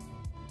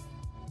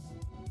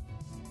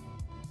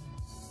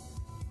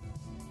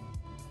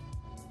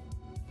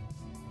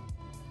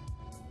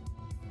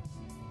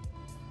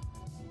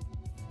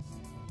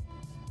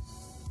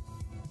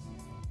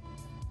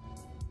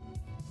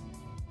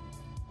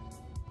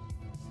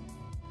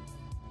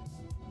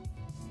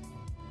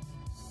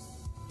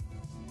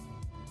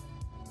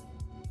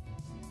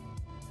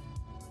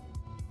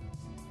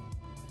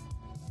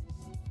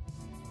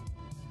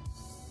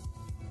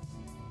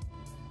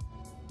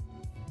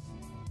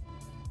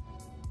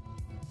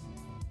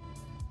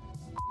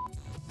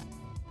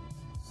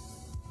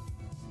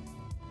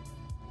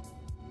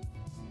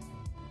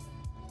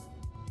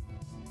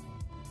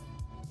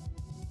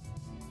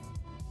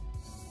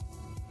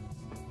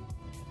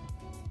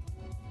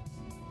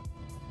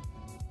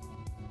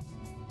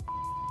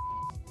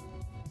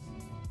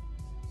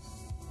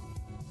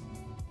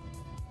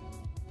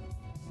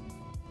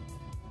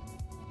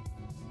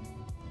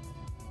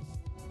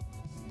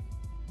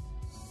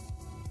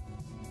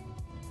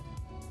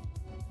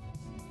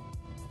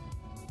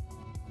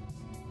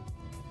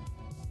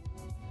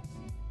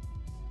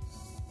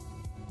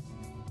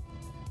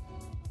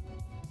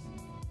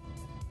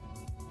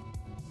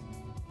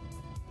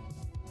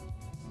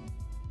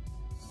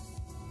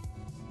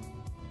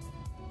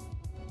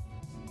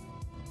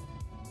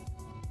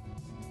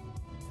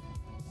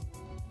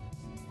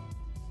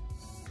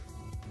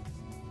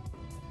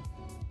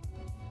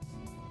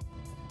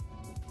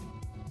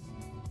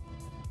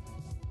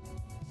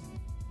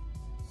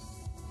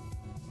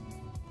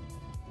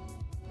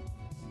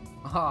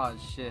 Oh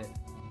shit.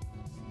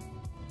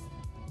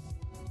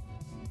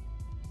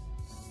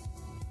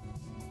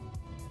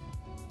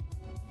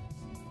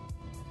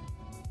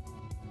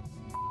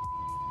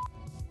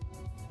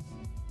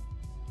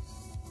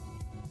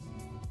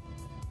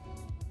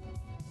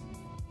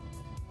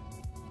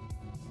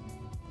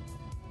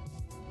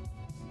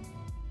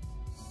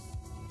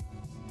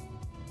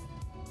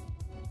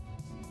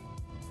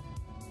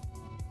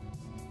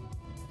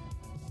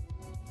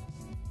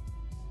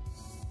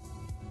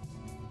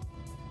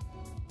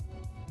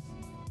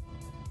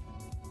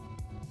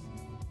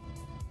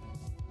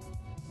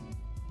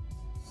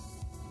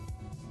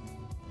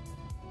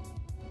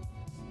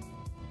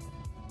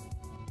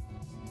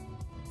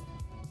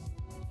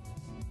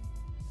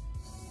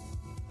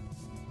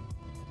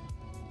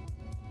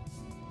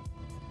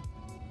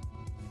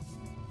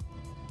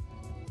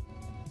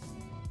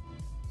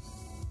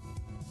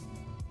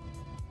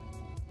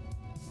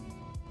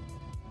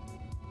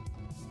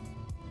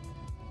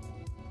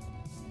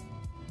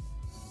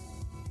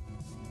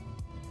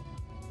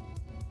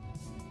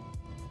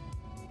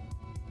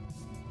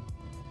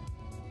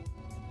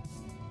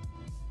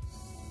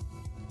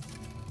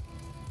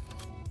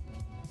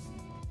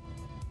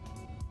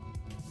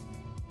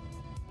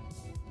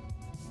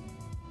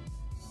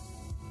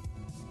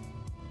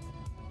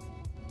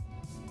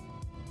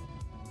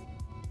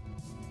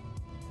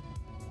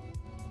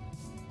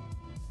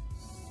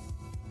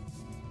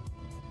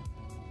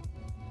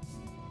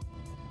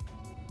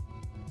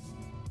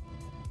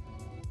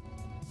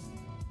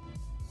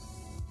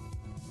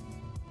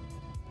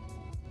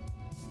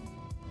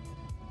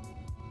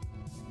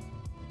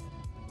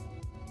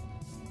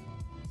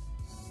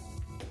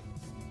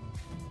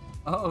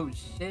 Oh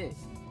shit.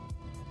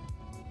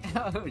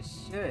 Oh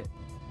shit.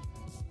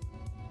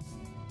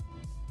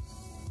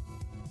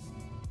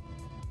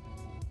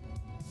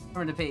 I'm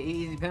gonna pay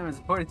easy payments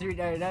of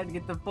 $43.99 to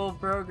get the full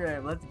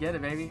program. Let's get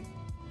it, baby.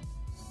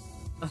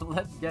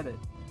 Let's get it.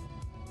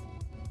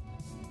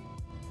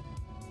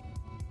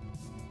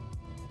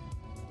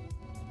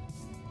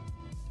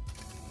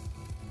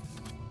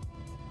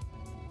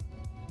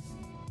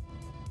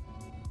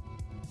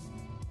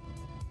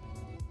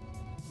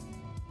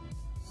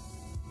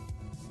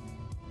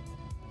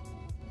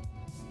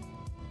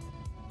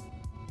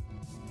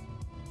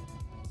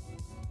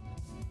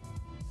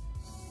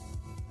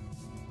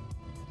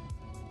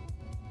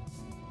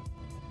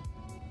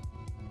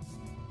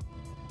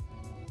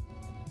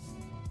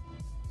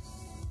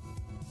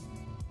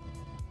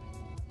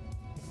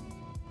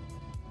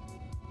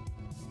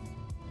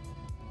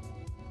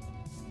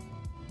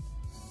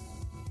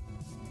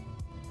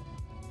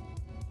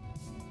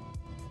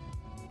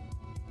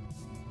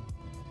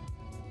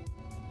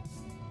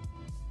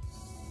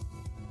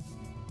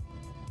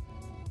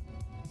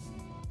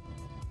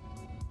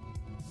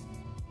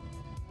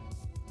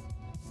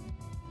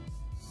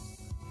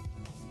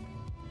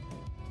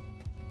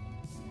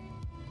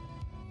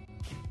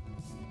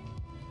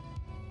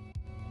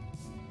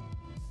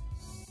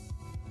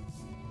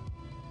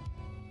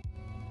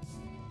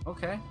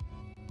 Okay.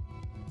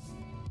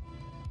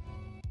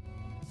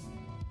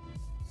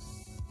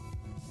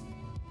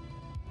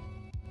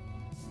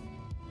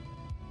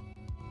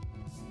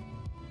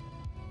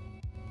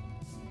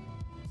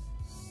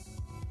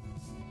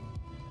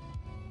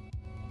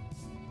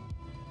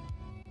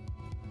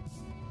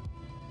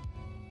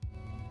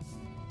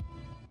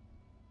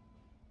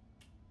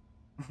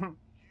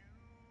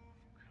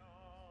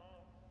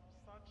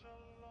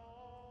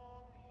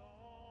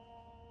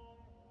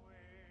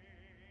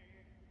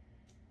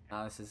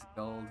 Oh, this is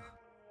gold.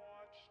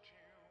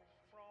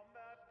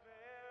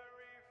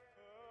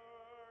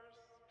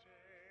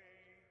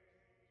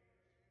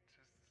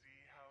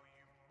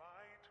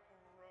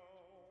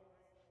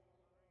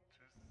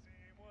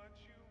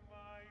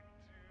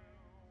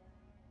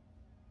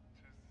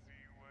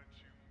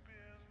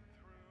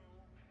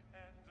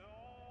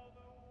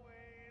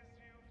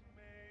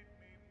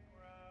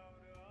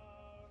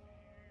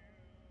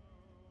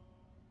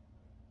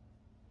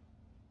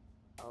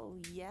 Oh,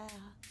 yeah.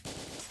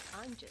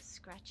 I'm just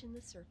scratching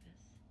the surface.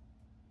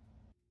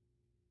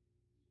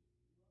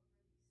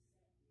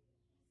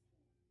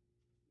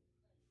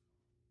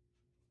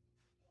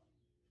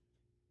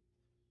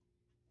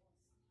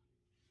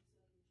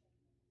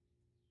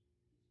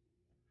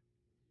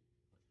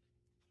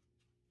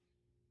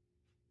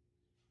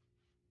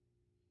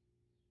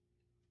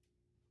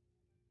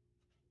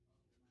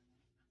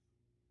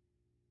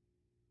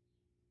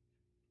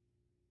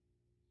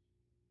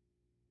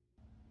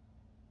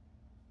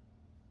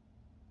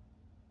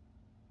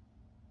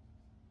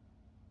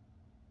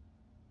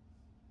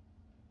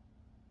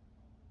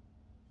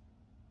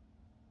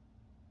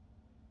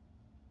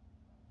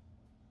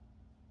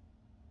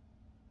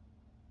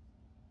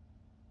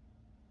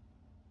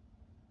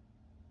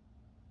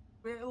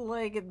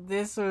 Like,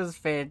 this was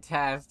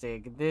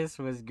fantastic. This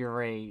was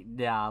great.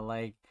 Yeah,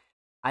 like,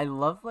 I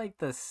love, like,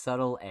 the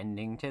subtle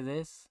ending to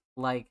this.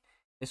 Like,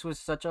 this was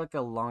such, like,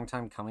 a long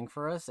time coming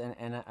for us,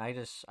 and I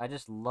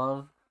just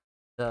love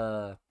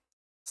the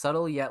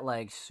subtle yet,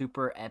 like,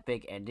 super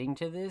epic ending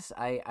to this.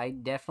 I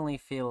definitely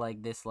feel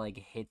like this, like,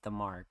 hit the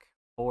mark.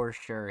 For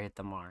sure hit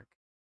the mark.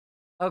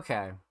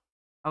 Okay.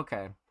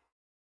 Okay.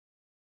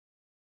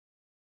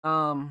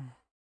 Um,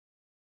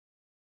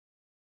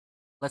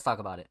 let's talk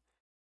about it.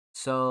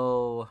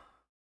 So,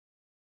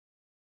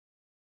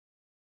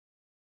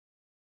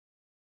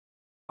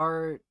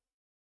 part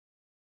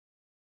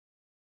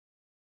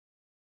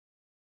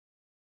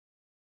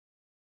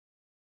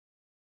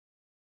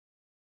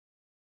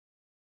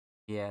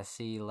Yeah,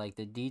 see, like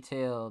the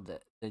detailed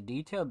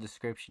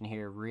description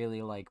here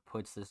really like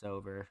puts this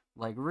over.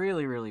 Like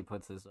really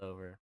puts this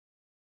over.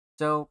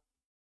 So,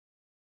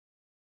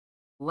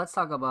 let's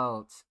talk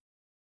about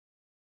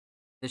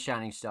the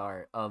shining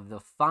star of the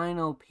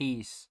final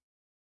piece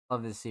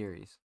of the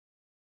series.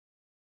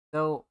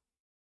 So,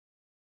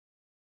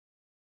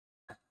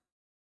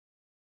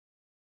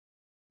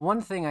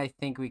 one thing I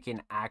think we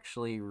can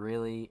actually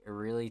really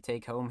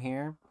take home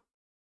here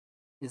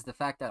is the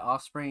fact that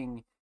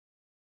Offspring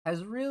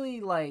has really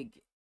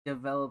like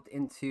developed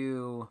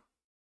into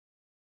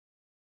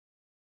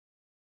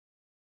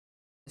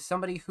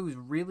somebody who's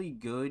really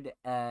good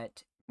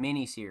at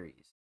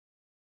miniseries.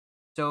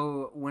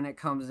 So when it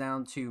comes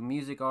down to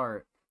music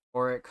art,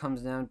 or it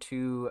comes down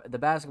to the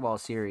basketball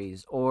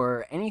series,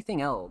 or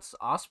anything else,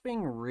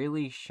 Offspring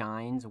really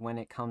shines when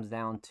it comes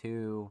down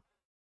to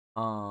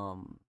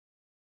um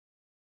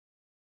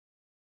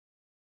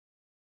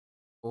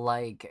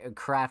like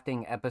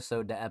crafting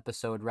episode to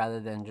episode rather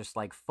than just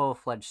like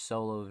full-fledged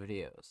solo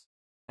videos.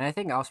 And I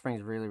think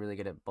Offspring's really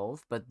good at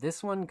both, but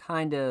this one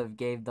kind of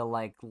gave the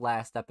like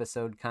last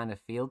episode kind of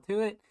feel to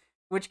it,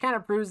 which kind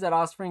of proves that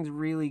Offspring's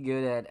really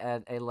good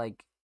at a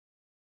like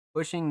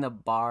pushing the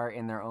bar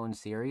in their own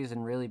series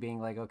and really being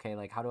like, okay,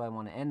 like how do I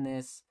want to end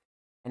this?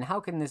 And how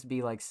can this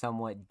be like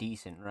somewhat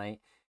decent, right?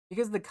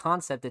 Because the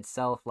concept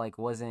itself like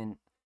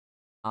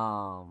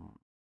um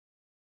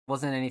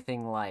wasn't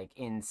anything like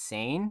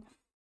insane,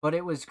 but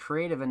it was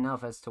creative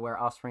enough as to where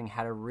Offspring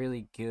had a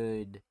really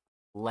good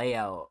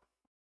layout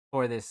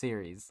for this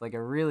series, like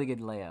a really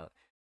good layout.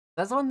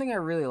 That's one thing I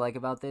really like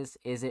about this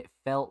is it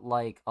felt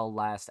like a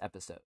last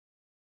episode.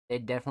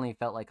 It definitely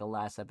felt like a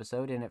last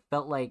episode, and it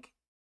felt like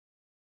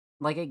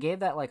it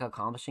gave that like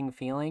accomplishing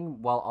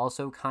feeling while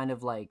also kind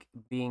of like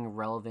being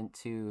relevant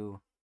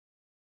to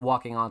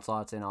Walking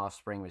Onslaughts and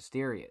Offspring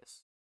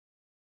Mysterious.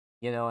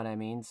 You know what I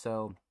mean?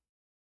 So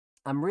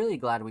I'm really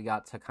glad we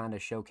got to kind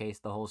of showcase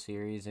the whole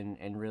series and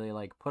really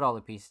like put all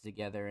the pieces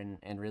together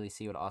and really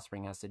see what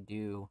Offspring has to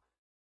do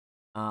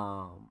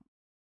um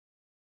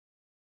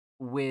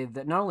with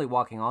not only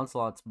Walking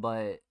Onslaughts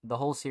but the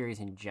whole series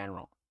in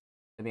general,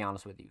 to be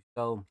honest with you.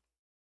 So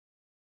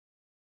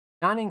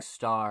Shining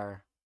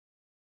Star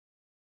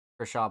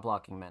for Shot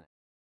Blocking Menace.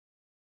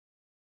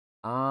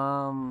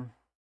 Um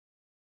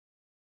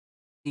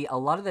See, a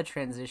lot of the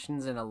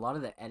transitions and a lot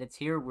of the edits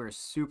here were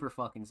super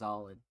fucking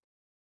solid.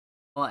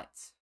 But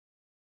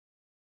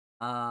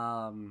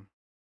um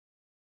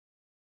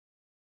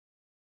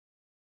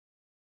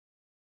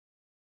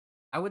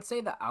I would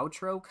say the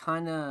outro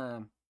kind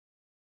of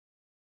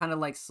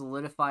like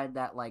solidified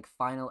that like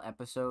final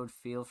episode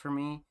feel for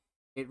me.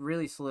 It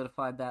really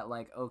solidified that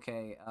like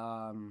okay,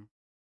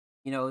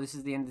 you know, this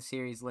is the end of the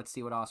series, let's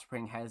see what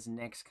Offspring has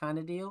next kind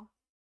of deal.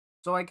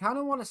 So I kind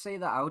of want to say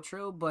the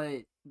outro,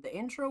 but the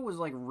intro was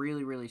like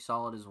really really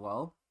solid as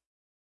well.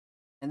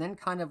 And then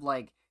kind of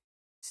like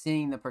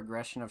seeing the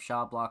progression of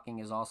shot blocking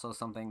is also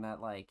something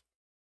that like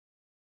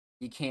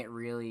you can't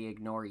really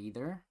ignore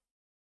either.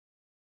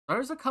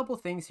 There's a couple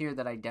things here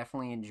that I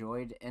definitely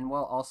enjoyed, and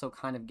while also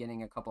kind of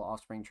getting a couple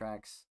Offspring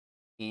tracks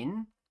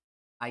in,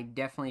 I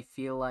definitely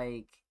feel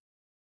like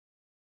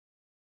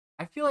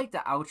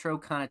the outro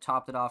kind of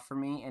topped it off for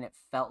me, and it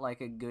felt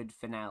like a good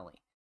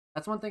finale.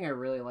 That's one thing I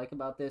really like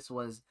about this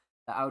was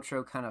the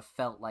outro kind of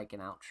felt like an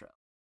outro.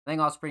 I think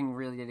Offspring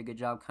really did a good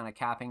job kind of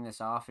capping this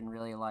off and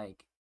really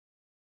like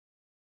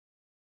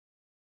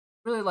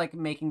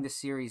making the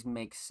series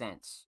make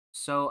sense.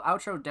 So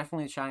outro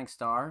definitely Shining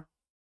Star,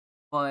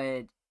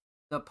 but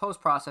the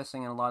post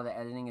processing and a lot of the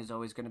editing is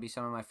always going to be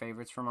some of my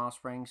favorites from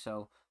Offspring.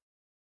 So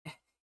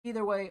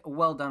either way,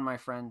 well done, my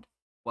friend.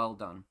 Well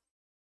done.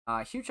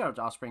 Huge shout out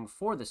to Offspring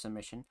for the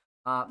submission.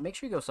 Make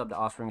sure you go sub to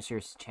Offspring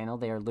Series channel.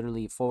 They are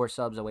literally 4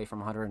 subs away from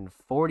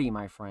 140,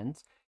 my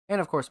friends.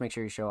 And of course, make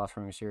sure you show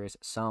Offspring Series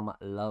some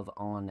love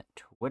on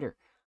Twitter.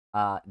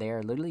 They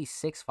are literally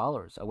 6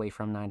 followers away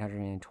from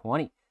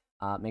 920.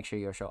 Make sure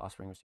you go show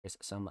Offspring Series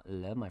some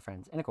love, my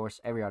friends. And of course,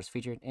 every artist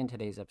featured in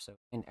today's episode,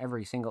 in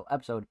every single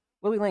episode,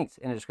 will be linked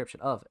in the description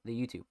of the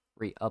YouTube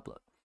re-upload.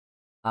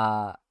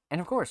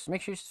 And of course,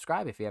 make sure you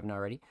subscribe if you haven't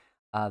already.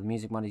 The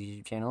Music Mondays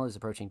YouTube channel is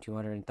approaching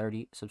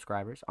 230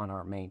 subscribers on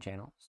our main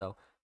channel. So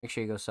make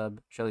sure you go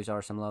sub, show these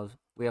artists some love.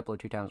 We upload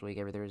 2 times a week,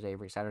 every Thursday,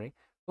 every Saturday.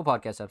 Full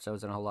podcast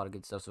episodes and a whole lot of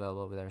good stuff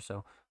available over there.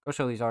 So go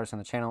show these artists on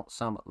the channel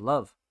some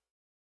love.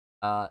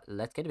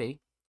 Let's get it,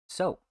 baby.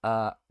 So,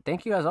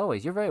 thank you as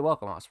always. You're very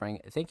welcome, Offspring.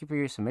 Thank you for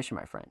your submission,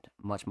 my friend.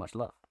 Much, much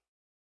love.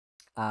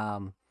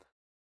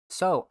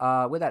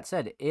 So, with that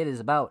said, it is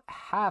about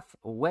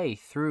halfway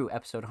through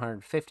episode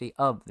 150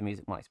 of the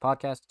Music Mondays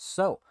podcast.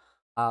 So,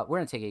 we're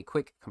going to take a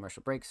quick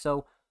commercial break.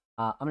 So,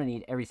 I'm going to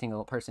need every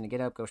single person to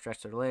get up, go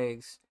stretch their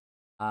legs,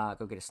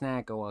 go get a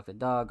snack, go walk the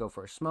dog, go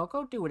for a smoke,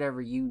 go do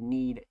whatever you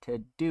need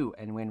to do.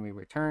 And when we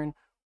return,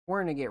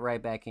 we're going to get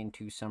right back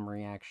into some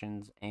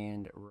reactions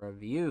and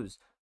reviews.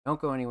 Don't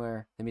go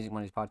anywhere. The Music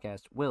Mondays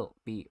podcast will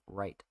be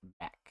right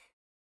back.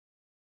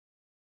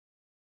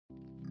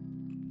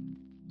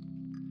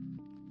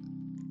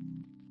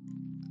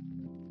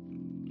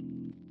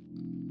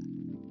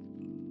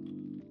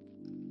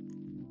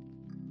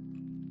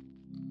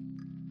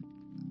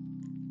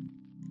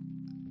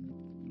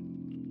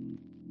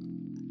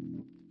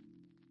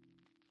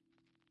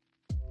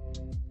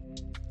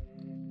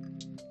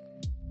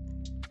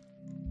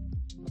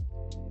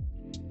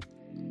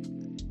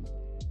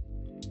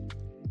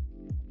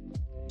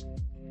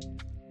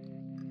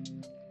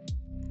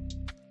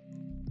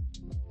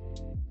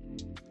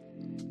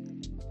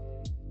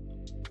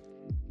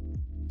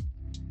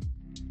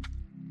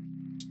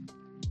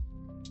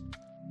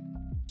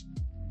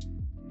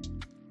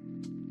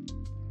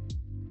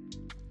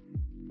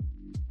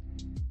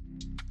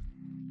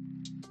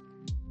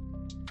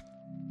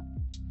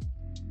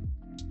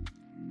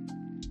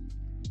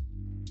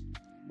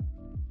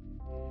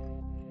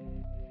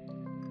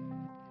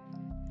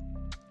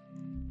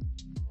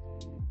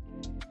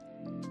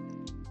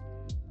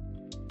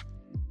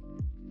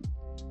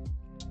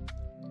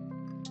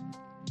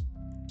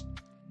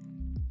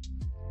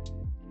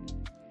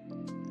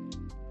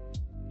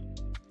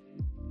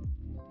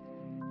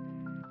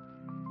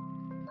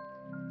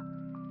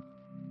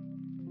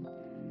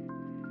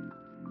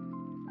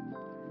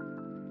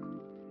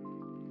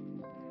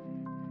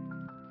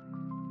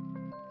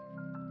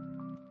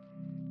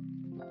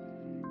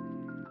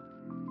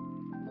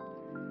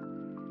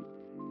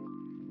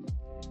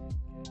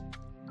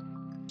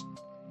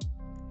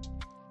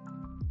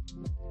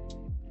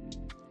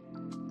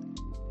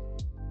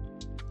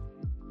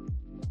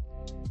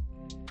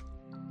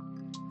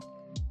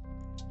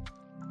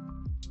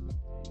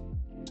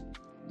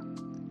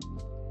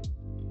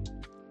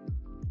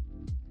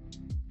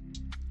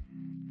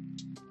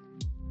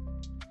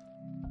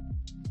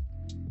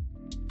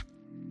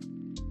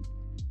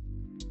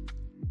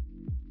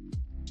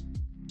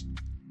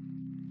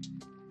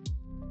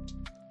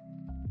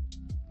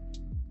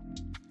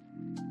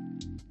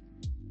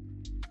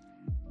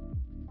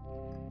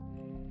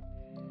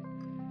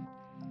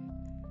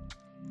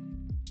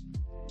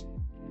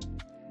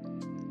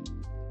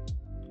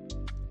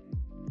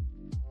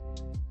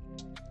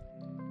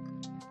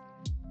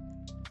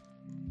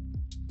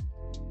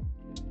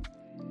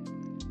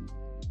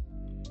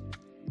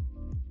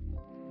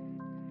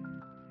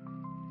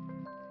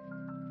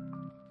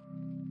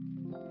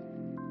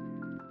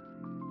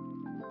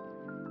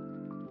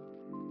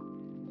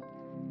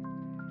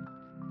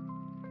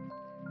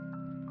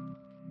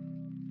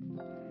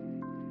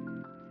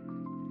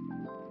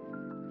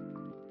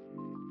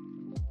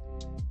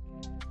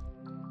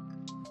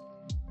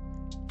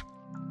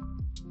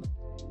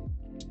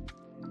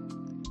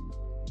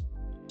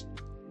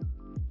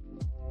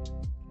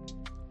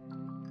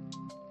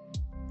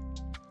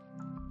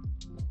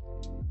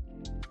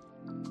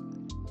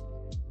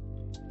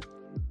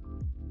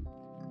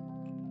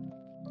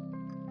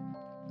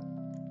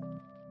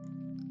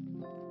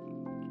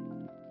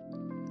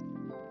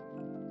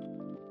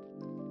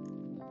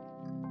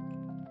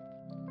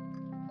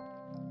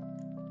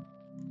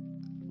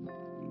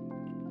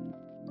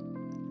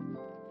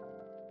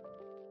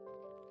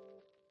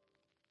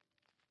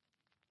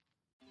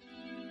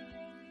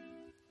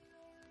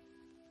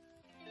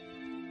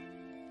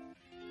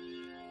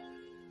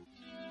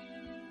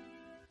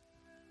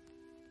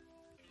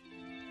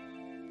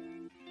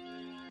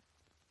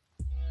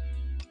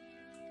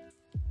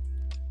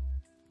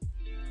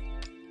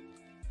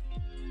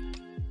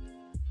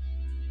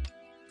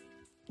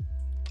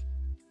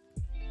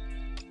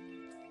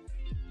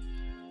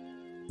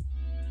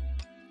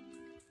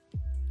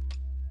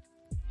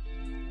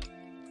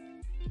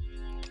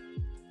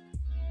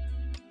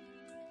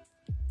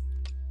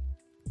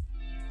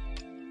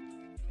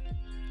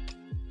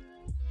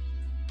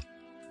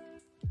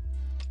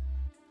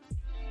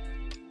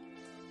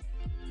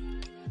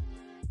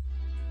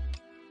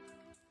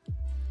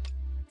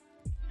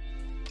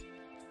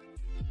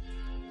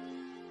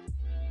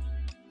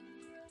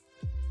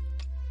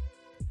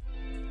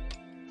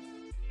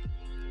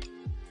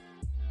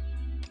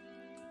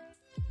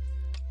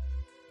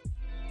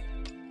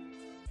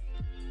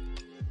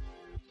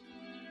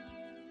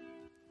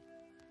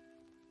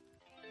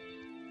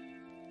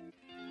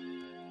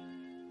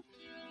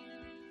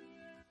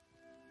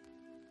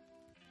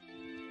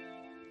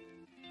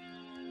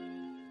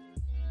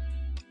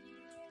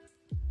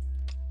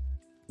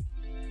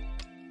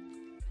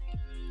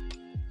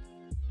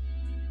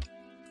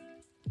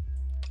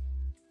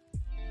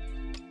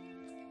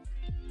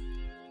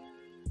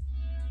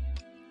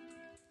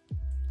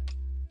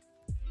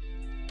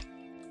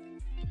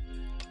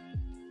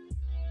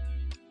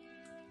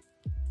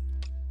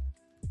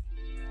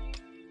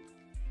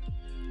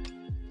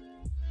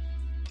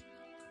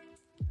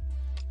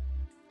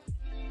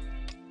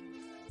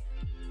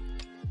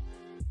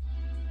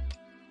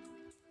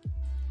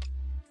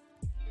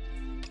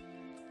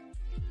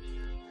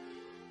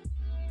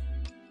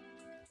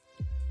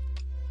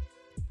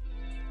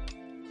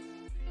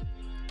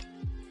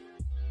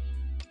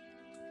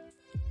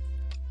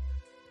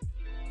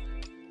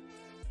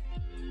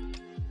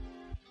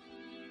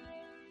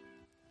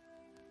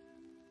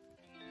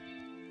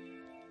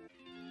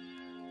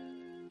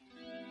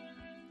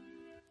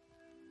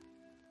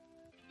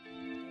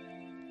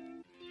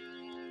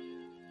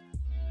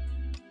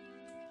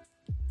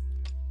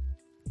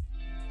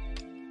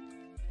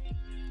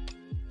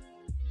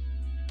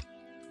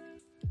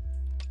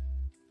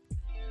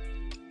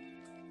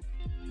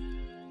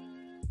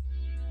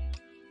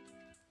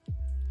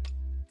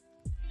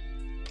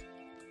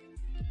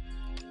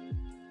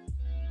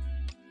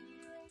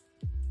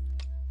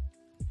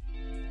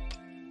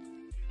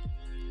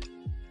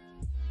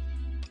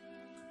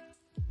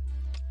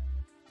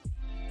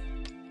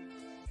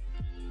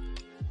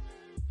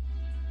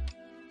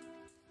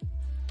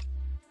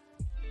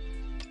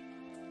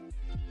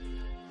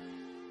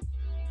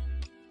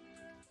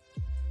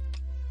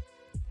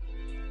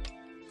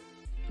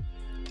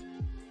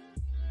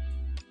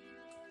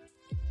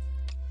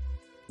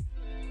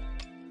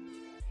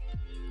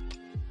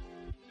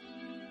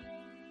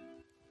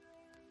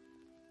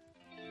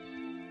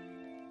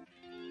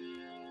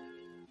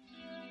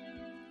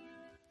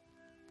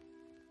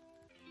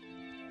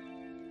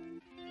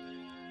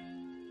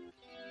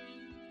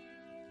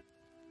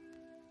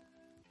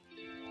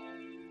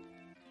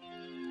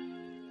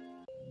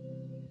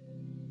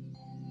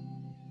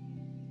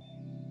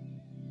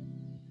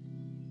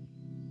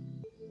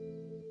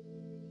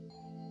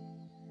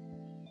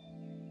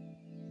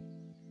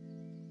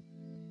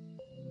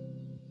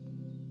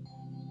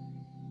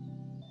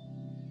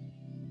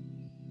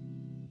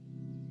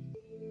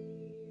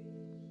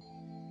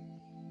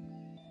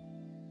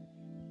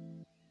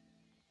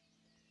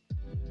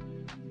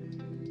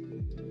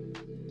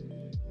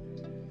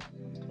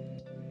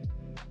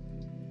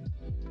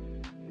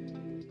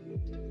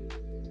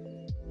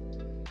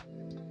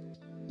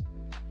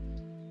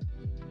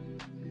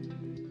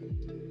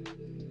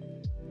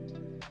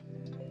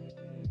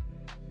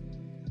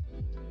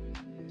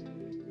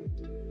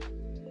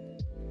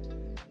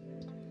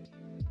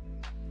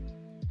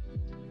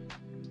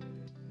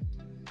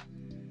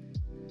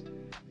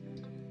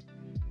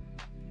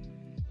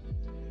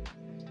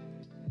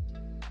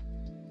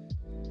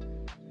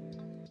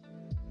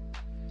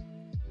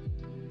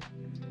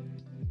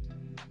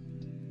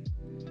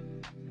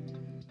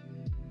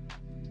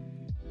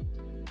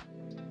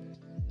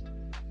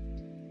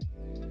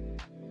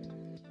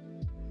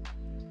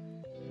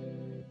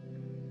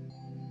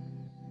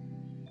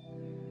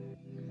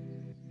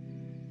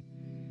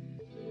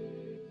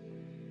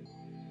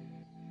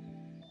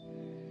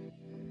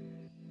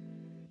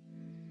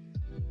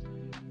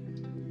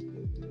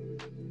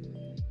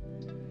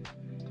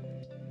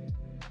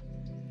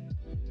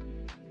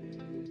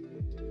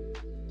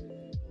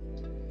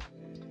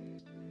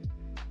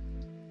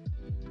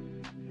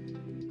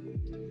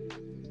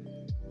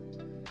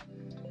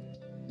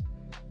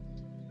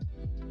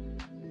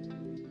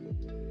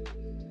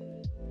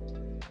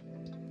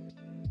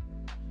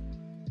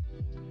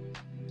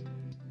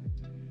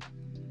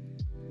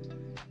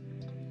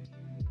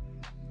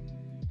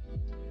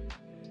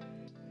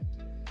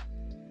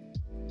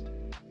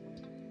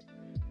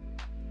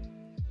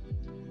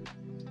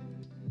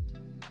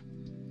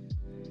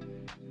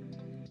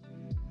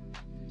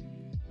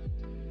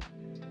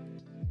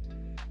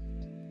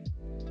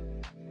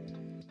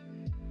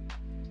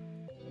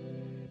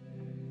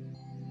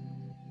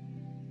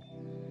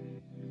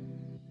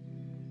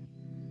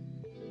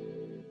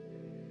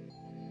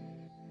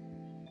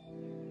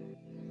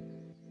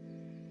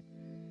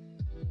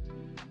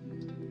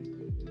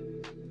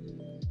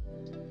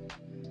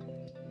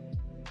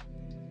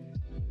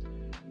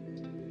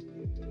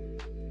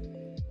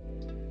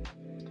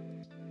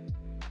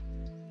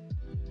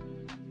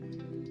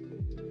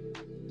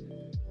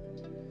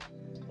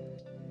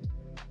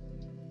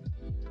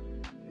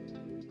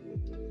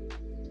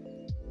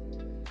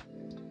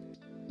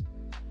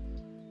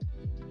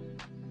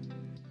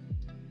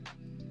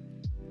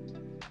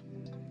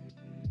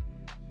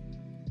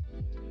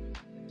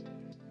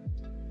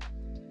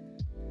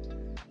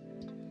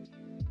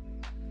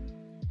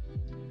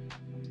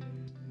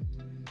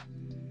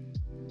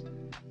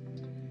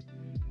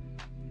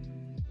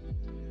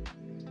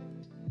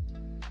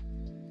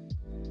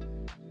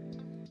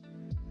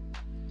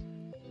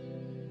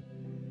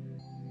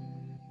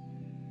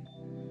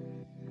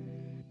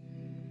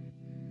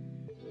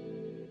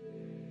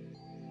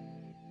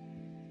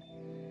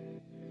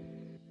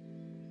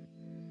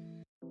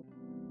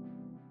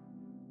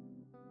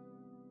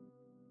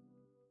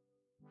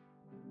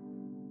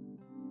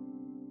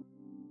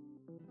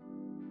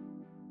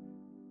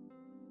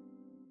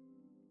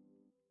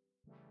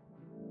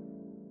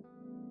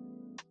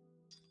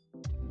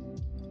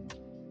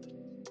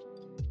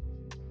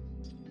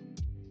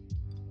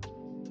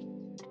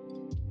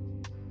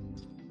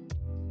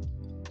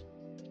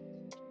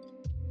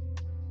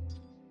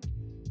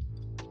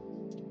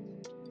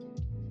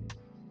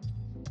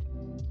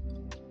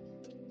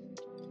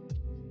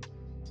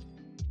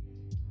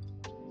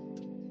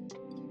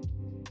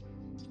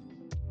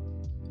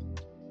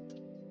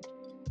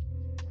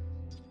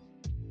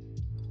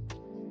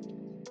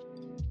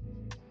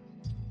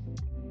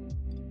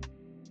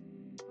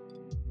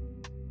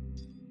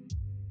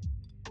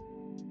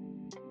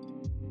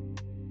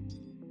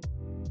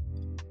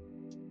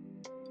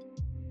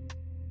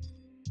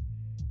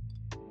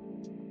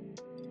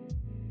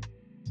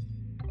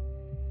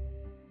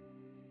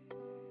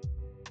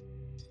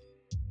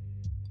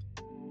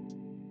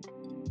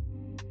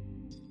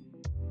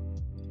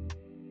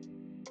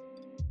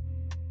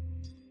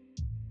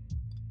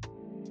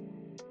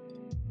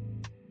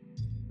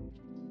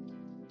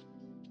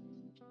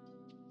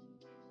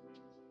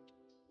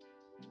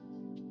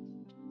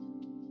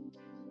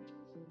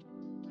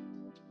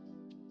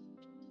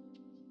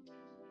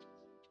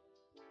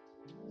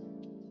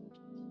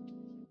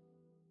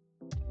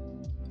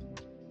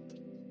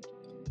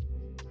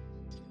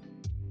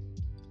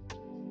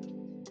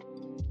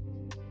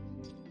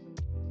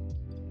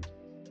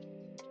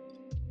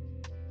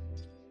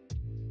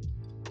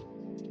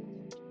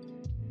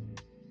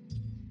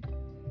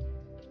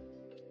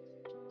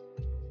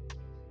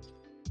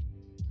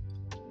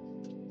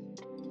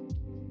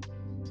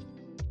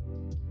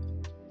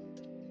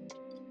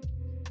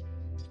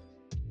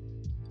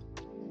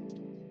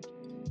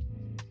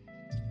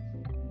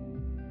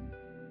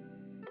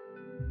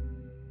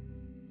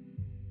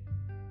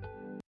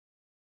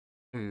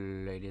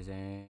 Ladies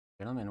and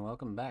gentlemen,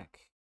 welcome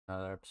back.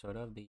 Another episode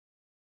of the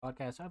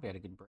podcast. I hope you had a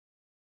good break.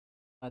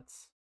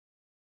 Let's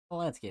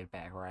get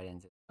back right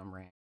into some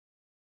rant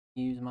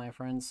news, my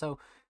friends. So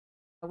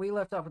we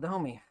left off with the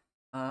homie,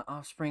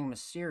 Offspring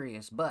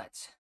Mysterious,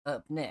 but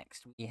up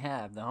next we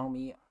have the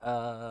homie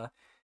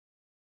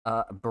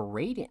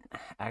Braden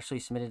actually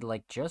submitted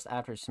like just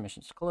after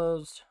submissions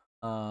closed.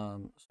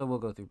 So we'll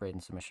go through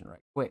Braden's submission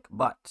right quick,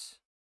 but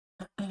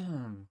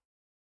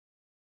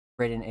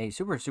Braden, a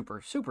super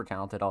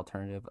talented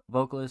alternative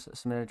vocalist,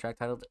 submitted a track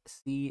titled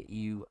 "See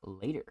You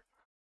Later."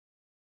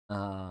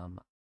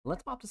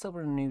 Let's pop this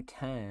over to a new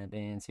tab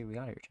and see what we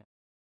got here, chat.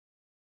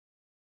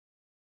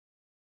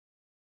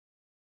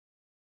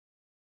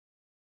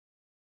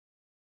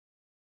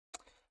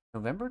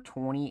 November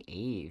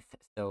 28th,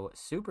 so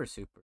super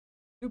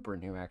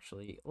new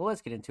actually.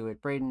 Let's get into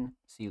it. Braden,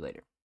 see you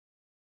later.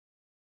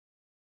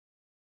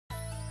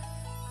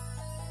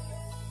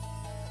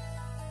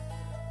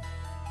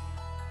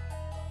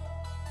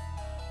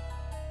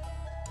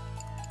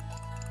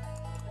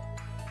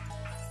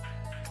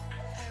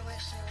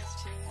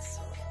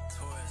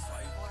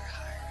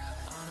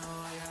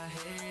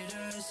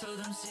 So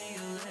them see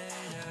you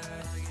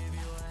later. I'll give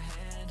you a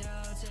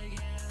handout, take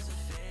it as a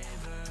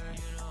favor.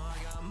 You know I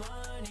got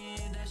money,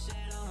 that shit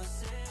I'ma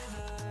save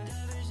her.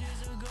 That bitch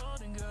is a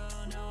golden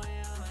girl, now we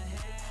on my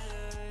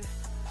hater.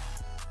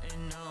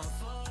 And now I'm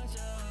fucked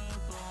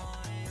up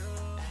on you.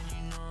 And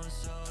you know I'm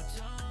so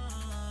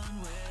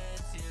done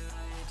with you.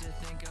 I hate to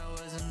think I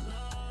was in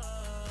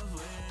love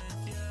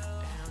with you.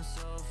 And I'm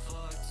so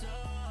fucked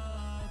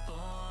up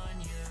on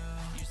you.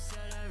 You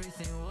said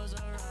everything was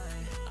alright. I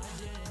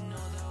didn't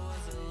know that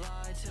was a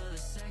lie till the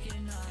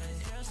second night.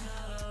 It's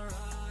not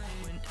alright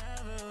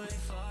whenever we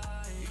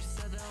fight. You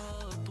set the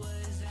whole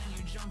ablaze and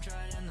you jumped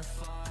right in the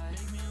fight.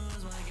 Make me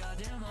lose my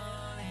goddamn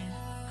mind.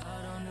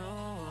 I don't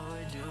know what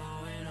we're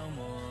doing no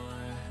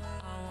more.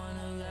 I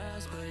wanna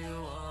last but you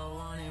all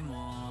wanted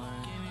more.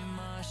 Give me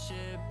my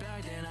shit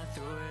back then I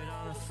threw it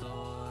on the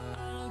floor.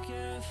 I don't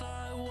care if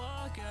I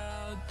walk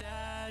out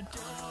that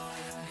door. I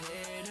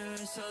hate her,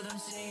 so them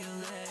see you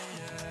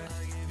later.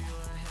 I'll give you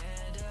a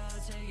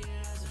handout, take it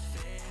as a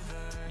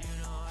favor. You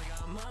know I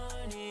got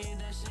money,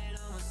 that shit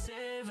I'ma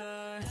save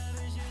her. That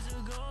bitch is a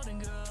golden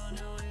girl,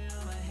 now we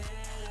on my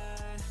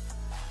hater.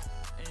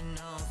 And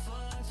now I'm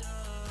fucked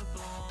up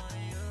on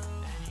you.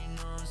 And you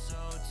know I'm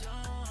so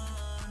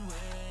done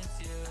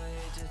with you. I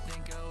hate to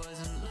think I was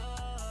in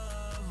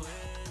love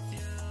with you.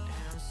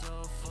 And I'm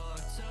so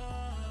fucked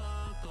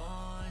up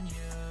on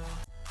you.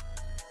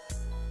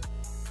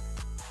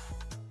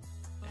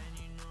 And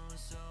you know I'm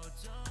so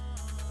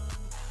done.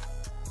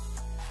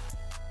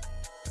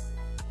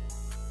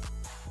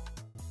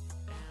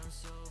 And I'm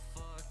so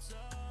fucked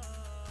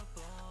up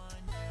on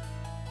you.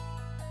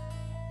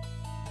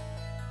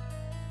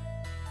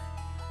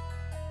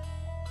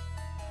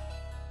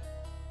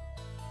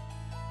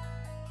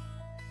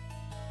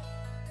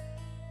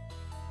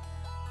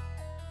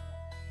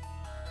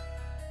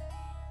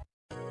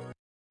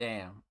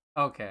 Damn.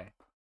 Okay.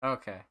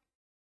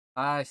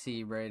 I see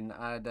you, Braden.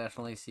 I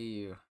definitely see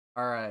you.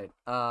 All right.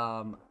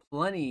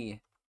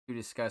 Plenty to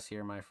discuss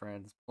here, my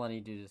friends.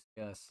 Plenty to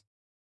discuss.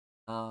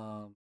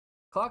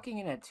 Clocking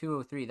in at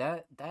 2:03.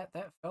 That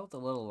felt a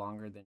little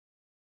longer than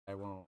I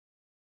won't.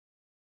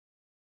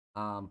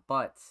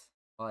 But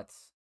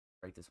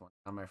break this one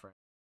down, my friend.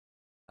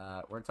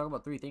 We're gonna talk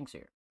about three things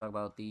here. Talk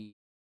about the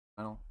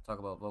talk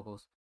about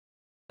vocals.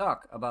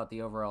 Talk about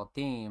the overall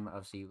theme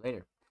of "See You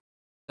Later."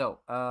 So,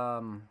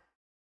 man,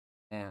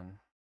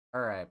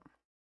 all right.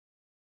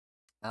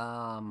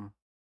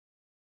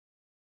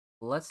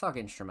 Let's talk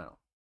instrumental.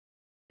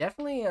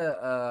 Definitely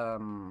a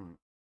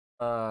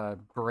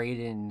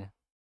Braden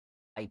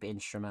type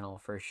instrumental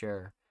for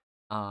sure.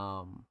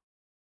 I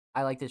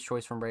like this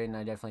choice from Braden.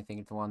 I definitely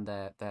think it's one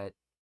that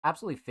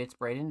absolutely fits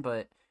Braden,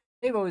 but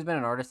they've always been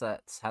an artist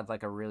that's had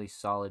like a really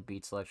solid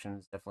beat selection.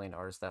 It's definitely an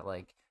artist that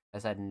like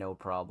has had no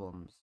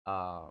problems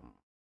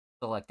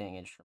selecting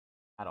instrument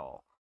at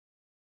all.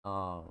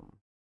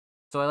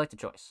 So I like the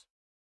choice.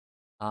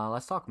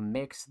 Let's talk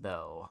mix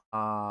though.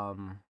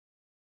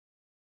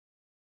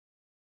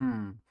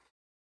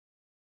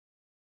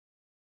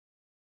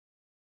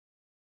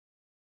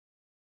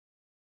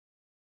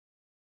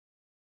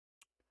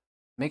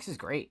 Mix is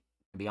great,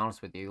 to be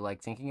honest with you.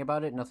 Like thinking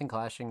about it, nothing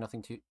clashing,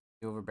 nothing too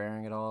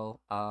overbearing at all.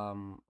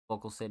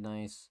 Vocals sit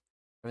nice,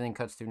 everything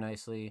cuts through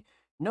nicely.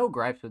 No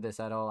gripes with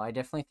this at all. I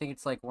definitely think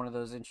it's like one of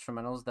those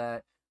instrumentals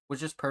that was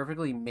just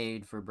perfectly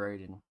made for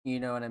Braden. You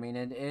know what I mean?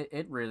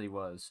 It really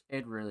was.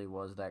 It really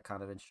was that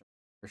kind of instrument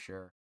for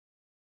sure.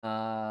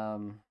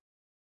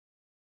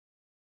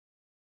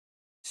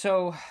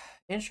 So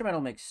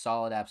instrumental mix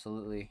solid,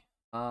 absolutely.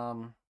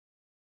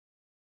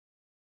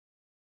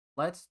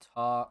 Let's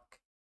talk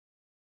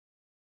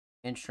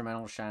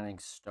instrumental shining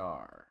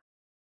star.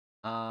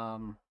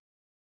 Um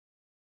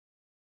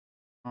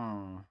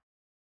hmm.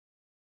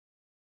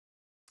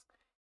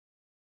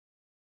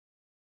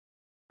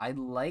 I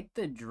like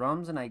the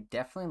drums and I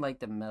definitely like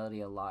the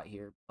melody a lot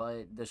here,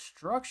 but the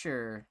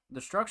structure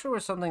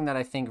was something that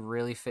I think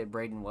really fit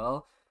Braden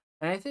well.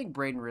 And I think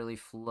Braden really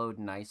flowed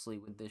nicely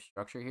with this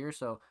structure here.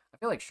 So I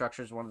feel like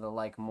structure is one of the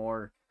like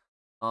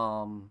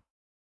um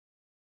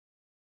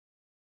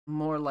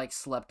more like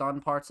slept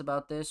on parts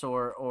about this,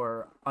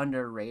 or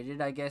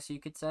underrated, I guess you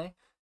could say.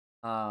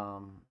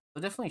 So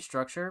definitely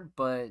structure,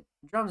 but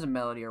drums and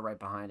melody are right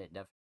behind it,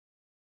 definitely.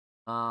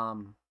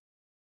 Um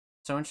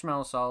so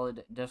instrumental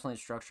solid, definitely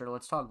structure.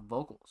 Let's talk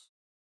vocals.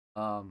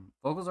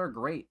 Vocals are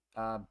great.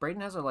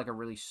 Braden has like a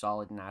really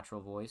solid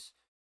natural voice,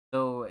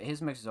 so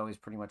his mix is always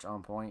pretty much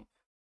on point.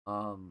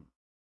 Um,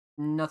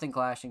 Nothing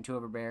clashing, too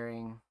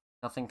overbearing,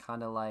 nothing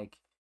kind of like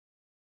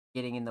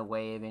getting in the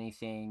way of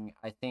anything.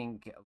 I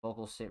think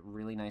vocals sit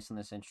really nice on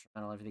this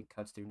instrumental. Everything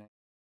cuts through nice.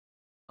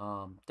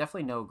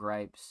 Definitely no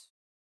gripes.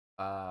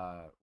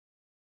 Uh,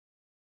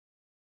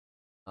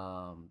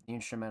 the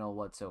instrumental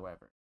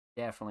whatsoever.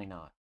 Definitely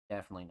not.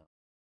 Definitely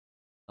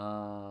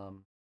not.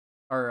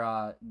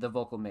 Or the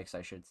vocal mix,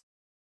 I should say.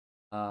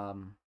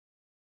 Um,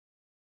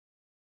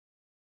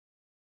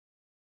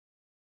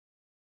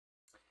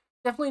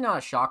 Definitely not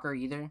a shocker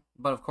either,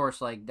 but of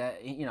course, like that,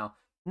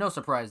 no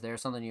surprise there.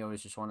 Something you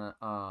always just want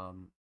to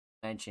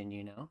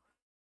mention.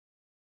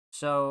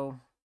 So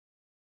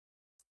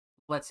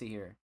let's see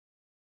here.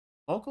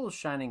 Vocal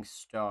shining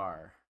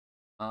star.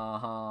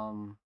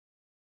 Um,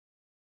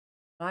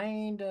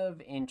 Kind of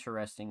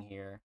interesting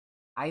here.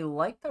 I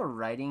like the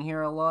writing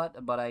here a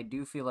lot, but I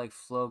do feel like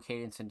flow,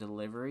 cadence, and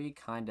delivery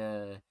kind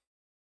of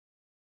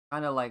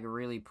like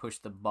really push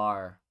the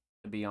bar.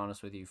 To be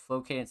honest with you,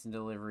 flow, cadence, and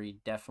delivery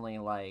definitely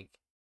like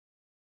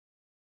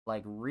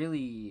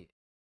really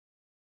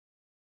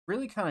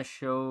kind of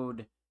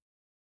showed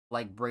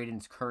like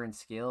Braden's current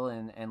skill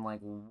and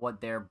like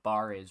what their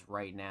bar is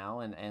right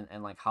now,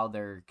 and like how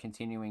they're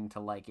continuing to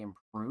like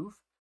improve.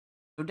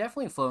 So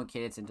definitely flow and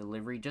cadence and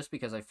delivery, just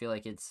because I feel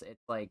like it's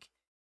like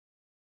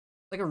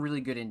a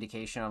really good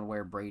indication on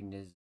where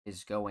Braden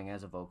is going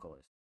as a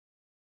vocalist.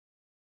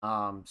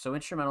 So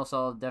instrumental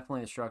solid,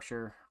 definitely the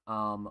structure.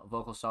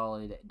 Vocal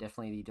solid,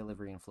 definitely the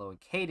delivery and flow and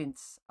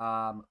cadence.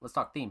 Let's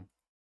talk theme,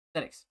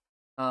 aesthetics.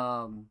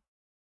 Um,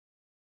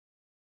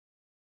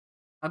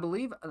 I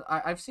believe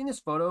I've seen this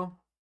photo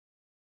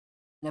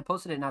and I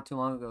posted it not too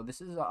long ago.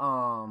 This is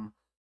an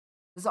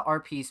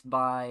art piece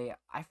by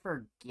I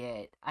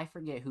forget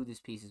who this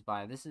piece is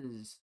by. This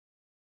is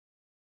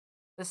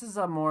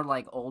a more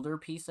like older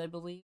piece, I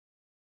believe.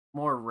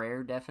 More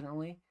rare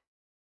definitely,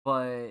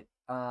 but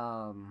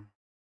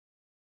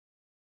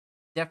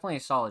definitely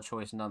a solid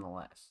choice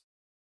nonetheless.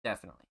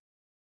 Definitely.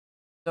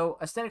 So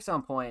aesthetics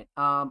on point.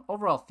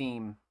 Overall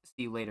theme,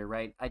 see you later,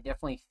 right? I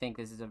definitely think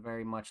this is a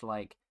very much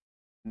like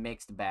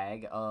mixed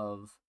bag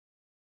of,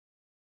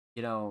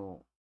 you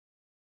know,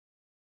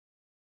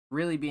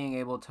 really being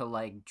able to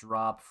like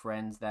drop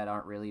friends that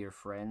aren't really your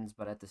friends,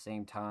 but at the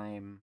same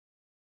time,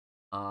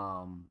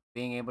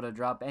 being able to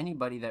drop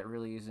anybody that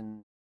really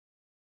isn't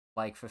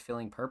like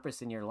fulfilling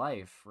purpose in your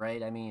life,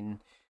 right? I mean,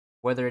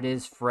 whether it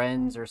is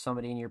friends or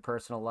somebody in your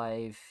personal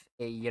life,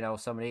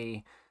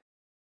 somebody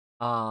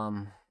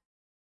um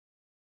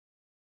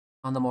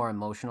on the more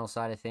emotional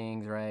side of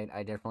things, right?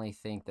 I definitely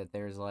think that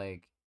there's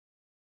like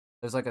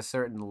a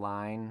certain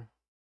line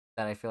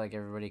that I feel like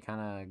everybody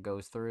kind of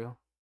goes through.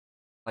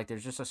 Like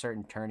there's just a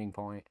certain turning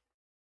point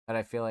that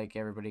I feel like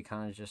everybody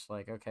kind of just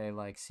like, okay,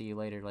 like see you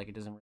later, like it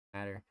doesn't really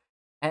matter.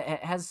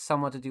 It has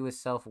somewhat to do with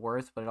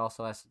self-worth, but it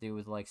also has to do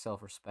with like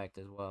self-respect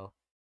as well.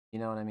 You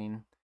know what I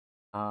mean?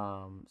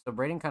 So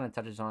Braden kind of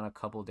touches on a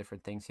couple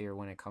different things here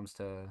when it comes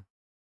to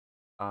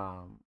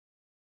um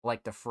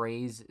like the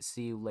phrase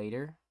 "see you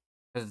later,"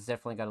 because it's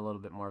definitely got a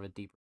little bit more of a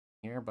deeper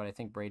here. But I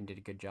think Braden did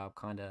a good job,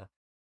 kind of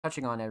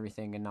touching on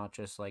everything and not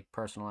just like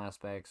personal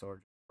aspects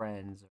or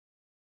friends.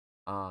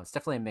 It's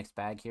definitely a mixed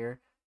bag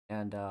here,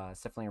 and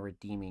it's definitely a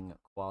redeeming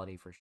quality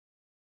for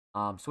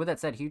sure. So with that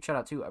said, huge shout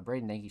out to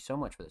Braden. Thank you so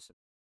much for this,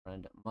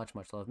 friend. Much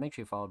love. Make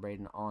sure you follow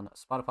Braden on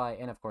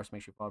Spotify, and of course,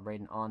 make sure you follow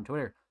Braden on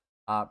Twitter.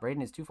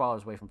 Braden is 2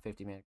 followers away from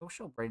 50, man. Go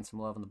show Braden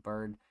some love on the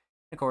bird.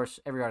 And of course,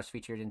 every artist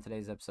featured in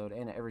today's episode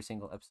and every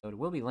single episode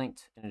will be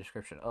linked in the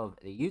description of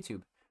the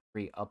YouTube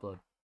re-upload.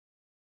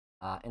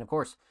 And of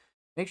course,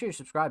 make sure you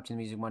subscribe to the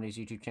Music Mondays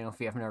YouTube channel if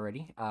you haven't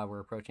already. We're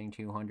approaching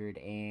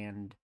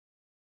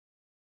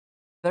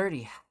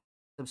 230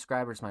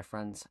 subscribers, my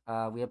friends.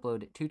 We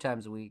upload 2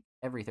 times a week,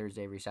 every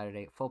Thursday, every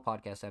Saturday. Full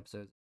podcast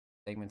episodes,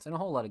 segments, and a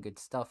whole lot of good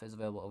stuff is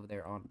available over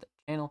there on the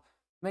channel.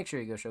 Make sure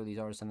you go show these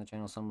artists on the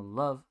channel some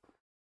love.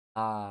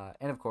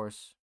 And of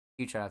course,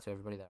 huge shout out to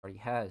everybody that already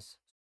has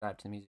subscribed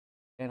to the music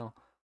channel.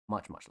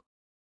 Much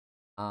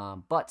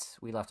love. But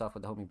we left off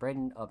with the homie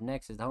Braden. Up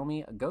next is the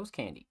homie Ghost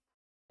Candy.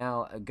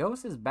 Now,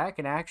 Ghost is back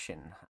in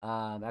action.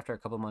 After a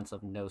couple months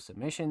of no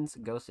submissions,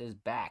 Ghost is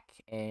back,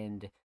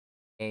 and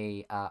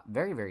a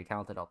very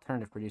talented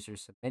alternative producer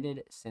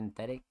submitted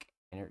Synthetic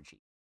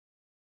Energy.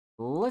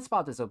 Let's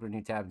pop this open a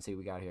new tab and see what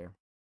we got here.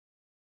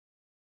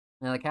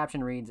 Now the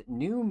caption reads,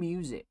 "New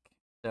music."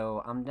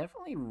 So I'm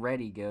definitely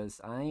ready, Ghost.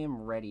 I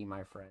am ready,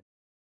 my friend.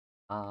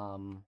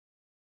 Um,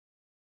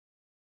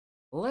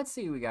 let's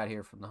see what we got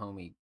here from the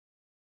homie.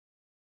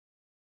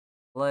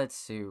 Let's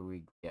see what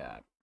we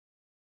got.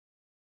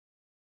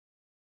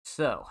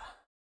 So,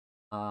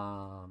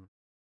 I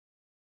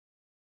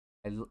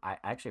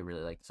actually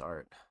really like this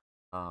art.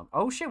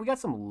 Oh shit, we got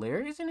some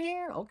lyrics in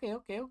here. Okay.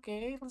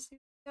 Let's see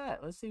what we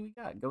got. Let's see what we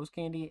got. Ghost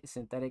Candy,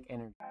 Synthetic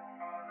Energy.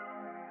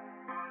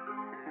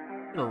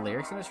 The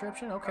lyrics in the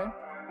description. Okay.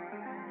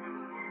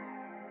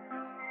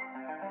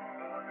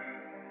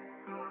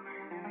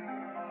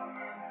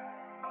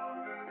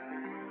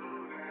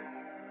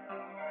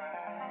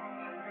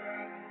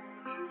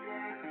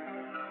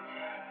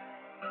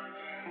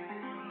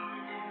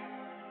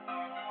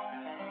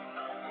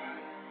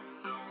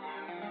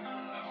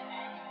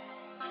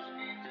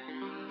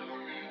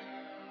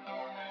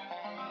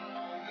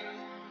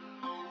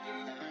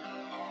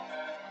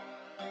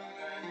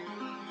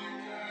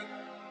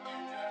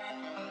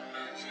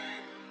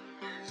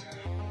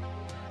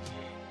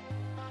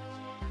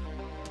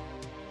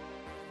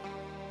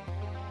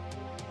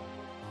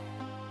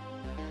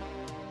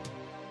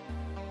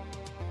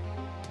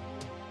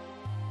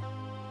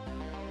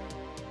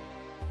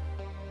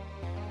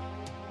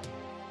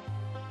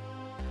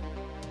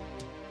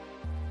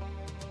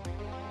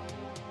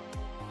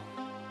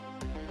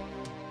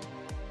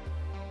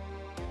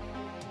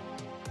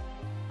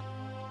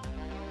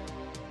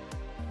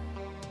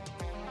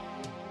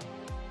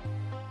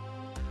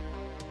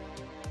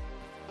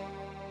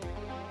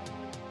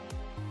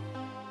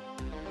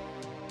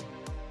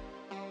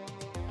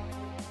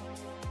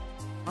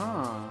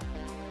 Huh.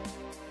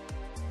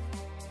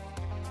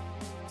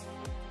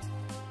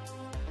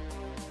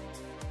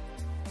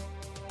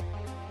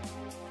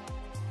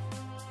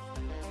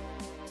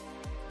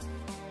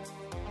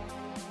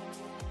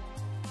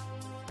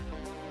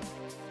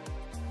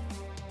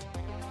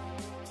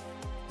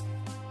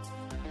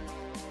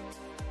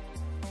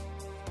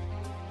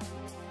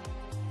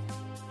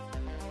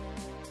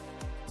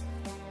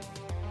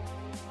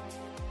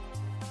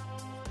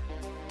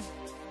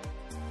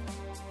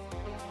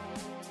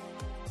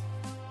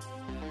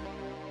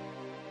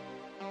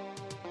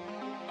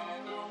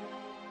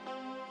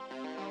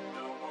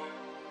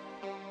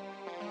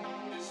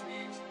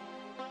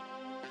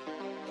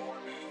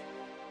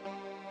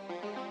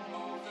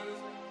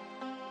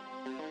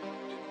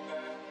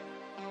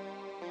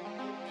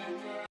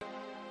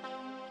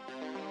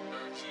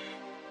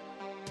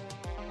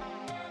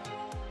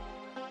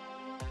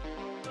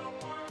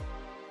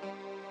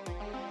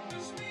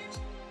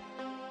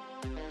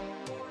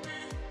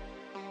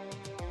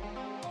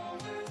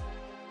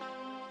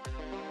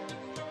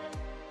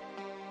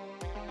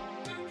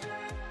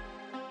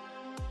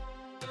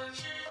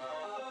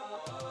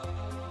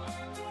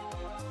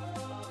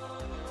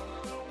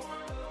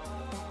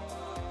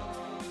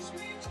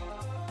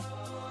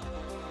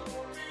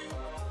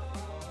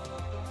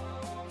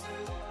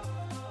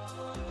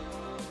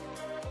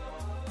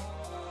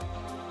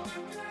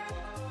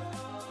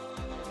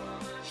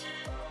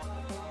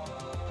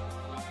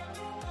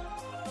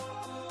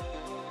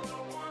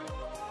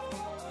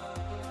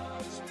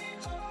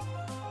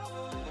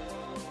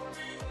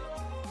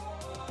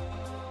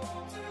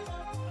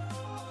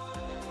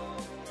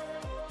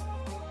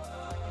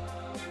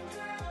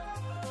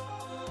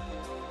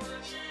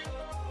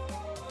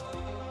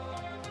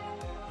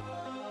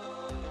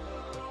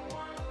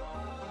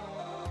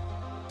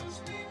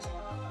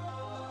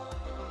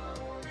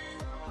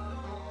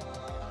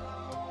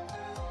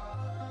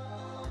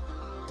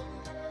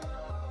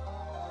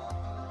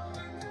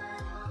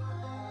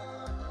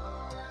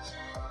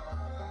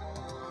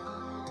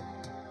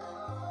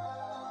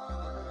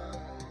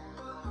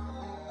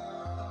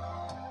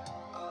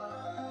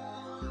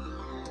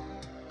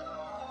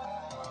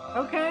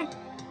 Okay.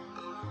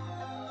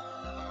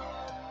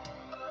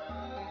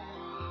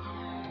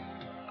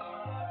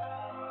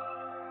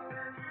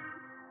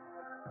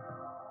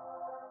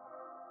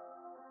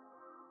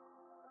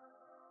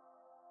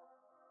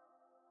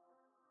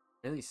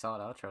 Really solid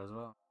outro as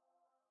well.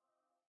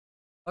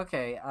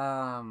 Okay,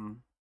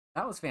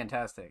 that was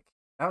fantastic.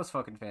 That was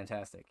fucking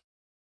fantastic.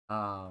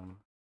 Um,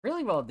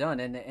 really well done,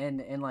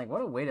 and like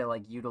what a way to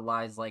like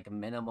utilize like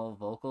minimal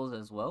vocals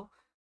as well.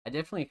 I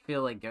definitely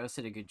feel like Ghost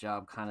did a good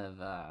job kind of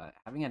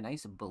having a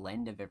nice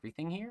blend of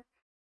everything here.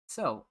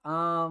 So,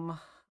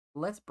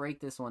 let's break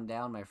this one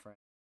down, my friend.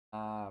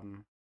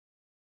 Um,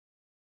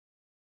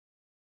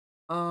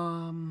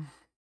 um,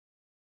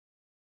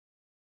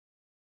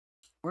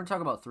 we're gonna talk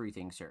about three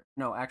things here.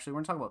 No, actually, we're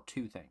gonna talk about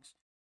two things.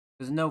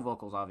 There's no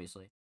vocals,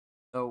 obviously.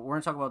 So we're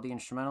gonna talk about the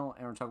instrumental,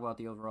 and we're gonna talk about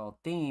the overall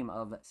theme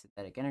of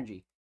Synthetic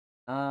Energy.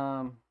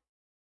 Um,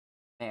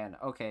 man,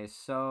 okay,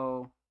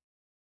 so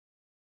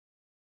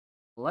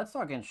let's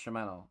talk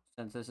instrumental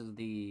since this is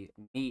the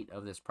meat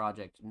of this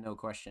project, no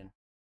question.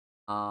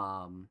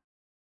 Um,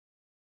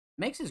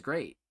 mix is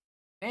great,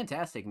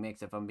 fantastic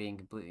mix. If I'm being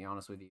completely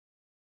honest with you,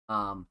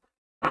 um,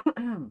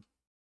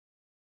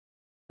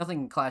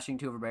 nothing clashing,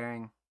 too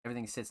overbearing.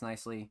 Everything sits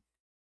nicely.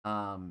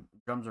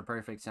 Drums are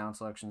perfect. Sound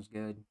selection's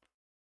good.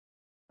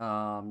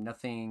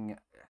 Nothing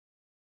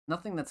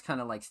nothing that's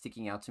kind of like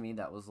sticking out to me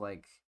that was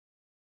like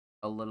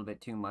a little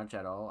bit too much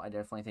at all. I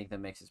definitely think the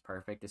mix is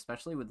perfect,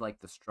 especially with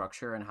like the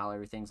structure and how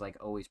everything's like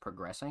always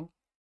progressing.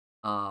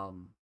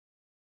 Um,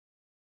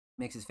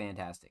 mix is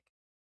fantastic.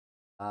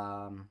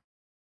 Um,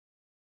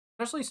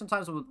 especially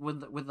sometimes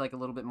with like a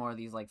little bit more of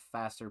these like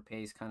faster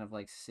paced kind of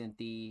like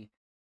synthy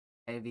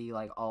heavy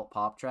like alt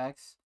pop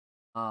tracks.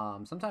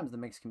 Sometimes the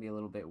mix can be a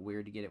little bit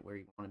weird to get it where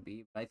you want to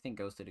be, but I think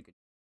Ghost did a good,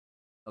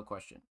 no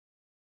question,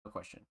 no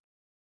question.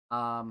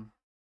 Um,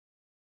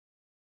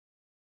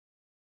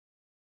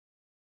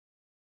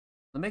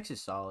 the mix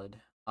is solid.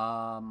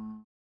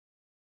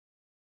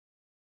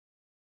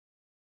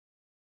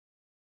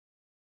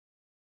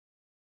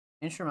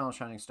 Instrumental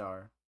Shining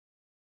Star.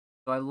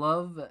 So I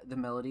love the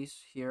melodies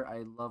here.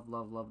 I love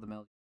the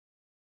melody.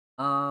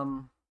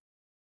 Um,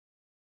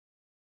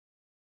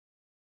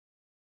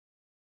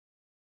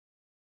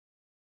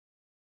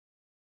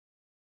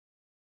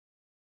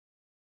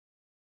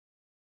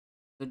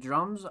 the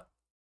drums,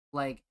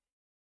 like,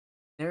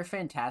 they're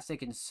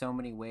fantastic in so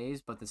many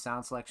ways, but the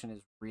sound selection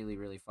is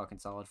really fucking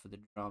solid for the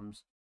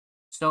drums.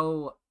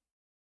 So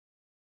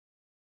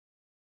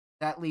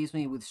that leaves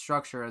me with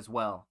structure as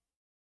well.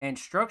 And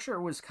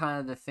structure was kind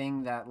of the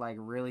thing that like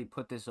really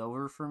put this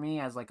over for me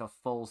as like a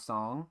full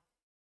song.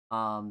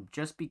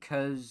 Just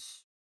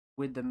because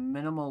with the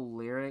minimal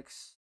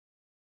lyrics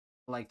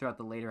like throughout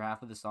the later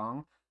half of the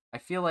song, I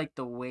feel like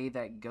the way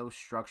that Ghost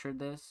structured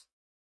this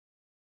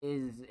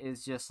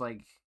is just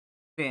like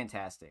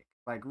fantastic.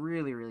 Like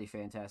really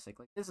fantastic.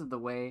 Like this is the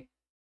way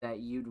that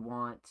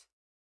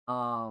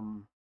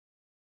um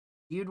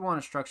you'd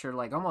want to structure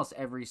like almost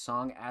every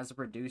song as a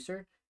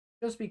producer,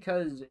 just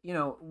because you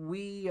know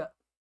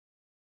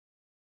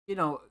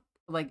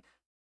like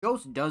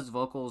Ghost does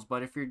vocals,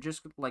 but if you're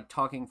just like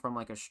talking from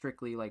like a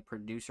strictly like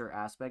producer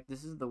aspect,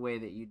 this is the way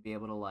that you'd be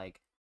able to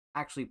like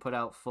actually put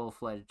out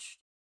full-fledged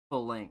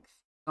full length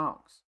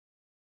songs,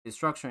 is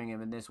structuring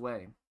them in this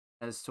way,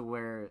 as to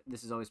where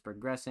this is always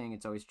progressing,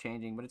 it's always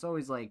changing, but it's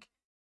always like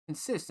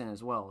consistent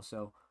as well.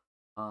 So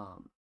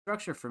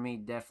structure for me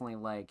definitely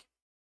like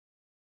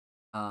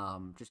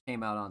just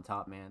came out on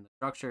top, man. The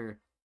structure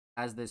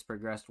as this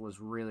progressed was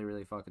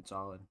really fucking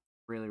solid.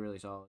 Really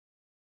solid.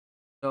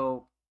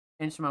 So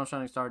instrumental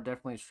Shining Star,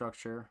 definitely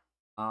structure.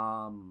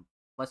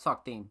 Let's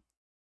talk theme.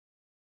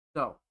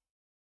 So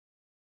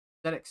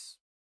aesthetics.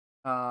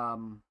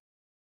 Um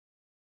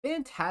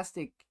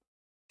fantastic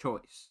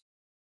choice.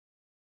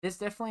 This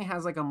definitely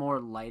has like a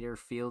more lighter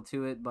feel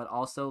to it, but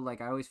also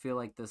like I always feel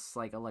like this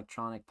like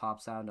electronic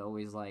pop sound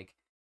always like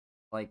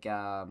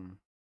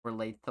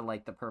relate to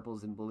like the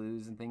purples and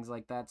blues and things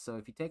like that. So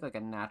if you take like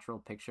a natural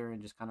picture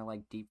and just kind of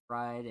like deep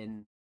fried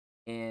in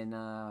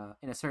a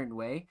certain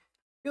way,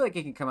 I feel like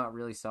it can come out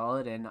really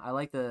solid. And I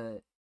like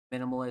the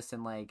minimalist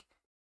and like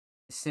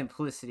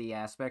simplicity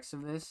aspects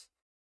of this.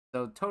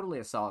 So totally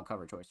a solid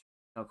cover choice,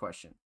 no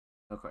question,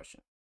 no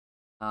question.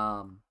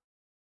 Um,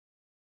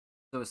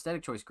 so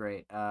aesthetic choice,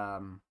 great.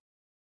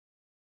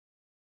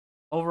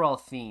 Overall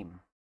theme,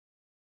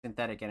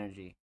 synthetic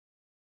energy.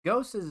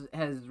 Ghost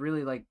has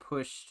really like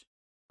pushed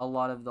a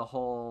lot of the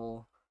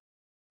whole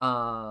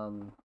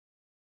um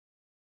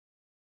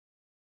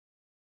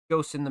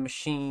Ghost in the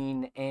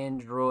Machine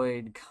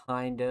android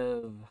kind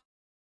of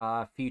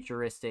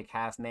futuristic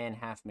half man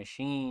half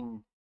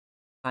machine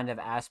kind of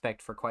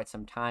aspect for quite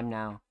some time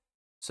now.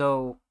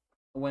 So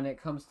when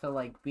it comes to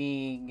like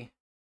being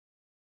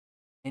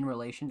in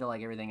relation to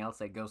like everything else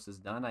that Ghost has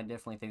done, I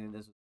definitely think that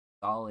this was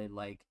a solid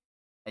like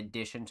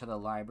addition to the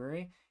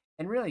library,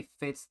 and really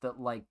fits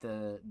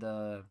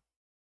the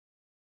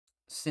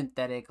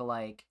synthetic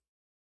like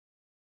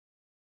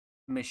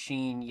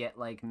machine yet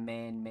like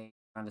man-made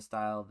kind of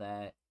style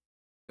that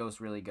Ghost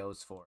really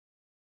goes for.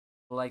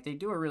 Like they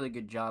do a really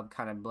good job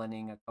kind of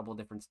blending a couple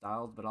different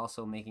styles, but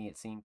also making it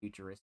seem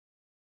futuristic.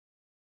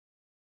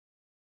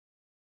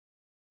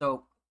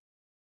 So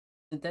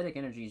synthetic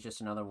energy is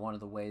just another one of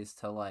the ways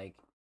to like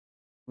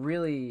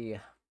really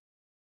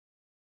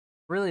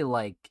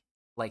really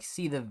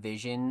see the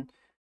vision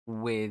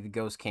with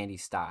Ghost Candy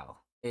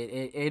style.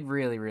 It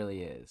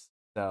really is.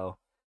 So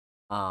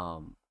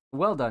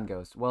well done,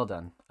 Ghost. Well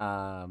done.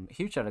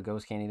 Huge shout out to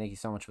Ghost Candy. Thank you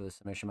so much for the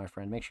submission, my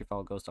friend. Make sure you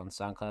follow Ghost on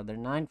SoundCloud. They're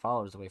 9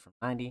 followers away from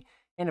 90.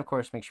 And of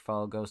course, make sure you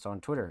follow Ghost on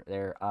Twitter.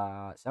 They're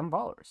 7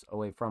 followers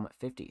away from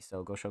 50.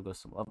 So go show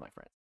Ghost some love, my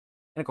friend.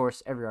 And of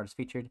course, every artist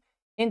featured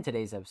in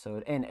today's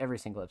episode and every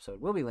single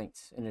episode will be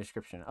linked in the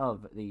description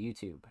of the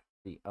YouTube,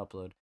 the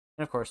upload.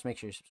 And of course, make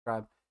sure you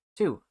subscribe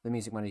to the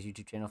Music Mondays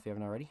YouTube channel if you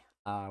haven't already.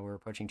 We're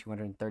approaching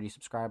 230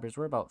 subscribers.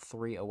 We're about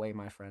 3 away,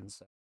 my friends.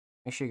 So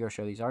make sure you go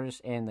show these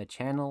artists and the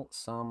channel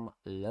some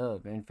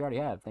love. And if you already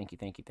have, thank you.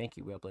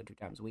 We upload 2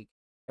 times a week,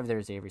 every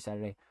Thursday, every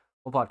Saturday.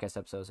 Full podcast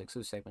episodes,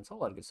 exclusive segments, a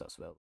whole lot of good stuff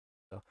available.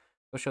 So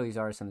go show these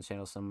artists and the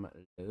channel some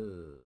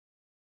love.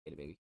 Get it,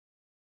 baby.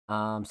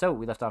 So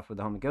we left off with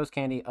the homie Ghost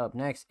Candy. Up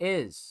next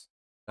is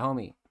the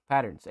homie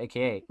Patterns,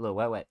 aka Lil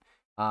Wet Wet.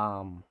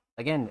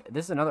 Again,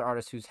 this is another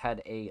artist who's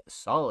had a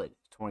solid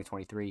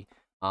 2023.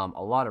 A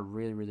lot of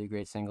really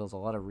great singles, a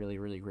lot of really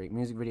great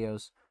music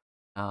videos.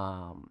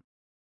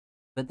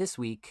 But this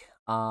week,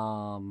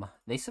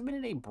 they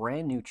submitted a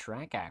brand new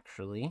track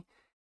actually,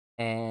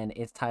 and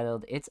it's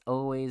titled "It's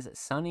Always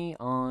Sunny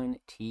on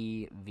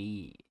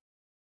TV."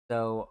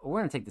 So we're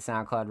gonna take the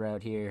SoundCloud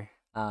route here,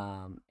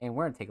 and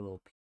we're gonna take a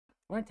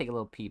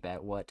little peep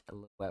at what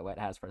Lil Wet Wet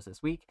has for us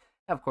this week.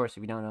 Of course,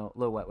 if you don't know,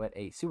 Lil Wet Wet,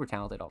 a super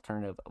talented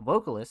alternative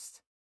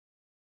vocalist,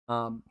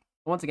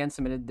 once again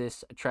submitted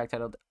this track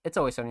titled "It's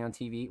Always Sunny on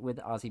TV" with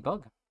Ozzy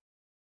Bug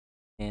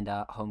and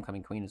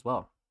Homecoming Queen as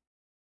well.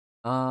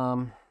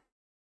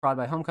 Prod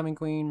by Homecoming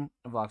Queen,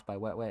 voxed by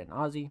Wet Wet and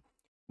Ozzy,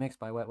 mixed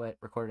by Wet Wet,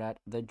 recorded at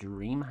the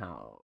Dream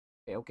House.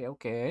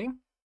 Okay.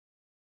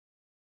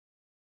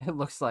 It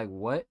looks like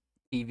what?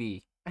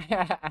 TV.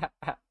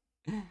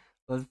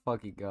 Let's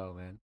fucking go,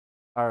 man.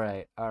 All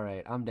right.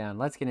 I'm down.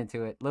 Let's get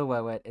into it. Lil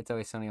Wet Wet, It's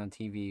Always Sunny on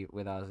TV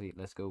with Ozzy.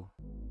 Let's go.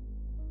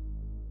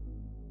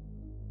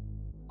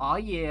 Oh,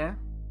 yeah.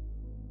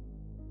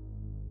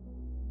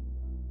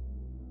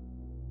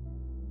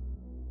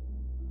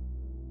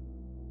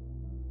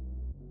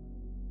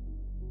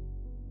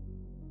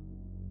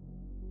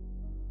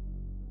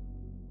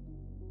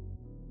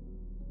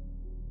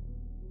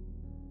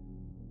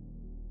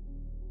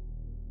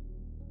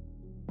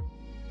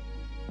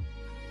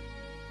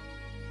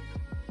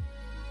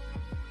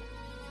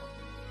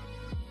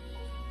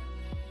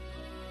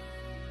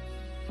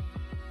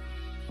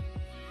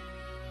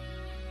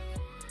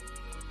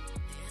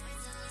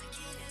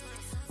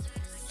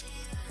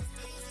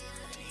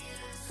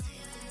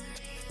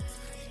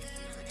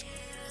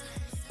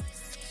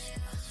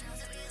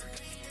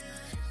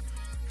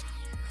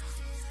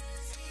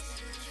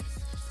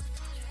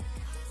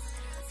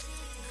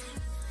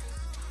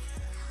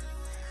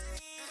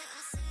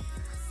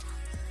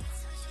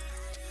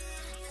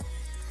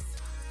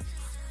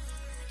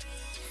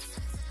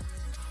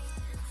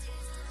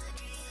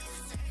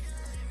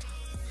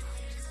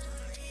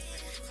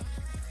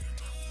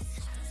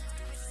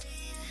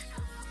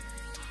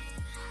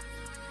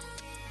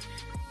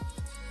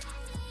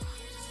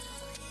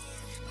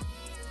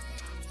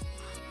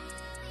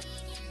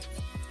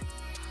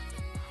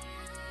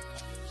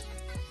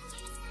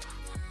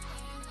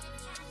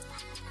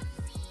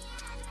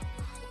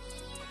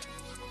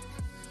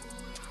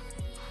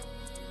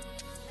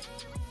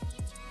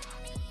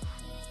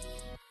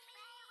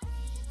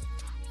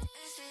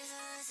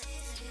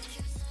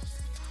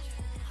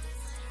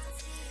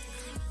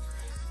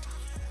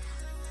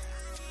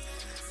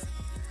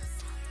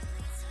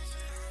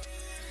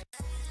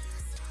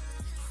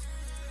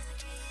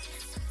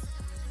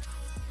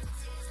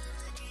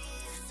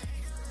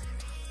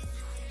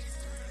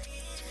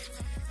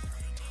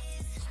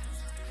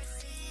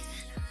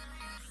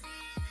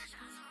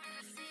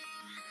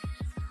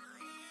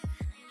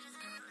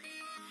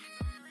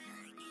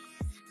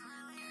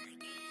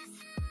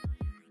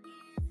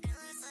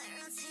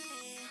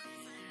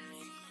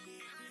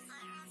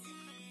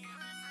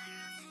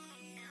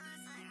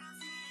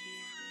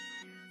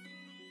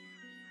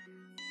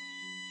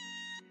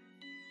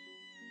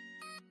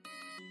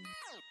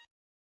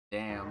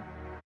 Damn.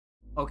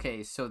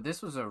 Okay, so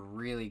this was a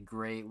really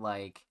great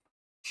like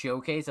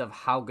showcase of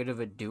how good of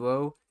a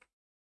duo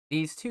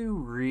these two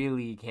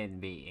really can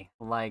be.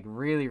 Like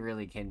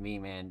really can be,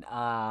 man.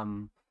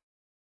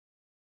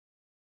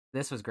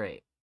 This was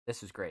great.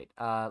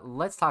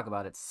 Let's talk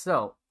about it.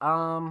 So, we're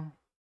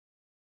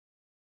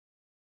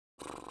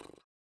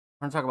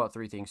gonna talk about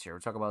three things here.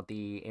 We'll talk about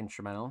the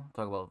instrumental,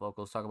 talk about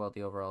vocals, talk about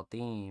the overall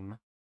theme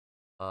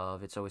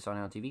of It's Always Sunny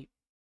on TV.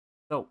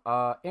 So,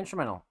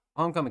 instrumental,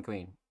 Homecoming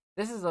Queen.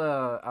 This is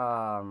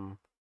a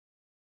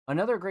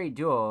another great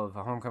duo of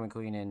Homecoming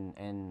Queen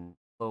and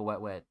Lil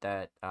Wet Wet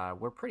that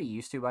we're pretty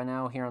used to by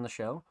now here on the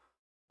show.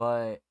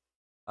 But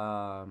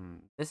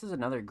this is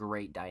another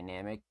great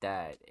dynamic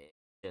that is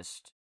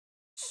just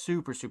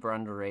super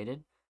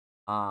underrated.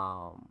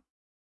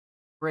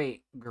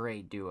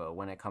 Great duo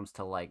when it comes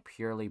to like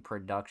purely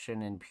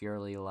production and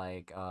purely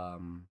like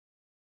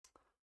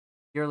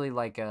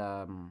like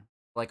a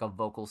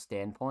vocal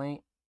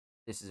standpoint.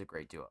 This is a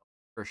great duo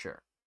for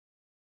sure.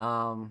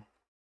 So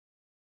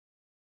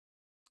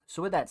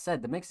with that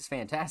said, the mix is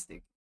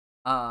fantastic.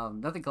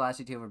 Nothing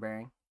classy, too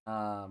overbearing.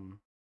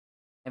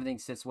 Everything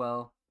sits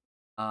well.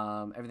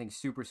 Everything's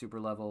super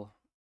level.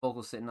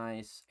 Vocals sit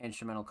nice.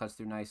 Instrumental cuts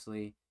through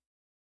nicely.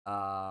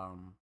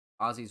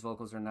 Ozzy's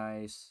vocals are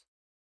nice.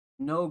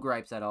 No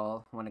gripes at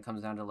all when it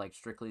comes down to like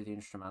strictly the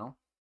instrumental.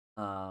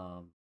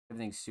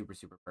 Everything's super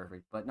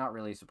perfect, but not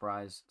really a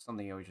surprise.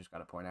 Something you always just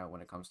gotta point out when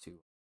it comes to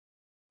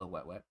the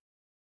Wet Wet.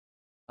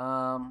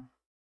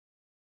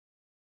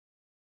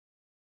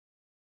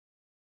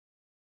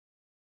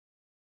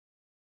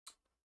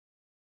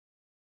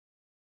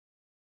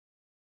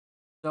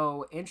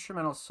 So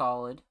instrumental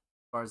solid as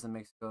far as the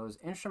mix goes.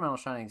 Instrumental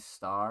shining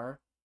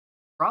star.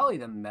 Probably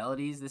the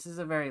melodies. This is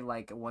a very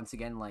like once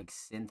again like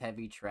synth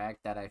heavy track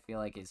that I feel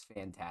like is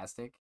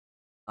fantastic.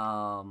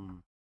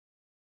 Like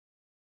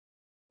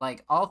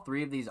all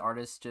three of these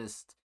artists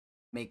just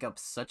make up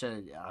such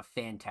a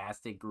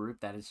fantastic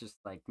group that it's just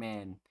like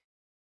man,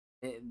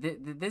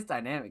 this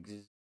dynamic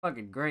is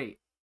fucking great.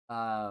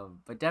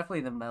 But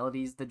definitely the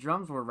melodies. The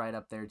drums were right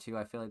up there too.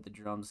 I feel like the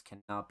drums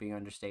cannot be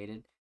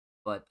understated.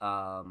 But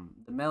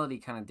the melody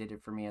kind of did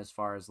it for me as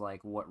far as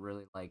like what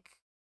really like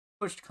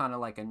pushed kind of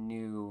like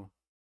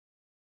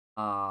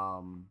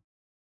um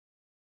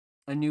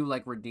a new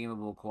like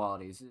redeemable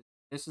qualities.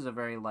 This is a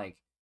very like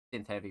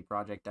synth heavy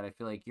project that I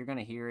feel like you're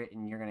gonna hear it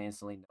and you're gonna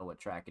instantly know what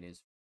track it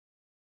is.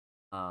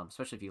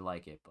 Especially if you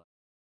like it. But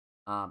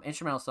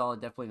instrumental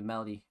solid, definitely the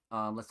melody.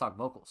 Let's talk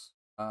vocals.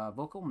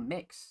 Vocal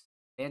mix,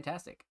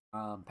 fantastic.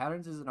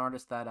 Patterns is an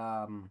artist that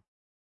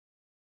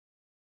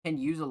can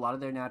use a lot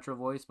of their natural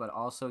voice, but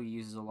also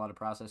uses a lot of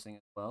processing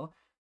as well.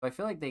 So I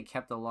feel like they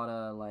kept a lot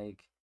of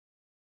like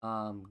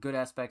good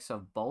aspects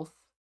of both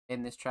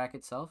in this track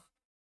itself.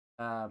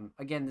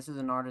 Again, this is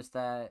an artist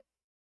that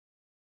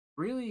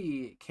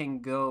really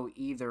can go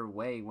either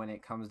way when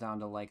it comes down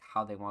to like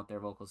how they want their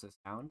vocals to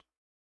sound.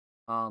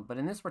 But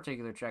in this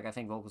particular track, I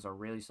think vocals are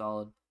really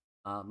solid.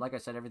 Like I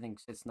said, everything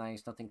sits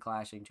nice, nothing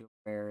clashing, too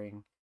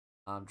bearing.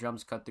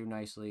 Drums cut through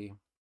nicely.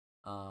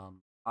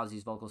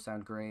 Ozzy's vocals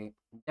sound great.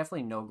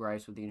 Definitely no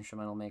gripes with the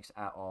instrumental mix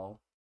at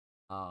all.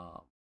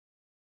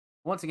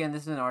 Once again,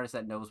 this is an artist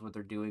that knows what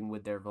they're doing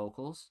with their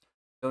vocals.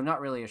 So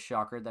not really a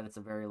shocker that it's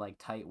a very like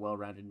tight,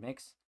 well-rounded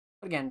mix.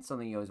 But again,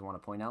 something you always want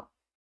to point out.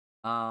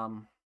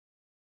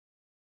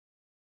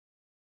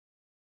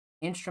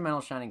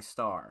 Instrumental Shining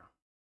Star.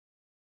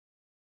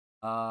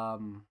 Or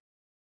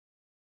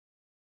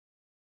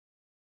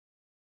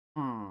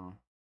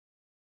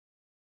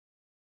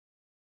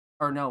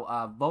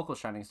no, vocal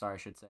Shining Star, I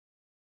should say.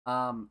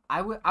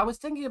 I was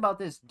thinking about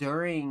this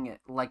during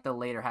like the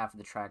later half of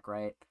the track,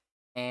 right?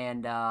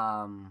 And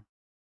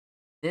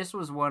this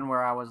was one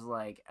where I was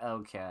like,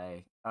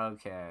 okay.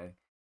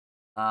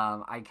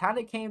 I kind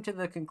of came to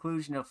the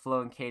conclusion of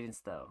flow and cadence,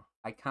 though.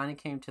 I kind of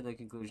came to the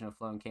conclusion of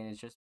flow and cadence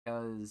just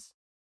because,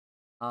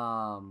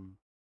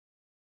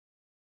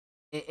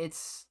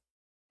 it's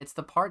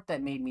the part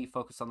that made me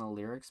focus on the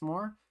lyrics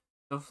more.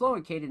 So flow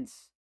and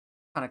cadence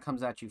kind of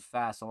comes at you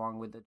fast along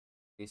with it.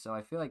 So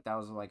I feel like that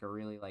was like a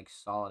really like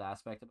solid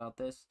aspect about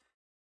this.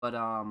 But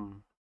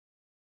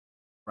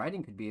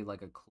writing could be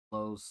like a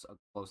close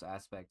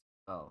aspect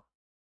as well.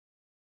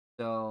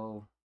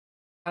 So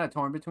kind of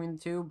torn between the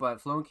two,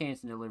 but flow and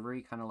cadence and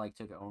delivery kind of like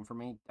took it home for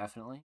me,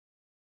 definitely.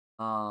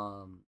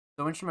 So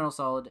instrumental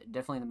solid,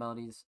 definitely the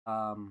melodies.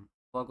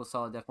 Vocal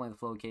solid, definitely the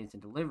flow, cadence,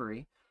 and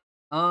delivery.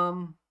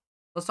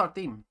 Let's talk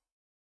theme.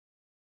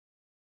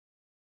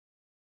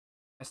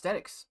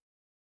 Aesthetics.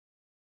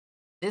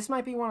 This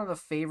might be one of the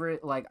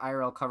favorite like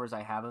IRL covers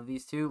I have of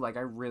these two. Like I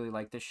really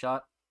like this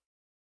shot.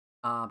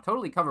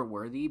 Totally cover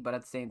worthy, but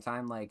at the same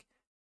time, like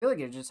I feel like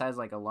it just has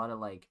like a lot of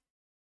like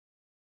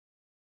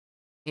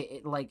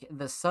like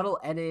the subtle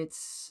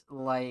edits,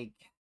 like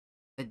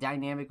the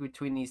dynamic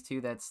between these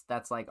two that's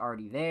like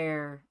already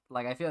there.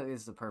 Like I feel like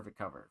this is a perfect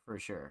cover for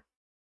sure.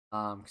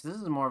 Because this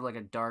is more of like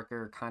a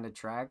darker kind of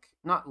track,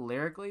 not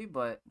lyrically,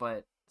 but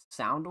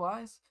sound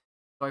wise.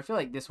 So I feel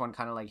like this one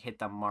kind of like hit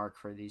the mark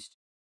for these two.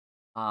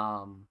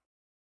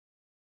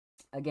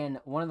 Again,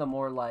 one of the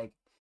more like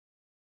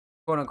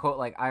quote unquote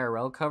like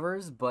IRL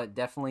covers, but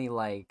definitely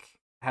like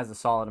has a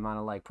solid amount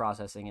of like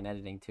processing and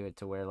editing to it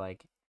to where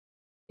like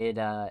it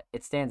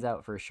stands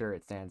out for sure.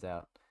 It stands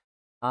out.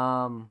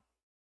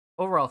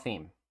 Overall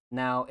theme.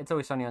 Now, It's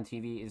Always Sunny on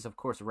TV is of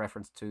course a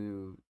reference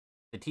to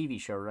the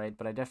TV show, right?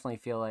 But I definitely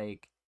feel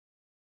like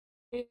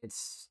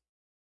it's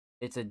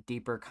a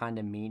deeper kind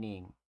of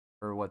meaning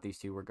for what these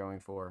two were going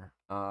for.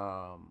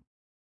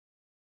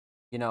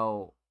 You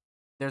know,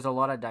 there's a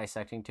lot of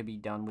dissecting to be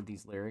done with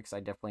these lyrics. I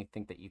definitely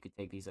think that you could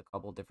take these a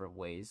couple different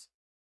ways.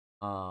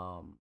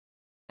 And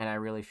I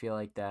really feel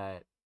like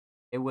that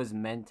it was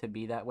meant to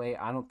be that way.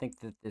 I don't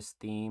think that this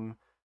theme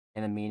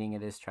and the meaning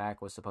of this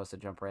track was supposed to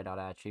jump right out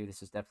at you.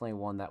 This is definitely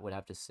one that would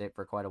have to sit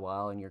for quite a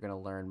while, and you're going to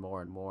learn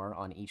more and more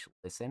on each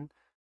listen.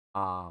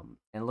 And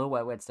Lil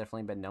Wet Wet's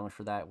definitely been known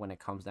for that when it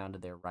comes down to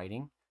their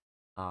writing.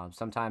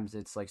 Sometimes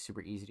it's like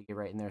super easy to get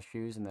right in their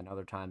shoes, and then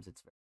other times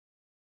it's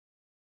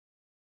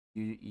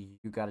you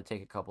got to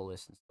take a couple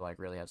listens to like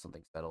really have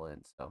something settle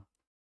in. So,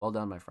 well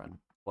done, my friend.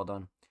 Well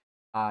done.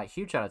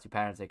 Huge shout out to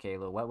Patterns, aka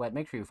Lil Wet Wet.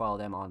 Make sure you follow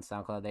them on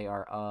SoundCloud. They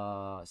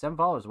are 7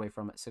 followers away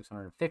from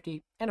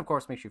 650. And of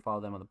course, make sure you follow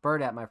them on the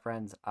Bird app, my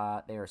friends.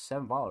 They are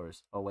 7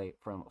 followers away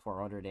from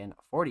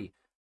 440.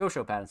 Go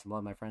show Patterns some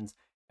love, my friends.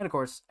 And of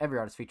course, every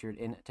artist featured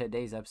in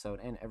today's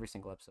episode and every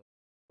single episode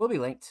will be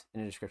linked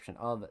in the description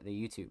of the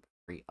YouTube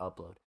free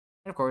upload.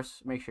 And of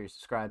course, make sure you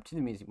subscribe to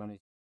the Music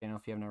Mondays channel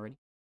if you haven't already.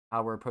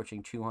 We're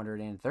approaching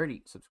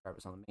 230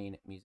 subscribers on the main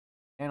music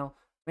channel.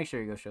 Make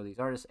sure you go show these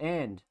artists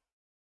and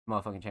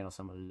motherfucking channel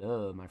some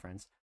love, my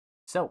friends.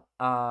 So,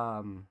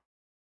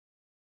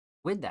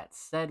 with that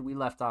said, we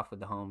left off with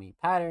the homie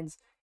Patterns,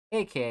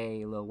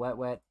 aka Lil Wet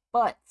Wet.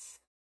 But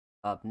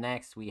up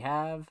next we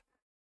have,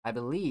 I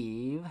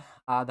believe,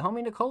 the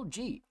homie Nicole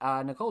G.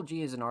 Nicole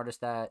G is an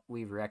artist that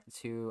we've reacted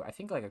to, I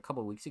think, like a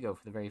couple weeks ago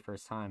for the very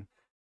first time.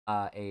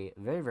 A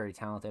very, very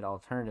talented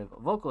alternative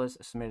vocalist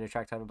submitted a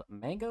track titled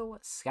Mango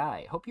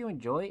Sky. Hope you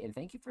enjoy, and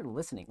thank you for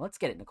listening. Let's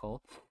get it,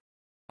 Nicole.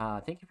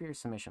 Thank you for your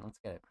submission. Let's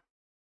get it.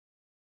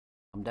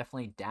 I'm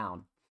definitely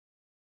down.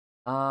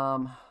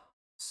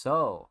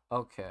 So,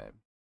 okay.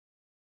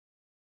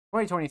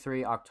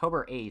 2023,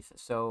 October 8th,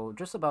 so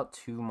just about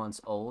 2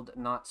 months old.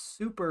 Not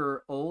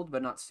super old,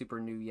 but not super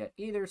new yet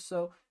either,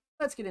 so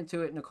let's get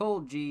into it.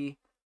 Nicole G,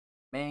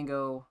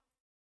 Mango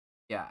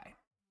Guy.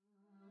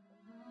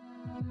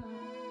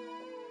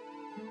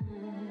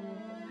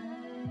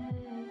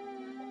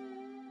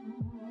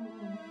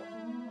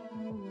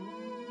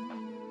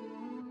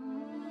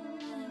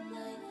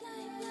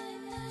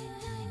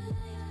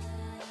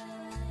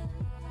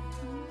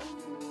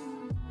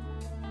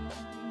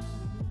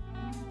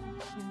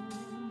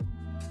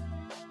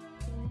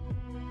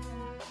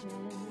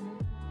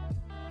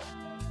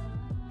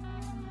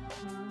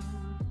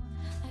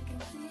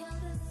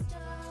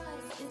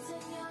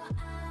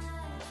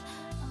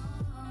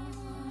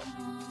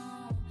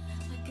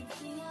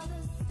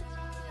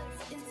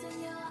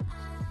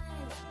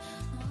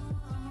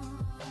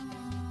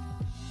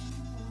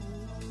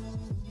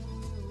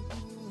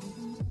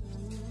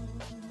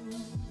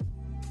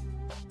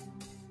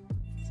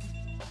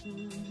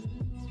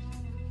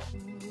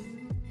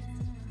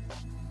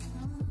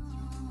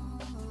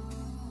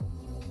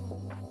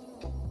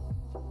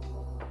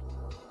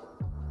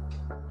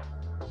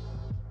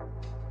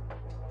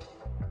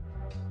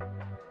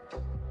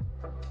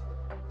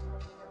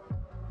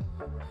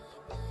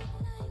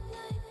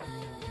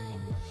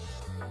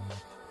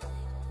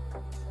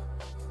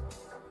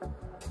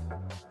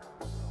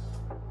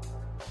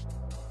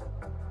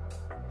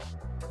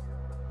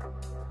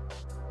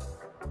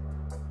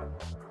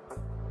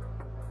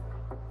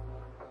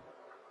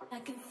 I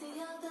can see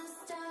all the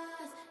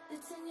stars,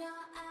 it's in your eyes.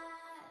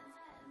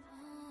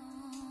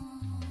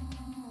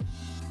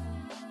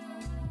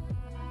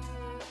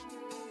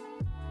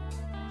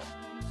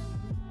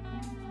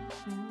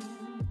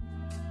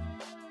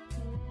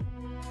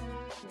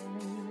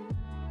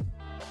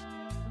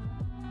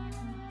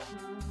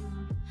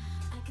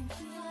 I can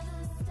see all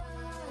the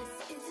stars,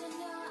 it's in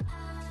your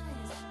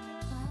eyes.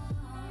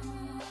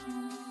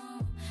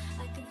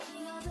 I can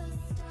see all the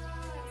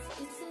stars,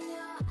 it's in your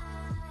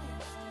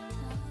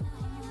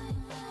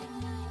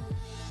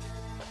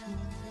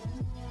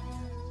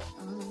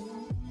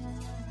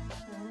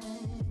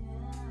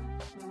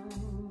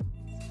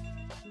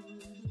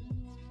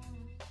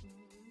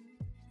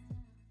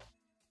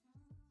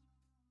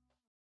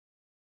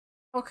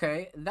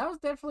Okay, that was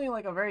definitely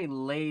like a very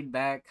laid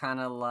back, kind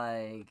of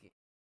like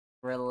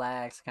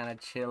relaxed, kind of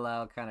chill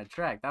out kind of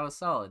track. That was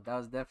solid. That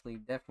was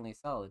definitely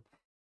solid.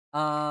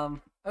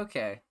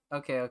 Okay.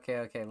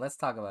 Let's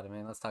talk about it,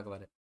 man. Let's talk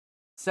about it.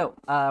 So,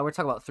 we're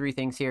talking about three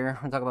things here.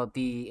 We're talking about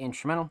the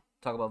instrumental,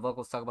 talk about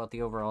vocals, talk about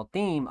the overall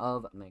theme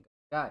of Mango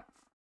Guy.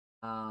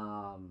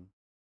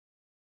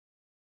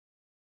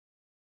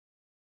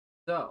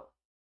 So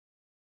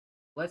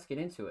let's get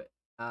into it.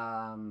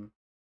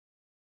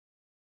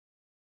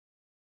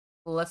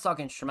 Let's talk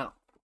instrumental.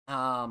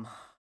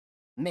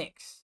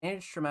 Mix.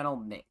 Instrumental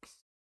mix.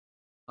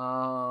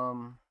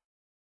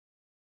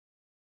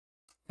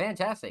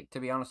 Fantastic, to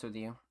be honest with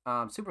you.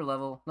 Super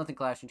level, nothing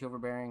clashing, too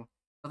overbearing.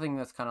 Nothing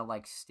that's kind of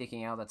like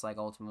sticking out that's like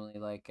ultimately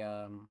like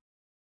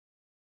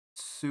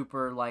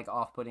super like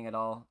off-putting at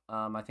all.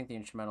 I think the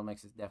instrumental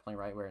mix is definitely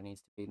right where it needs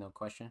to be, no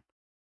question.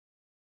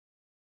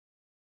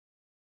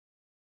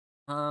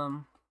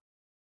 Hmm.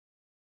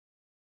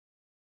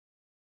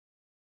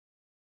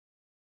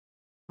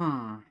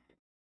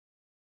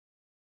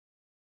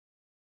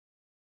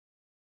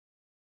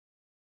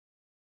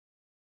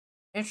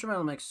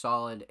 Instrumental mix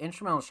solid.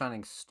 Instrumental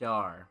shining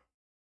star.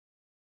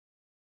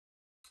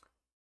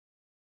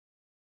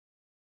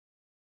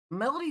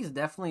 Melody's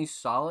definitely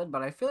solid,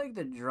 but I feel like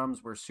the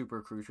drums were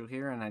super crucial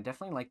here, and I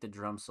definitely like the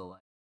drum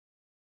select.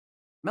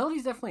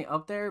 Melody's definitely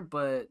up there,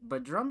 but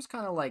drums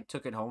kind of like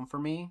took it home for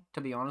me, to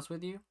be honest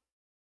with you.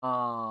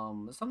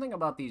 Something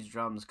about these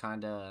drums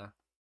kind of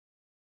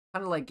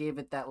like gave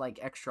it that like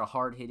extra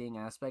hard hitting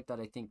aspect that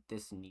I think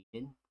this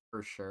needed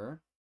for sure.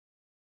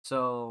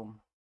 So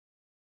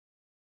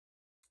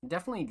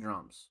definitely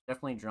drums,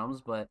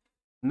 but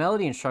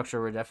melody and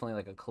structure were definitely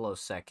like a close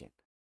second.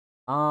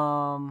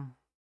 Um,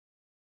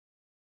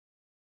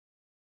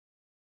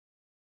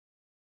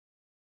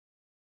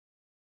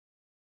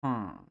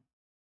 hmm.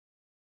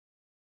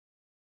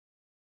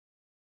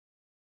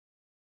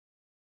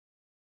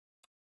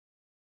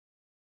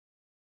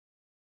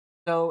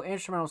 So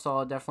instrumental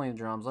solid, definitely the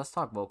drums. Let's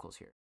talk vocals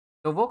here.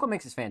 So vocal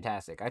mix is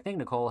fantastic. I think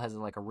Nicole has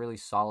like a really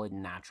solid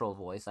natural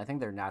voice. I think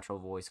their natural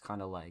voice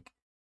kind of like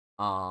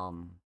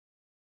um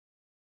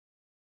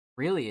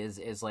really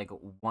is like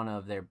one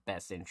of their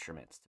best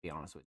instruments, to be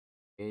honest with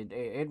you.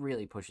 It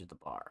really pushes the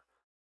bar.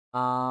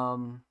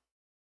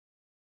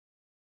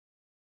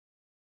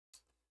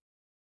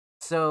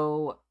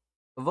 So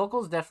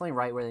vocals definitely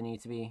right where they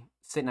need to be.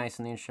 Sit nice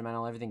in the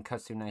instrumental. Everything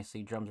cuts through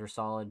nicely. Drums are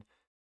solid.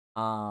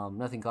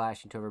 Nothing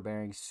clashing to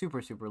overbearing.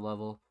 Super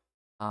level.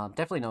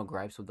 Definitely no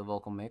gripes with the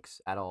vocal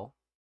mix at all.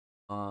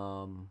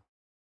 Vocal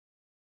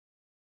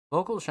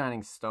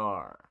shining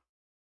star.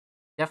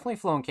 definitely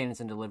flow and cadence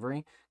and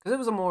delivery, because it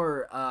was a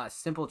more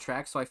simple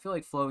track. So I feel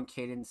like flow and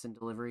cadence and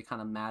delivery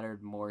kind of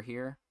mattered more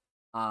here.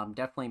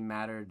 Definitely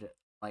mattered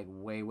like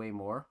way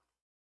more.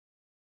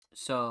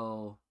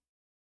 So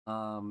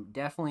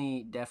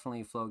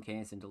definitely flow,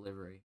 cadence, and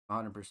delivery,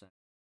 100%,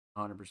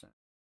 100%.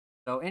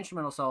 So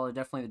instrumental solid,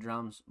 definitely the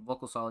drums.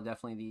 Vocal solid,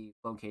 definitely the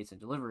flow, cadence,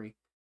 and delivery.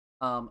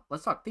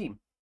 Let's talk theme.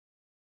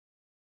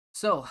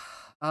 So,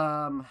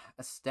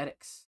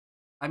 aesthetics.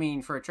 I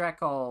mean, for a track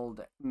called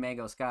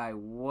Mango Sky,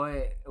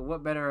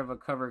 what better of a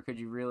cover could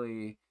you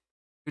really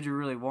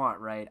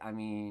want, right? I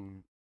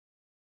mean,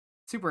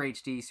 super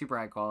HD, super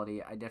high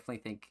quality. I definitely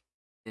think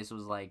this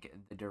was like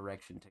the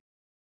direction to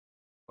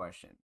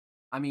question.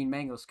 I mean,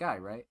 Mango Sky,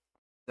 right?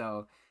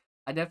 So,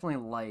 I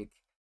definitely like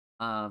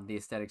the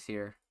aesthetics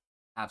here.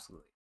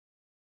 Absolutely.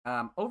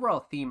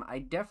 Overall theme, I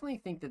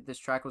definitely think that this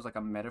track was like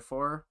a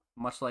metaphor,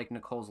 much like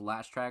Nicole's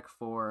last track,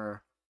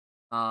 for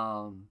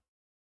um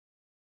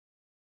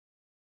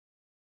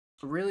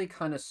really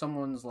kind of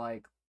someone's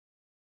like,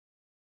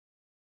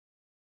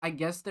 I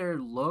guess their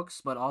looks,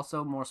 but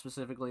also more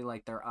specifically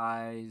like their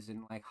eyes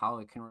and like how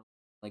it can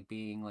like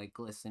being like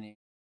glistening,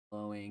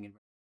 glowing, and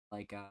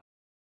like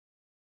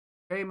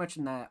very much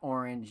in that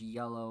orange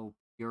yellow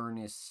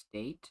pureness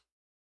state.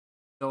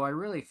 So I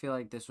really feel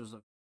like this was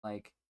a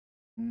like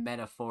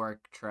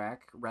metaphoric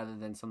track rather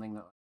than something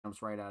that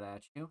comes right out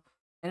at you.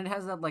 And it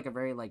has that like a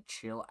very like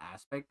chill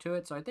aspect to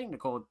it. So I think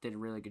Nicole did a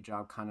really good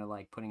job kind of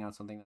like putting out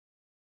something that's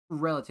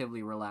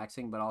relatively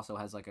relaxing but also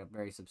has like a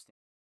very substantial.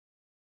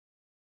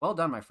 Well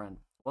done, my friend.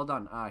 Well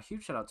done.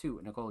 Huge shout out to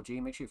Nicole G.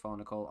 Make sure you follow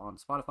Nicole on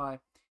Spotify.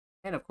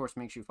 And of course,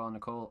 make sure you follow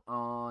Nicole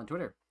on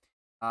Twitter.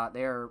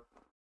 They're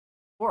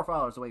 4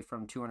 followers away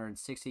from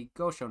 260.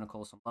 Go show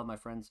Nicole some love, my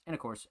friends. And of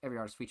course, every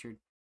artist featured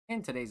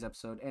in today's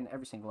episode and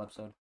every single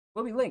episode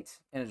will be linked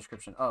in the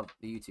description of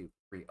the YouTube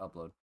free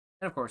upload.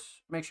 And of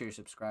course, make sure you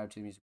subscribe to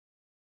the music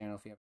channel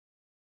if you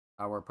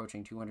have. We're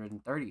approaching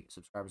 230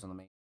 subscribers on the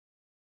main.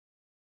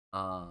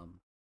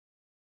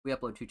 We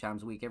upload 2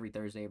 times a week, every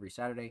Thursday, every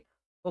Saturday.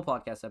 Full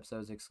podcast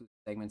episodes, exclusive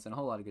segments, and a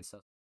whole lot of good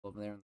stuff over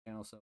there on the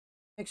channel. So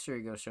make sure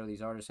you go show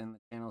these artists in the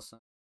channel some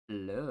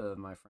love,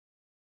 my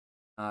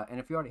friend. And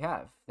if you already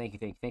have, thank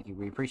you.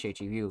 We appreciate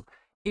you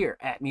here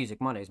at Music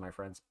Mondays, my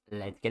friends.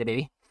 Let's get it,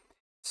 baby.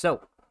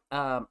 So,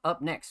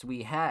 up next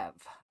we have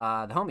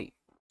the homie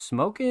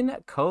Smokin'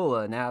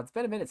 Cola. Now it's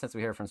been a minute since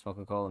we heard from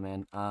Smokin' Cola,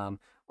 man. Well,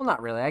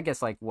 not really. I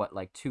guess like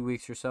 2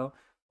 weeks or so.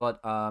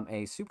 But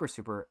a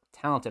super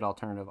talented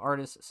alternative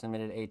artist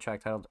submitted a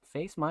track titled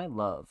 "Face My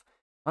Love."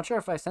 Not sure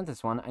if I sent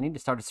this one. I need to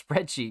start a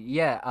spreadsheet.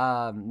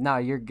 Yeah. No,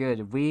 you're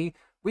good. We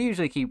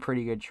usually keep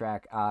pretty good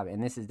track.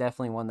 And this is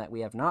definitely one that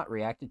we have not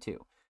reacted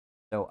to.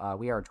 So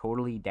we are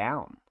totally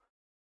down.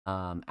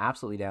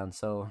 Absolutely down.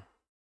 So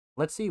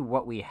let's see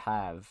what we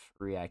have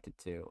reacted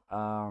to.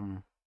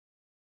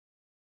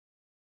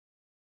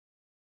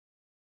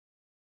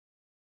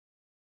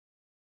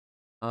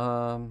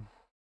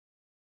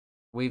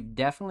 We've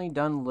definitely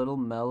done Little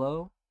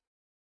Mellow,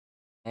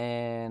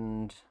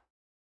 and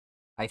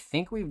I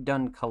think we've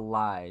done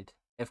Collide.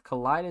 If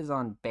Collide is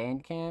on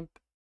Bandcamp,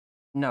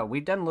 no,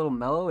 we've done Little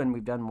Mellow and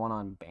we've done one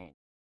on Band.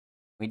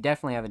 We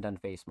definitely haven't done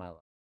Face My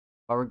Love.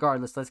 But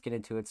regardless, let's get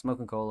into it.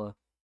 Smokin' Cola,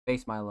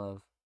 Face My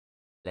Love.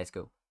 Let's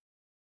go.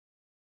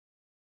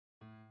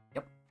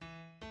 Yep.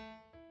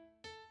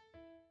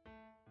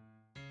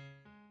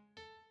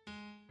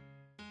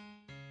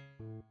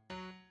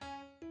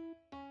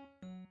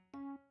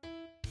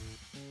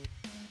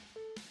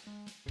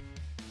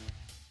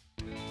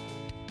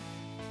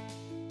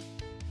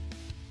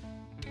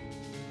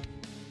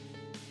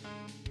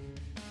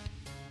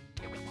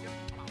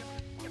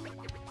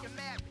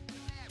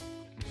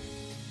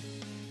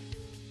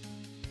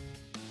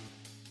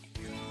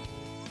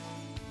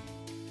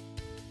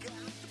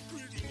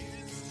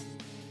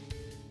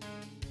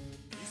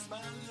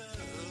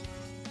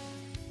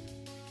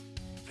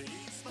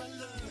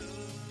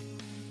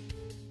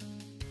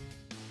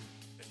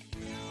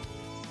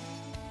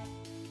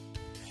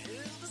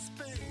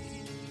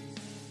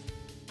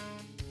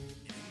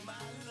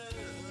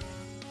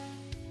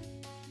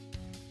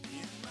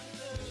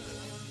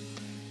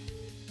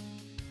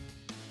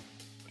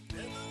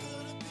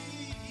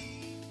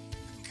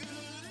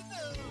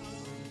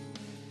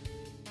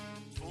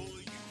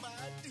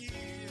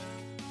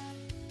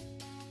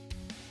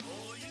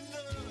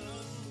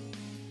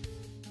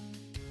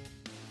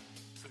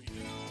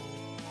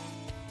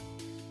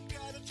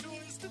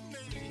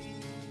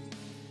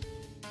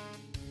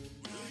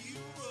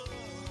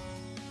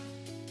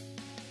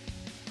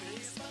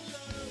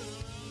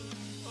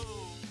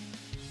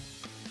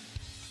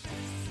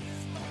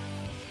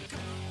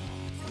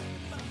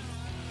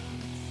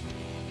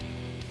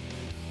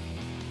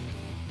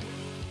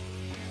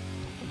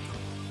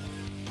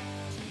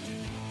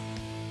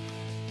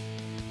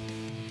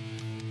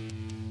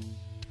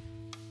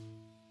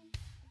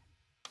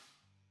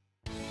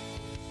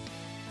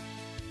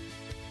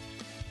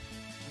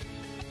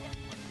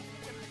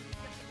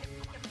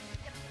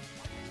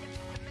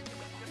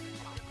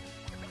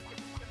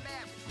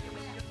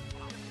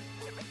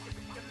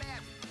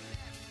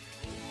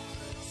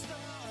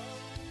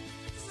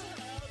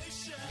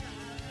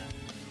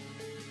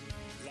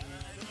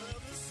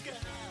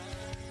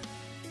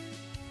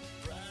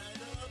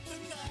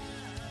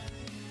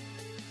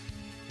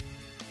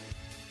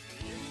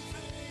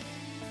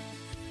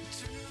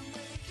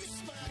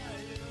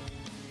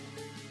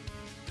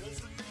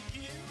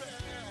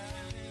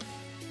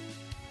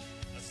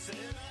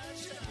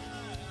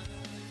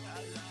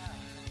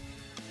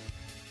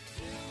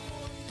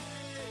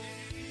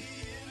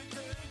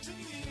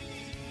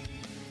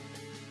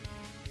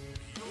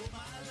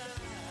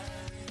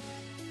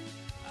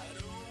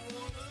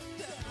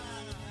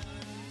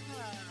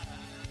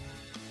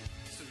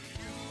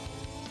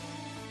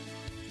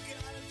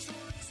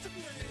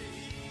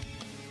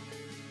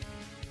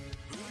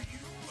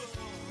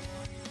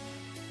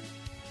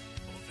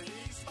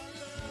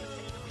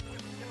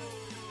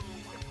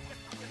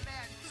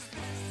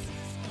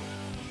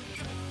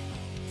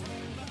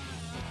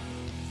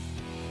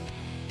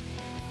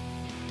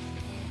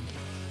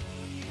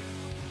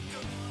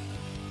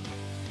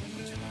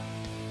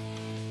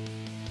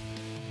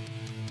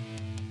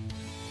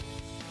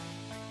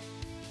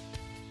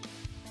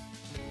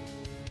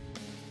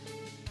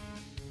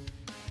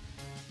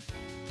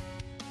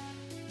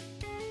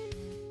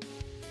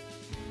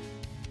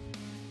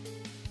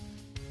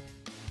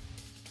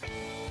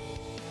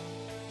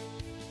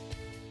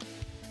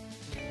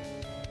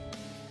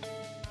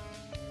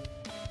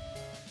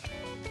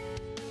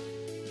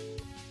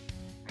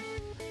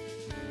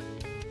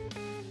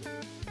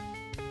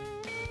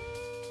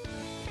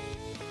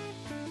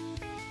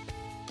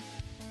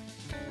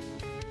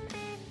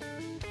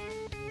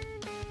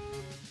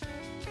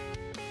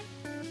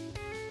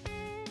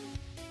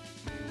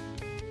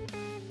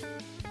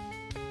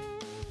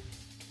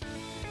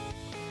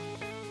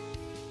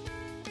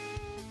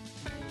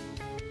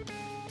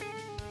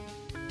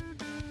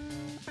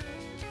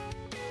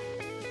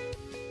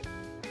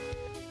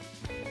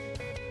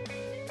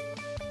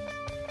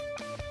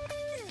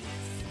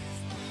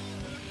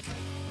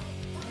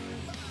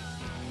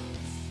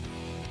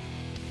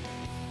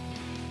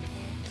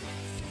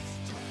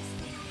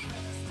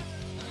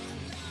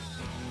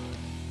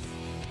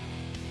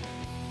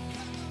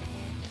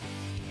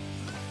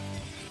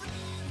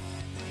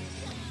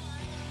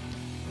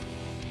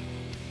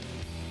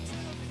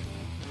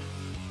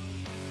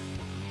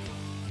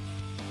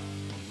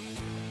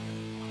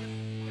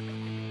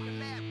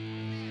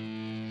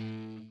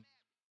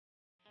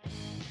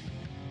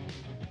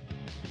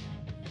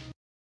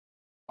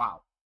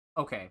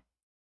 Okay.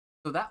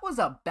 So that was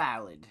a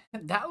ballad.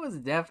 That was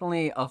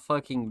definitely a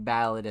fucking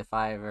ballad if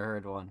I ever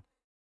heard one.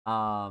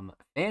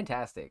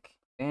 Fantastic.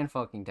 Fan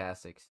fucking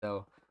tastic.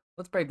 So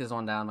let's break this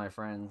one down, my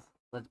friends.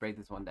 Let's break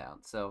this one down.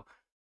 So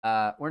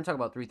we're gonna talk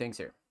about three things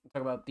here.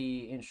 Talk about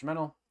the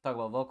instrumental, talk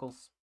about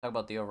vocals, talk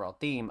about the overall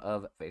theme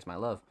of Face My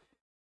Love.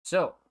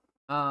 So,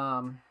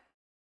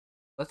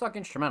 let's talk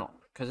instrumental,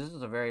 because this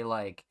is a very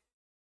like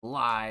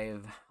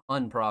live,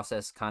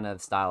 unprocessed kind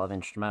of style of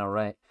instrumental,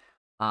 right?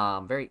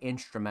 Very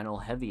instrumental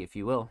heavy, if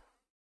you will.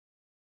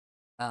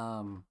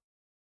 Um,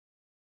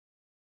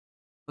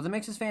 but the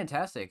mix is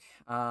fantastic.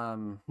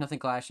 Nothing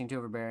clashing, too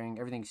overbearing.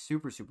 Everything's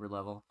super, super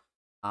level.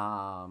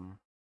 Um,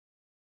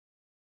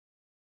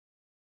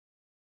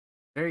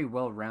 very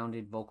well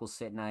rounded. Vocals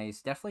sit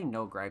nice. Definitely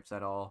no gripes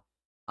at all.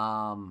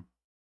 Um,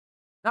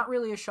 not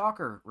really a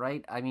shocker,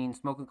 right? I mean,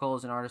 Smoke Cola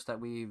is an artist that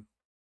we've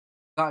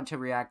gotten to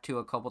react to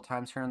a couple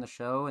times here on the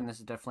show, and this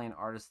is definitely an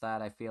artist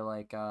that I feel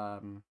like uh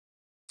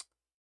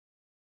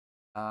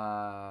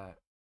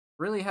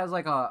really has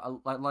like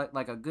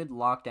like a good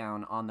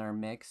lockdown on their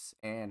mix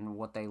and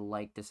what they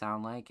like to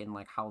sound like and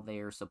like how they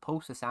are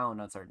supposed to sound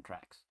on certain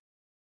tracks.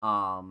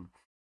 Um,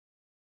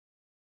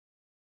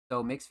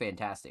 so mix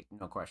fantastic,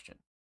 no question.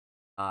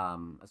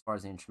 As far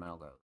as the instrumental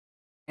goes,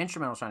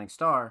 instrumental shining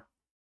star.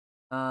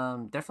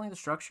 Definitely the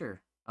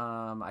structure.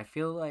 I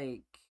feel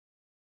like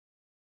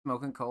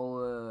Smoking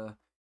Cola,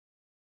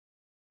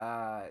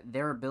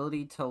 their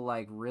ability to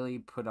like really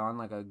put on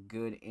like a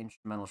good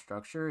instrumental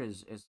structure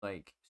is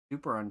like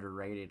super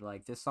underrated.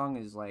 Like this song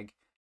is like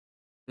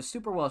just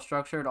super well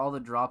structured. All the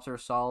drops are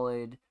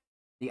solid.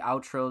 The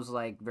outro's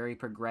like very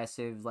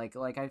progressive. Like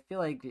I feel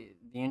like the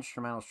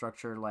instrumental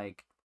structure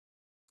like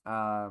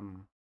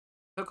um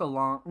took a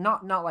long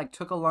not like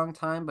took a long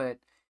time, but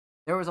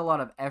there was a lot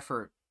of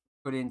effort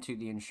put into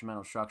the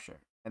instrumental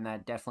structure, and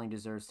that definitely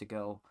deserves to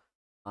go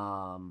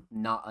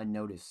not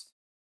unnoticed.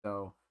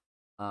 So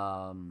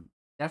um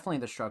definitely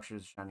the structure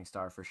is a shining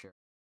star for sure.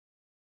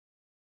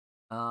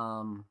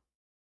 Um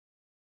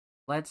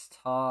let's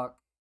talk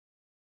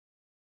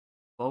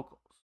vocals.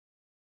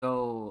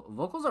 So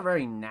vocals are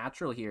very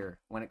natural here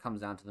when it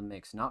comes down to the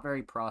mix. Not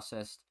very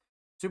processed,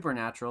 super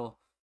natural.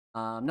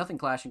 Nothing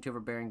clashing, too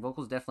overbearing.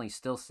 Vocals definitely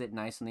still sit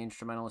nice in the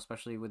instrumental,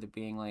 especially with it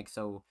being like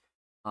so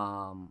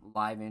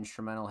live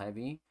instrumental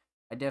heavy.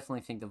 I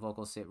definitely think the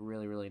vocals sit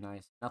really, really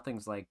nice.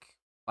 Nothing's like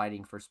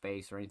fighting for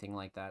space or anything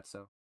like that.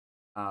 So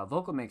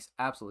vocal mix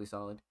absolutely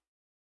solid.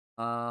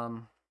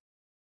 Um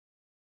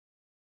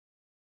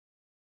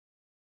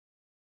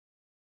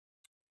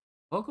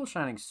Vocal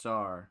shining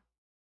star.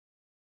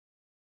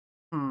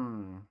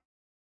 Hmm.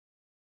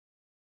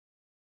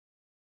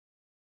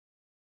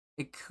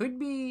 It could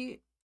be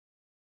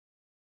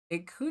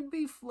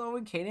flow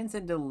and cadence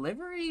and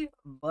delivery,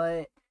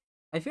 but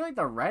I feel like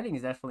the writing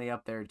is definitely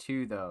up there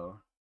too, though.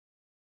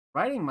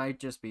 Writing might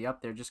just be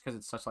up there just because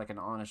it's such like an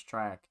honest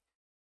track.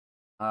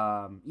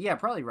 Yeah,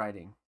 probably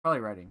writing,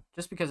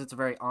 just because it's a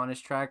very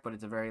honest track, but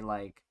it's a very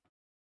like,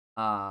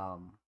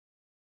 um,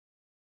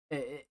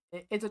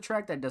 it's a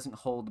track that doesn't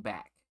hold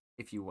back,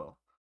 if you will.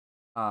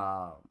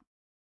 Um,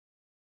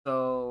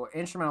 so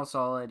instrumental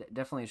solid,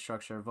 definitely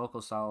structure,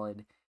 vocal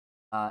solid,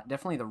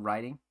 definitely the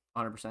writing,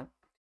 100%.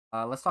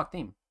 Let's talk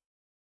theme.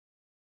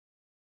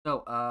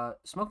 So,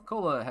 Smoke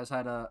Cola has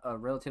had a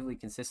relatively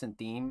consistent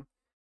theme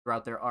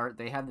throughout their art.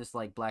 They have this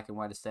like black and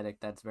white aesthetic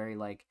that's very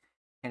like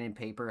pen and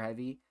paper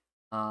heavy,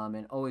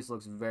 and always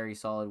looks very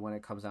solid when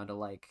it comes down to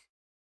like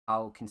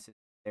how consistent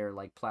their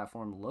like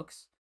platform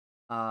looks.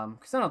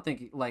 Because I don't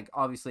think like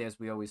obviously as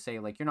we always say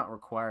like you're not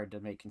required to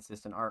make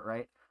consistent art,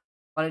 right?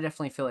 But I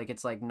definitely feel like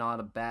it's like not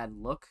a bad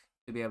look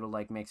to be able to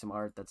like make some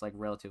art that's like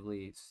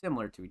relatively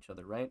similar to each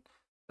other, right?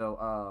 So,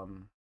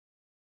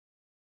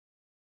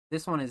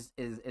 this one is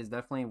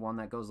definitely one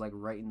that goes like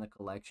right in the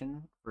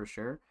collection for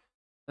sure.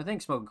 I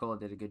think Smoke Cola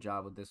did a good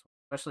job with this one,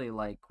 especially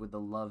like with the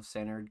love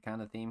centered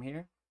kind of theme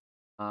here.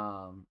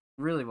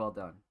 Really well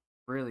done,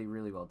 really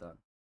really well done.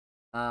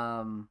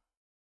 Um,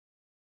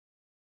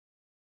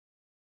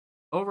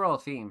 Overall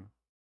theme,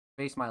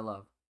 Face My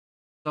Love.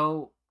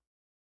 So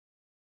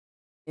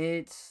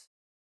it's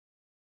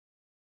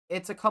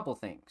it's a couple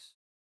things.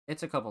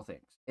 It's a couple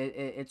things.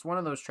 It's one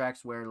of those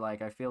tracks where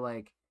like I feel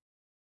like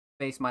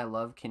Face My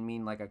Love can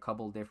mean like a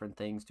couple different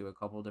things to a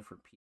couple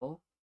different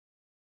people,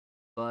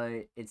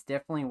 but it's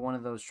definitely one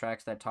of those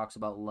tracks that talks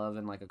about love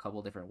in like a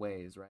couple different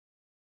ways, right?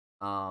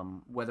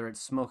 Whether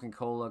it's Smoking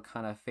Cola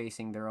kind of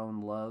facing their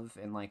own love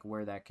and like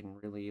where that can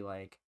really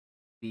like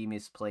be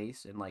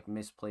misplaced and like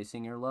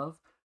misplacing your love,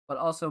 but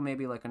also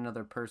maybe like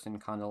another person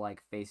kind of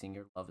like facing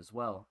your love as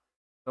well.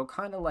 So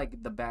kind of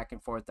like the back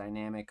and forth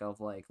dynamic of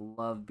like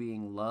love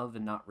being love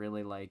and not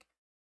really like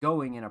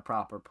going in a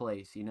proper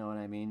place, you know what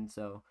I mean?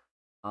 So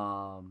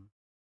um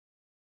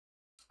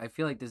I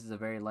feel like this is a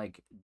very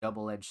like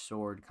double-edged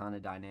sword kind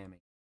of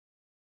dynamic.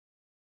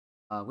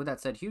 With that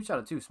said, huge shout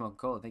out to Smoking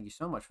Cola. Thank you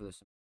so much for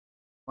this.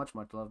 Much,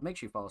 much love. Make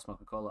sure you follow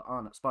Smoking Cola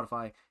on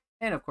Spotify.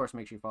 And of course,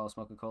 make sure you follow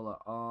Smoking Cola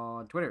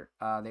on Twitter.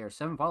 They are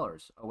 7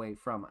 followers away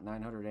from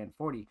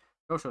 940.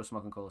 Go show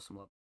Smoking Cola some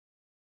love.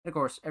 And of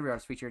course, every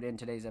artist featured in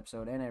today's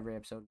episode and every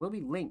episode will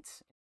be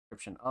linked in the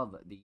description of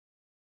the.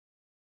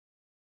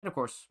 And of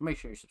course, make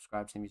sure you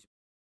subscribe to the music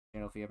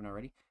channel if you haven't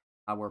already.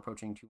 We're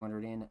approaching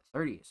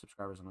 230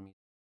 subscribers on the music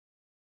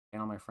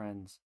channel, my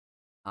friends.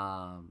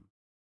 And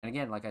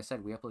again, like I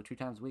said, we upload 2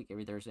 times a week,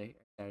 every Thursday,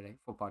 every Saturday,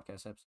 full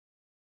podcast episodes.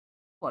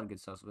 A lot of good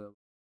stuff available.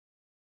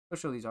 Go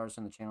show these artists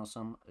on the channel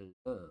some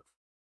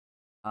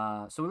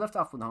love. So we left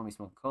off with the homie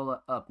Smoking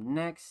Cola. Up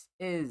next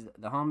is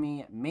the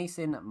homie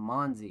Mason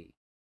Monzi,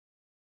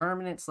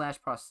 permanent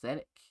 /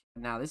 prosthetic.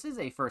 Now this is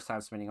a first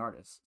time submitting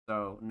artist,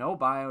 so no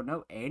bio,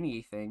 no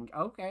anything.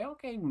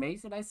 Okay,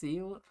 Mason, I see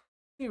you.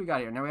 See what we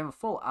got here. Now we have a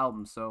full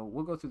album, so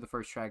we'll go through the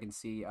first track and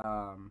see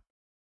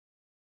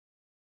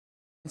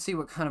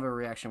what kind of a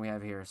reaction we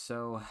have here.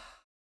 So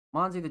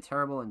Monzi the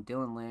Terrible and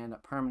Dylan Land,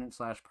 permanent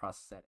 /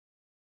 prosthetic.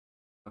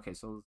 Okay,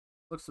 so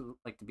looks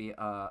like to be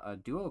a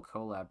duo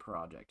collab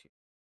project here.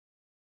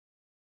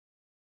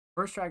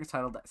 First track is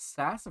titled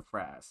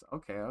Sassafras.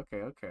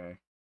 Okay.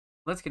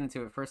 Let's get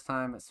into it. First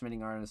time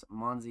submitting artist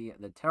Monzi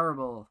the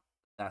Terrible,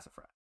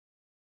 Sassafras.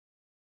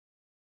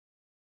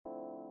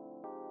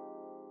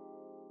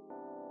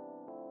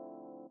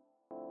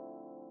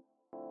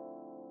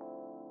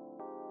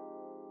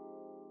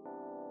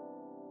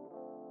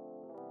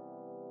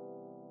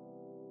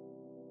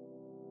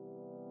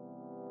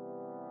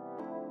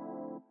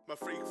 My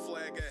freak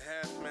flag at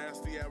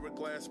half-mast, the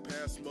hourglass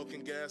pass,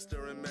 smoking gas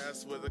during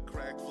mass with a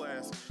crack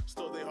flask.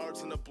 Stole their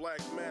hearts in a black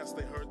mask,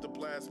 they heard the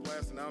blast,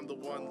 and I'm the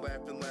one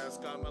laughing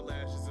last. Got my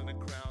lashes in a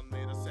crown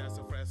made of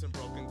sassafras and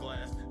broken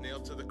glass.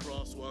 Nailed to the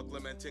crosswalk,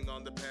 lamenting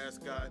on the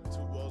past. Got 2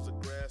 walls of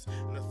grass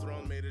and a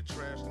throne made of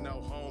trash. Now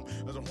home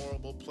is a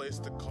horrible place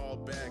to call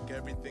back.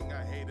 Everything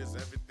I hate is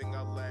everything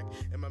I lack.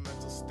 And my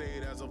mental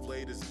state as of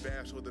late is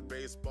bashed with a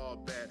baseball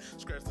bat.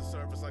 Scratch the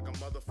surface like a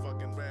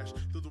motherfucking rash.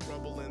 Through the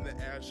rubble and the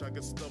ash, I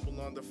could stumble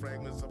on the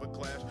fragments of a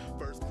clash.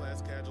 First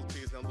class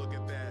casualties, now look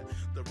at that.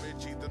 The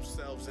rich eat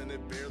themselves and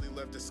it barely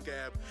left a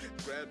scab.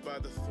 Grabbed by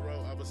the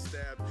throat, I was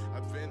stabbed.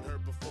 I've been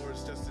hurt before,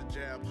 it's just a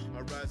jab.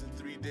 I rise in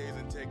 3 days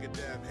and take a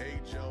dab.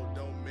 Hey Joe,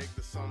 don't make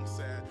the song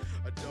sad.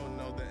 I don't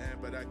know the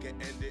end, but I can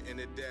end it in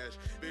a dash.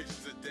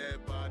 Visions of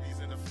dead bodies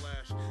in a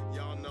flash.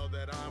 Y'all know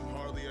that I'm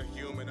hardly a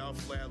human. I'll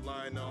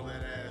flatline all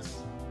that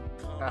ass.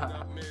 Coming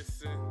up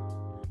missing.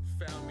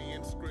 Found me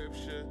in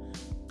scripture.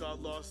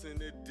 Got lost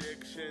in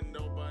addiction.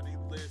 Nobody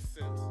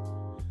listens.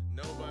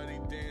 Nobody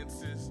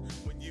dances.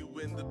 When you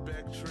in the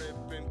back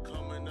tripping,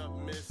 coming up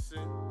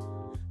missing.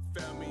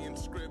 Found me in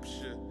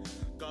scripture.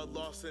 Got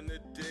lost in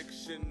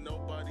addiction.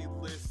 Nobody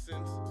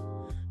listens.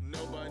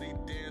 Nobody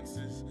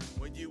dances.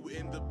 When you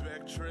in the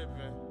back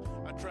tripping.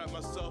 I trapped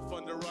myself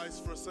under ice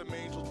for some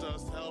angel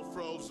dust. Hell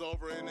froze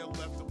over and it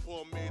left a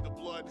pool made of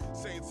blood.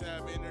 Saints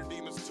have inner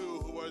demons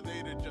too, who are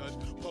they to judge?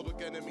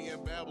 Public enemy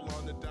in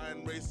Babylon to die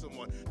and raise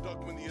someone.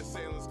 Duck when the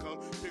assailants come,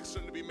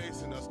 picturing to be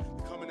macing us.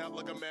 Coming out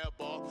like a mad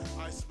ball,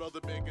 I smell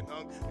the bacon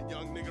hung. A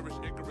young niggerish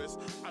Icarus,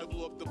 I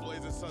blew up the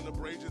blazing sun of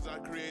brages I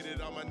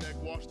created on my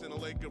neck, washed in a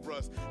lake of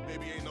rust.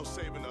 Baby, ain't no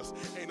saving us,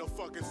 ain't no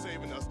fucking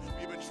saving us.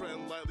 We've been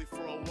treading lightly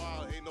for a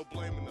while, ain't no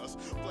blaming us.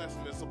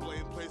 Blasphemous, a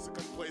blame place of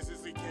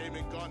complacency came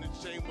and gone, and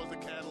shame was the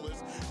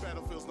catalyst.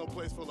 Battlefields, no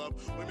place for love.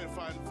 Women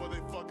fighting for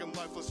their fucking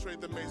life, let's trade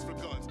the mace for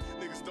guns.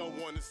 Niggas don't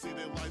want to see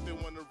their life, they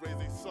want to raise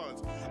their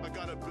sons. I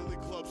got a Billy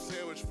Club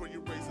sandwich for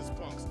you racist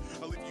punks.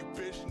 I leave you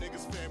bitch,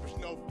 niggas famished,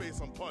 no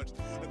face, I'm punched.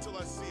 Until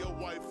I see a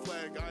white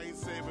flag, I ain't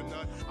saving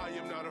none. I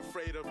am not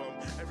afraid of them.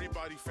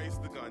 Everybody face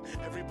the gun.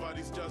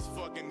 Everybody's just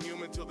fucking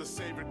human till the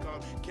savior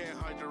come. Can't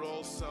hide your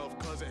old self,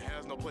 cause it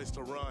has no place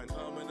to run.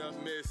 Coming up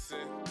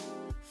missing.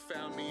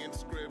 Found me in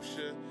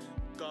scripture.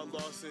 Got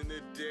lost in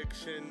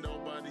addiction.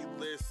 Nobody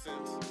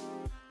listens.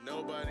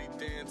 Nobody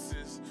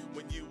dances.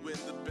 When you in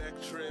the back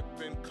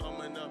tripping,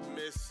 coming up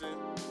missing.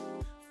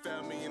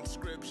 Found me in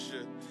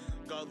scripture.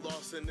 Got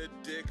lost in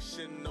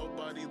addiction.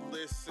 Nobody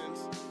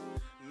listens.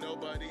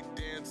 Nobody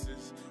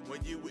dances.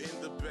 When you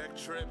in the back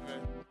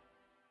tripping.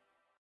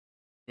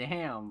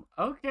 Damn.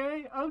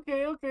 Okay.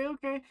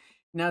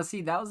 Now,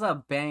 see, that was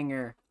a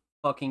banger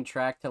fucking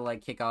track to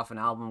like kick off an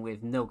album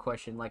with, no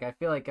question. Like, I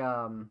feel like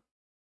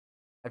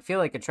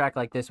a track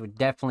like this would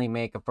definitely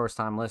make a first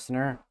time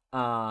listener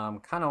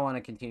kind of want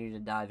to continue to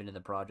dive into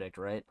the project,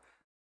 right?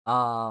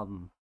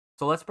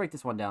 So let's break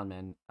this one down,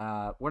 man.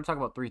 We're gonna talk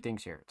about 3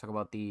 things here. Talk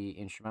about the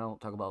instrumental,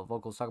 talk about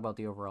vocals, talk about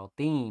the overall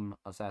theme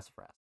of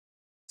Sassafras.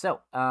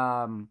 So,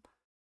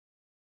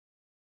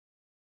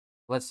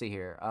 let's see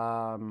here.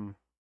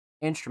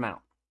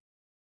 Instrumental.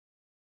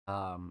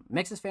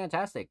 Mix is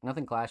fantastic.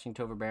 Nothing clashing,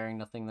 too overbearing.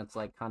 Nothing that's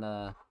like kind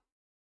of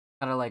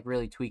like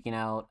really tweaking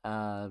out.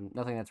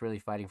 Nothing that's really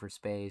fighting for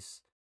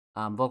space.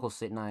 Vocals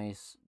sit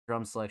nice.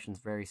 Drum selection's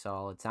very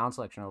solid. Sound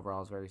selection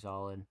overall is very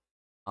solid.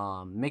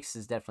 Mix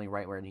is definitely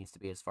right where it needs to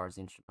be as far as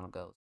the instrumental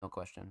goes. No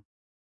question.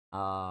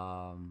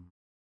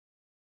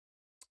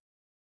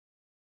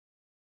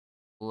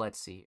 Let's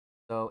see.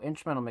 So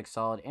instrumental mix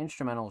solid.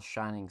 Instrumental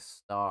shining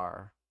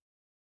star.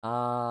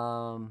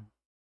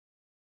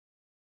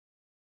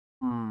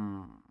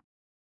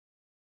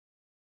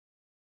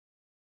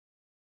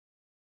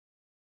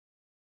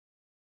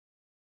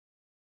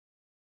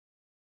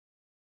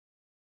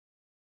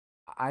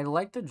 I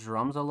like the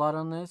drums a lot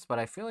on this, but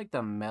I feel like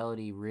the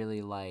melody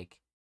really like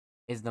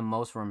is the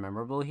most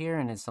memorable here,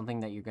 and it's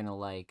something that you're gonna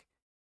like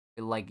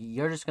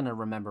you're just gonna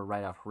remember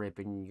right off rip,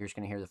 and you're just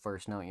gonna hear the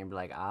first note, and you're be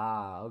like,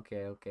 ah,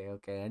 okay, okay,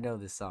 okay, I know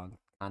this song,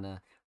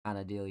 kind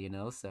of deal, you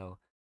know. So,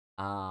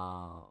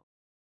 uh,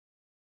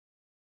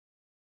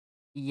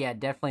 yeah,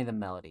 definitely the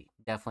melody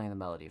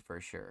for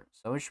sure.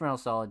 So instrumental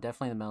solid,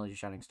 definitely the melody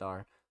shining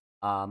star.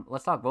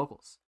 Let's talk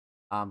vocals.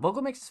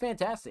 Vocal mix is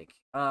fantastic.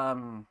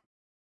 Fonzie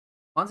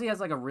has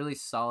like a really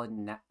solid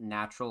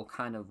natural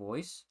kind of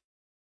voice.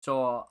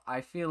 So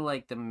I feel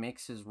like the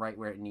mix is right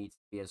where it needs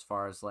to be as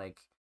far as like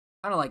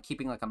kind of like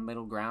keeping like a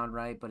middle ground,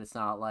 right? But it's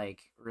not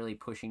like really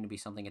pushing to be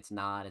something it's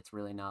not. It's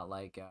really not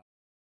like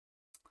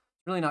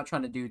really not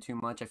trying to do too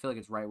much. I feel like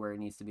it's right where it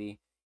needs to be.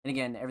 And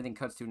again, everything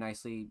cuts through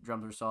nicely.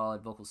 Drums are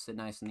solid. Vocals sit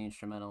nice in the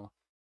instrumental.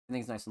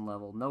 Everything's nice and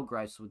level. No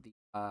gripes with the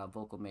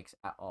vocal mix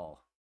at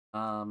all.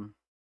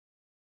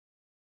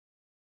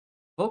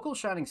 Vocal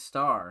shining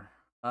star.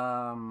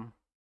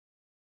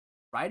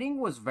 Writing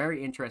was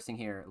very interesting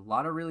here. A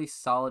lot of really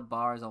solid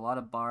bars. A lot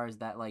of bars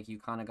that like you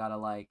kind of gotta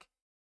like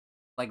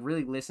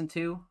really listen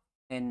to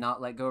and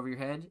not let go over your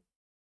head.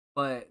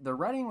 But the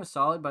writing was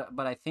solid.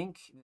 But I think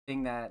the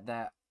thing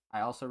that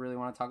I also really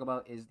want to talk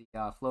about is the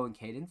flow and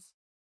cadence.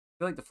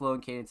 I feel like the flow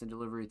and cadence and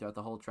delivery throughout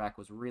the whole track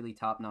was really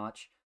top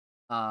notch.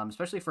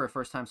 Especially for a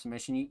first time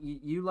submission,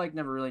 you like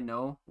never really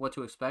know what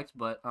to expect,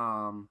 but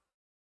flow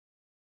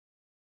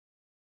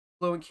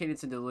and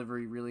cadence and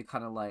delivery really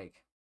kind of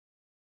like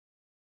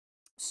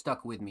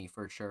stuck with me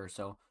for sure.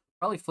 So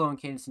probably flow and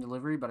cadence and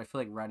delivery, but I feel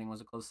like writing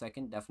was a close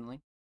second,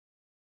 definitely.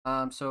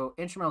 So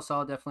instrumental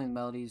solid, definitely the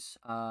melodies.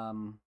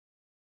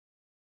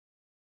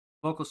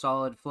 Vocal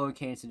solid, flow and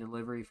cadence and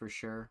delivery for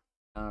sure.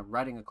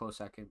 Writing a close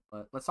second,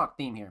 but let's talk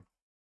theme here.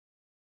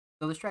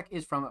 So this track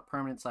is from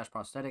Permanent /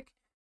 Prosthetic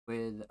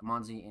with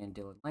Monzi and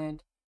Dylan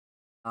Land.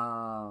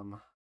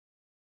 Kind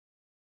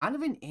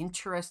of an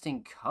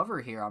interesting cover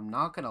here, I'm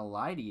not gonna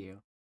lie to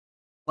you.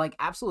 Like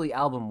absolutely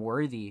album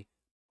worthy,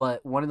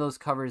 but one of those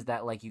covers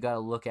that like you gotta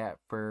look at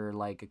for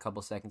like a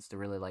couple seconds to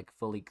really like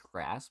fully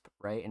grasp,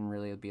 right? And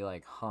really be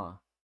like, huh.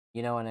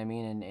 You know what I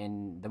mean?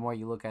 And the more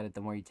you look at it,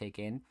 the more you take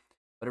in.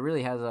 But it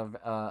really has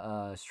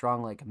a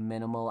strong like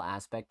minimal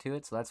aspect to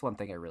it. So that's one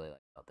thing I really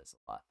like about this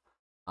a lot.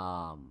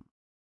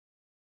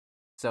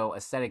 So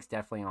aesthetics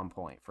definitely on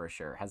point for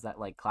sure. Has that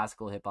like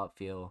classical hip hop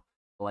feel,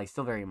 but like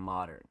still very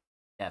modern,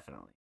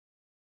 definitely.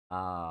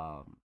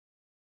 Um,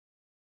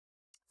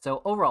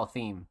 so overall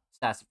theme,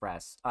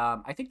 sassafras.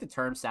 I think the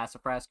term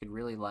sassafras could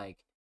really like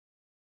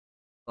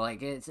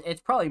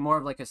it's probably more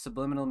of like a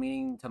subliminal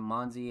meaning to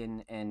Monzi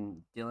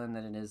and Dylan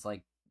than it is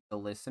like the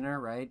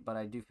listener, right? But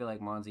I do feel like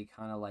Monzi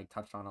kind of like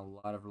touched on a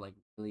lot of like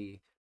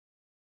really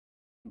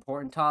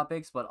important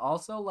topics, but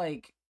also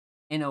like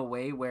in a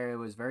way where it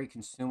was very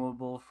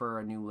consumable for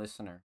a new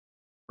listener,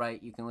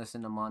 right? You can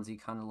listen to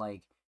Monzi kind of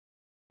like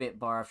bit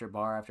bar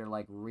after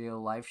like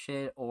real life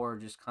shit, or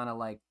just kind of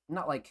like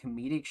not like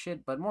comedic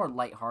shit, but more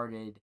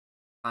lighthearted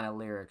kind of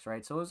lyrics,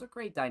 right? So it was a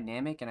great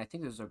dynamic, and I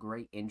think it was a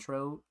great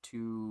intro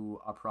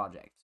to a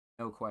project,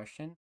 no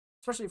question,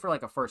 especially for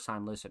like a first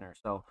time listener.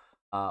 So,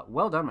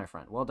 well done, my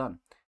friend, well done.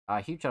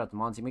 Huge shout out to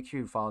Monzi. Make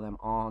sure you follow them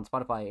on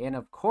Spotify, and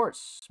of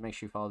course, make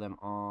sure you follow them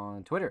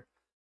on Twitter.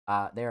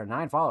 They are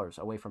 9 followers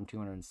away from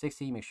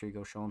 260. Make sure you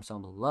go show them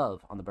some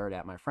love on the Bird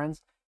app, my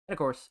friends. And of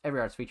course, every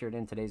artist featured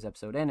in today's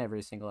episode and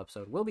every single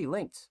episode will be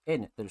linked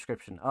in the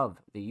description of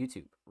the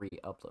YouTube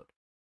re-upload.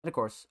 And of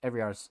course,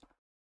 every artist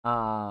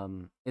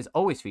is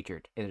always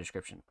featured in the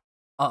description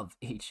of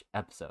each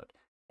episode.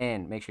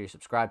 And make sure you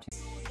subscribe to.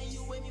 And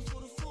you waiting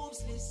for the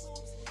Forbes list.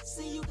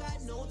 Say you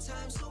got no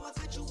time, so I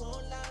got you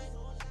online.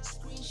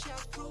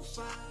 Screenshot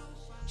profile.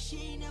 She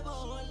ain't never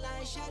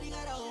online. Shawty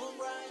got her own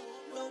rhyme.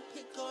 No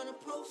pic on her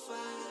profile.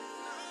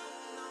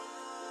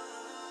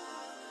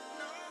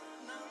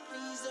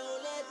 Please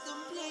don't let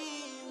them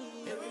play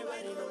you.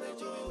 Everybody know that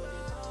you be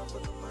working hard for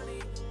the money.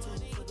 2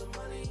 for the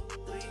money,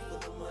 3 for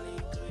the money.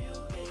 Do you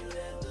can't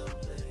let them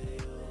play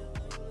you?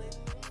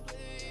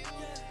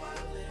 Why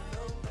let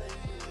them play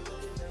you?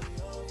 Working very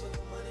hard for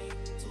the money.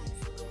 2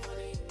 for the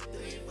money,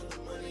 3 for the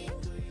money.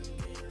 Do you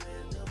can't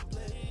let them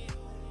play you?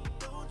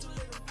 Don't you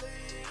let them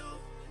play you?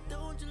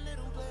 Don't you let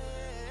them play?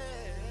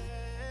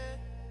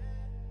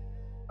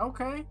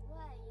 Okay.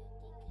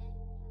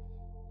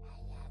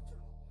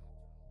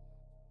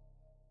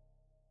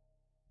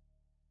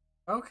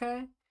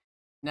 Okay.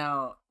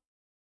 Now,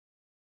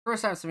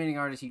 first time submitting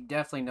artist, you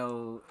definitely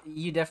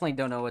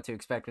don't know what to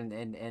expect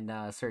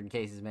in certain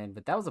cases, man.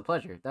 But that was a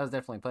pleasure. That was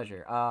definitely a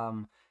pleasure.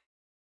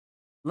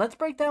 Let's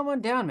break that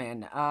one down,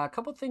 man. A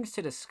couple things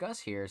to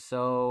discuss here.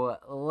 So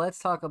let's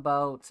talk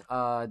about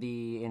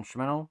the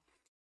instrumental.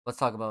 Let's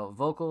talk about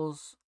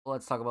vocals.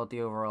 Let's talk about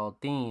the overall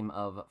theme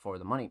of For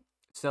the Money.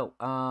 So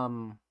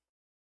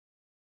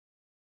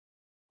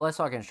let's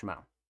talk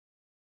instrumental.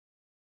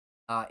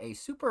 A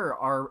super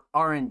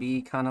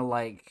R&B kind of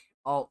like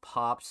alt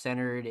pop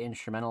centered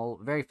instrumental,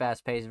 very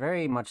fast paced,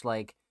 very much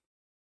like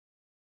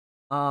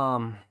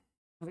kind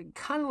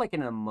of like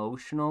an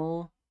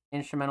emotional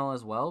instrumental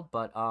as well,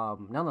 but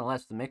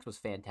nonetheless, the mix was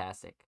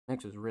fantastic. The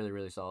mix was really,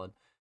 really solid.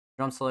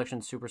 Drum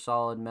selection super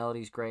solid,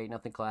 melody's great,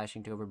 nothing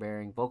clashing too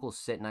overbearing. Vocals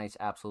sit nice,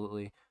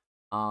 absolutely.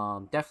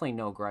 Definitely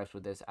no gripes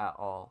with this at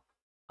all.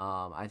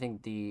 I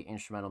think the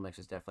instrumental mix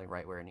is definitely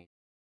right where it needs.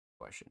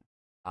 Question.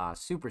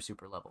 Super,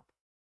 super level.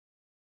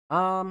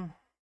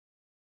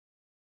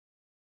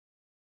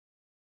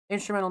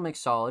 Instrumental mix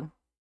solid.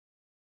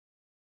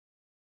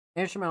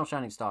 Instrumental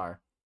shining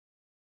star.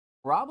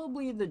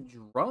 Probably the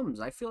drums.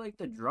 I feel like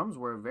the drums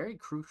were a very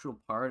crucial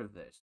part of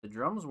this. The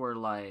drums were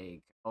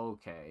like,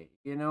 okay,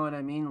 you know what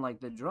I mean? Like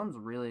the drums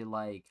really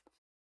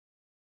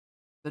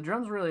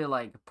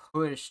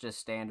pushed a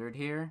standard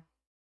here.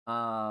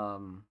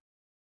 And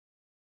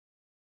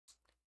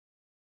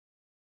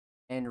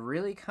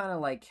really kind of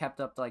like kept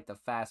up like the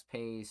fast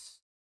pace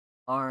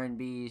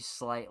R&B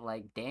slight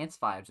like dance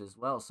vibes as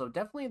well. So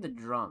definitely the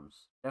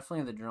drums.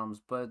 Definitely the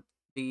drums, but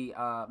the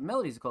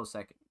melody's a close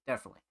second,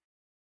 definitely.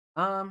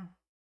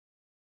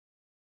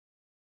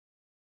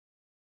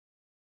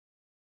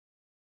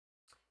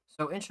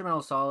 So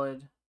instrumental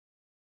solid,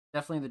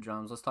 definitely the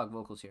drums. Let's talk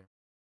vocals here.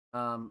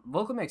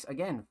 Vocal mix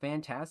again,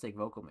 fantastic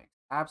vocal mix,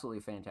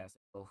 absolutely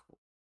fantastic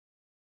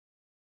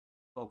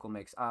vocal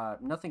mix.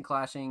 Nothing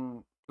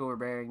clashing, too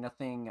overbearing,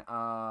 nothing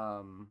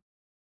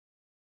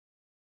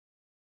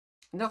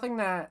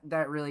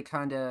that really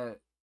kind of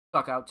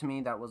stuck out to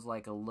me that was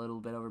like a little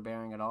bit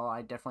overbearing at all.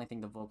 I definitely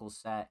think the vocals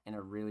sat in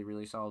a really,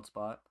 really solid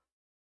spot.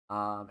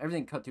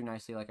 Everything cut through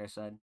nicely, like I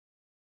said.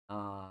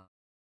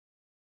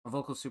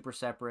 Vocals super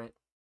separate.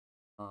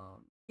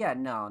 Yeah,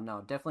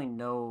 no, definitely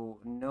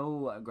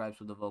no gripes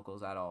with the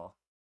vocals at all.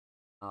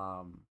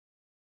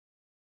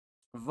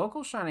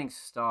 Vocal shining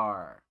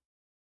star.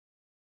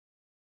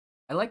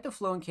 I like the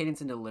flow and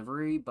cadence and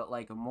delivery, but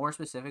like more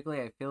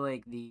specifically, I feel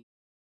like the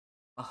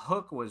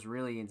hook was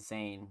really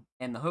insane,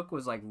 and the hook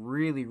was like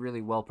really,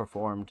 really well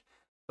performed.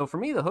 So for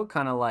me, the hook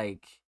kind of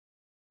like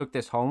took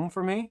this home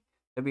for me.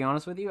 To be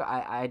honest with you,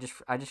 I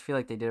just feel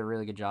like they did a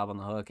really good job on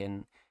the hook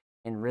and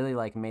really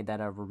like made that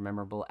a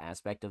memorable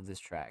aspect of this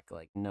track.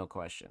 Like no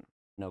question,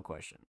 no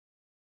question.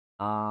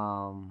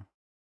 Um,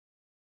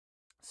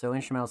 so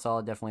instrumental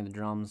solid, definitely the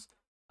drums.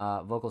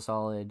 Vocal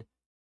solid.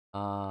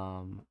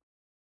 Um,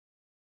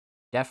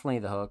 definitely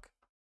the hook.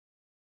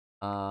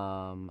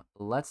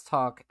 Let's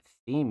talk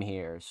theme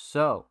here.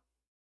 So,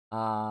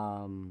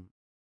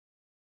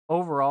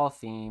 overall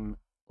theme,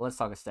 let's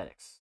talk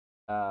aesthetics.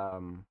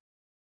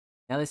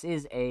 Now this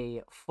is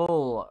a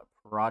full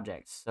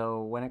project.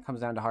 So when it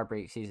comes down to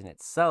Heartbreak Season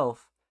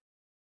itself,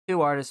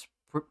 two artists,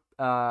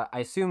 I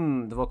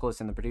assume the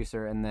vocalist and the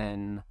producer, and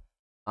then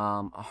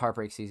a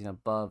Heartbreak Season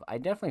above. I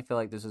definitely feel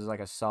like this is like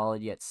a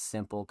solid yet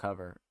simple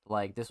cover.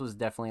 Like this was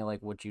definitely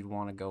like what you'd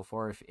want to go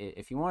for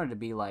if you wanted to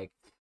be like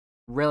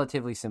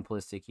relatively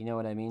simplistic, you know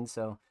what I mean?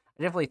 So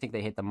I definitely think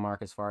they hit the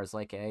mark as far as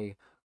like a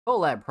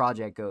collab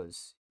project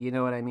goes. You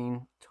know what I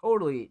mean?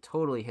 Totally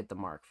hit the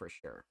mark for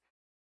sure.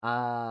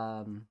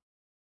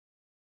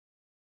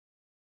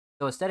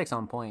 So aesthetics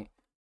on point.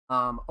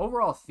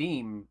 Overall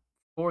theme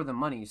for the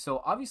money.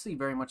 So obviously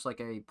very much like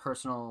a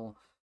personal,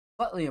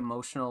 slightly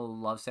emotional,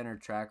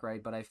 love-centered track,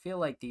 right? But I feel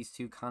like these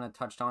two kind of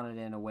touched on it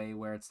in a way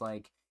where it's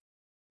like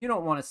you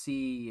don't want to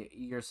see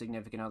your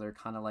significant other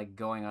kind of like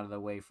going out of the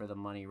way for the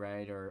money,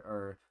 right?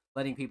 Or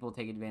letting people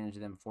take advantage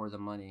of them for the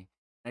money.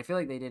 And I feel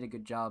like they did a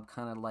good job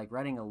kind of like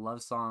writing a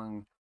love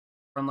song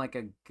from like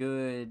a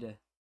good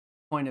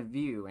point of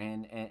view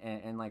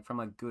and like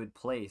from a good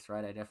place,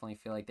 right? I definitely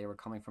feel like they were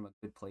coming from a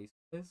good place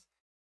with this.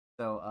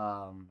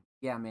 So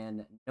yeah,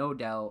 man, no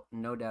doubt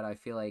I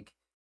feel like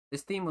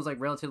this theme was like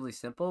relatively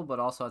simple but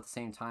also at the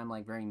same time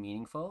like very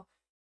meaningful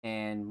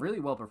and really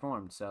well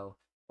performed. So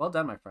well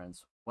done, my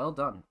friends. Well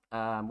done.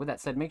 With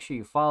that said, make sure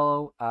you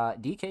follow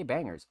DK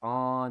Bangers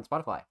on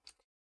Spotify.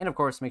 And of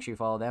course, make sure you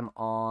follow them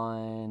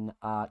on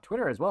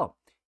Twitter as well.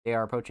 They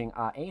are approaching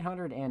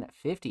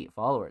 850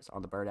 followers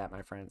on the Bird app,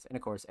 my friends. And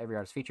of course, every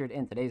artist featured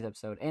in today's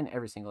episode and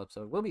every single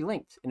episode will be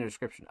linked in the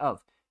description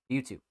of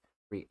the YouTube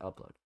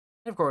re-upload.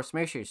 And of course,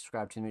 make sure you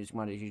subscribe to the Music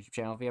Mondays YouTube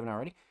channel if you haven't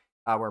already.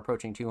 We're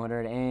approaching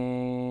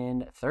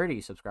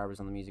 230 subscribers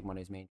on the Music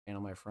Mondays main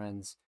channel, my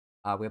friends.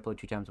 We upload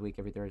 2 times a week,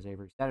 every Thursday,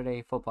 every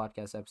Saturday. Full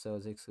podcast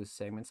episodes, exclusive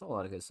segments, a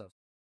lot of good stuff.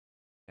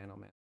 Channel,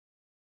 man.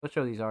 Let's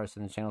show these artists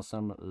in the channel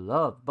some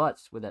love.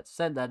 But with that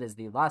said, that is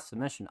the last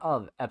submission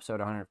of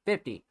episode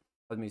 150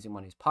 of the Music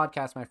Mondays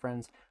podcast, my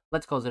friends.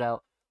 Let's close it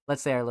out.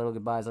 Let's say our little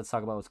goodbyes. Let's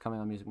talk about what's coming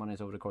on Music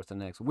Mondays over the course of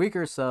the next week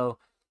or so.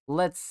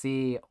 Let's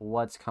see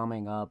what's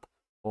coming up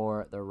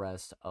for the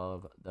rest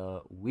of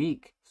the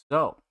week.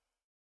 So,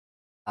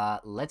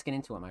 let's get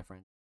into it, my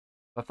friends.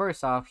 But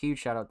first off, huge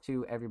shout out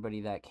to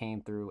everybody that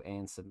came through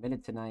and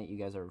submitted tonight. You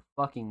guys are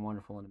fucking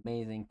wonderful and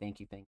amazing.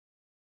 Thank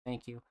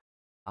you.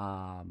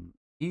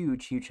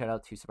 Huge shout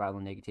out to Survival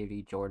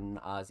Negativity, Jordan,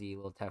 Ozzy,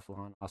 Lil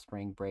Teflon,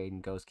 Offspring,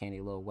 Braden, Ghost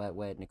Candy, Lil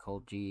Wet,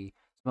 Nicole G,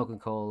 Smoking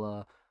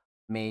Cola,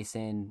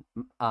 Mason,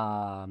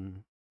 DK,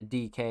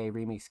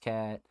 Remix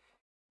Cat,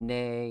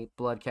 Nay,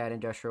 Bloodcat,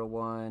 Industrial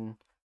One,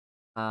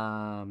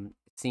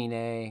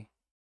 Cine,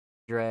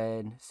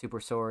 Dread, Super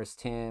Source,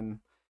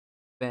 Tim,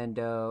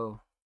 Bendo,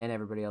 and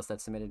everybody else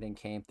that submitted and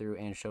came through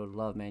and showed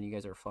love, man. You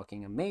guys are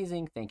fucking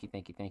amazing. Thank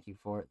you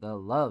for the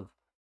love.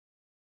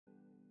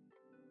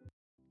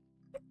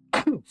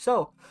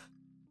 So,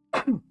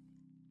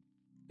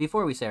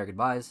 before we say our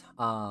goodbyes,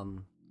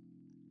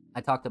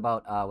 I talked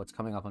about what's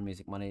coming up on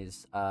Music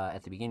Mondays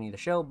at the beginning of the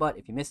show, but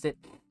if you missed it,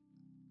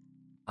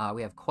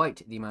 we have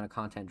quite the amount of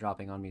content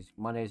dropping on Music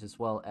Mondays, as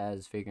well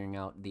as figuring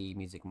out the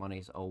Music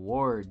Mondays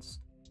Awards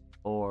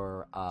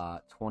for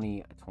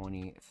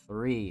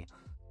 2023.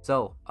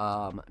 So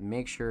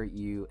make sure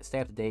you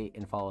stay up to date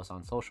and follow us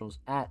on socials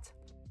at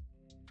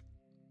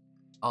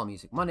All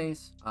Music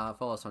Mondays.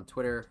 Follow us on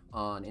Twitter,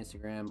 on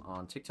Instagram,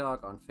 on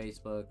TikTok, on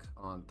Facebook,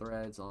 on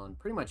Threads, on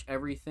pretty much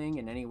everything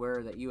and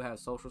anywhere that you have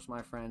socials,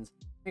 my friends.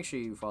 Make sure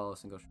you follow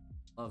us and go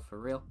love for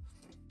real.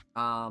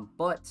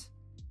 But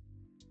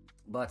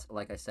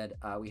like I said,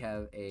 we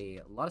have a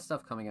lot of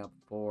stuff coming up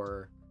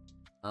for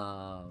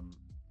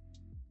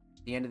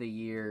the end of the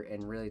year,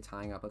 and really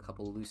tying up a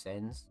couple of loose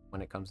ends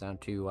when it comes down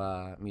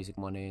to Music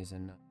Mondays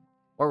and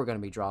what we're going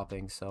to be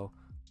dropping. So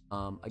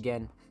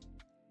again,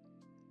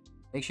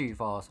 make sure you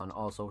follow us on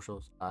all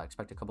socials.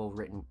 Expect a couple of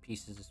written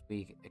pieces this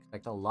week.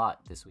 Expect a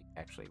lot this week,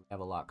 actually. We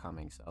have a lot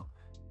coming. So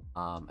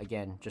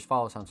again, just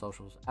follow us on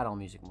socials at All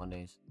Music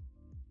Mondays.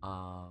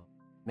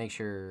 Make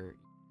sure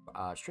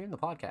stream the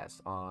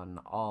podcast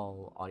on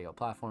all audio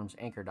platforms,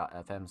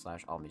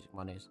 anchor.fm/All Music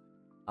Mondays.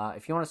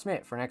 If you want to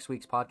submit for next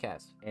week's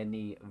podcast and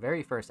the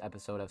very first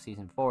episode of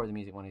season 4 of the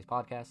Music Mondays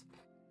podcast,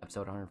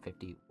 episode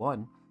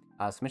 151,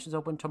 submissions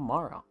open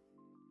tomorrow.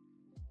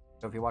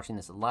 So if you're watching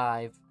this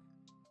live,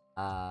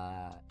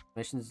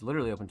 submissions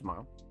literally open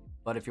tomorrow.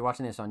 But if you're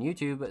watching this on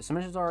YouTube,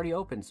 submissions are already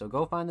open. So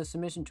go find the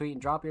submission tweet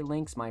and drop your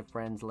links, my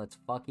friends. Let's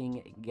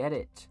fucking get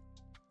it.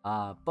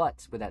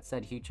 But with that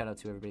said, huge shout out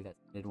to everybody that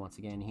did once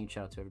again. Huge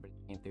shout out to everybody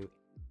that came through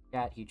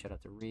chat. Huge shout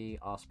out to Ree,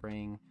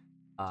 Offspring,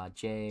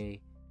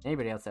 Jay,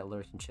 anybody else that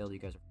lurks and chilled. You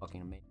guys are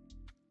fucking amazing.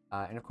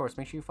 And of course,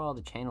 make sure you follow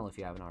the channel if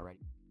you haven't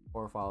already.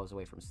 4 follows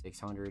away from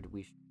 600.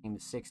 We stream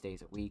 6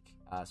 days a week.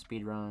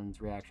 Speed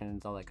runs,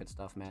 reactions, all that good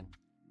stuff, man.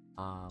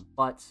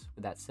 But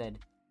with that said,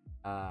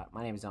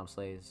 my name is Dom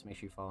Slays. Make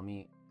sure you follow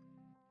me.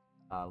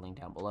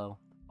 Link down below.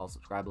 Follow,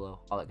 subscribe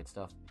below. All that good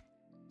stuff.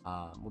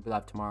 We'll be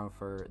live tomorrow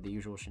for the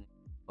usual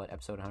shenanigans, but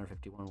episode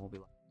 151 will be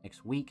live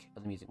next week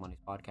of the Music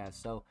Mondays podcast.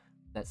 So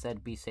that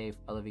said, be safe.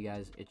 I love you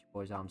guys. It's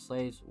your boy Dom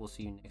Slays. We'll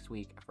see you next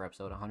week for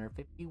episode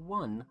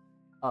 151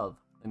 of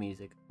the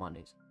Music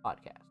Mondays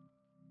podcast.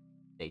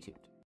 Stay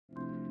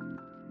tuned.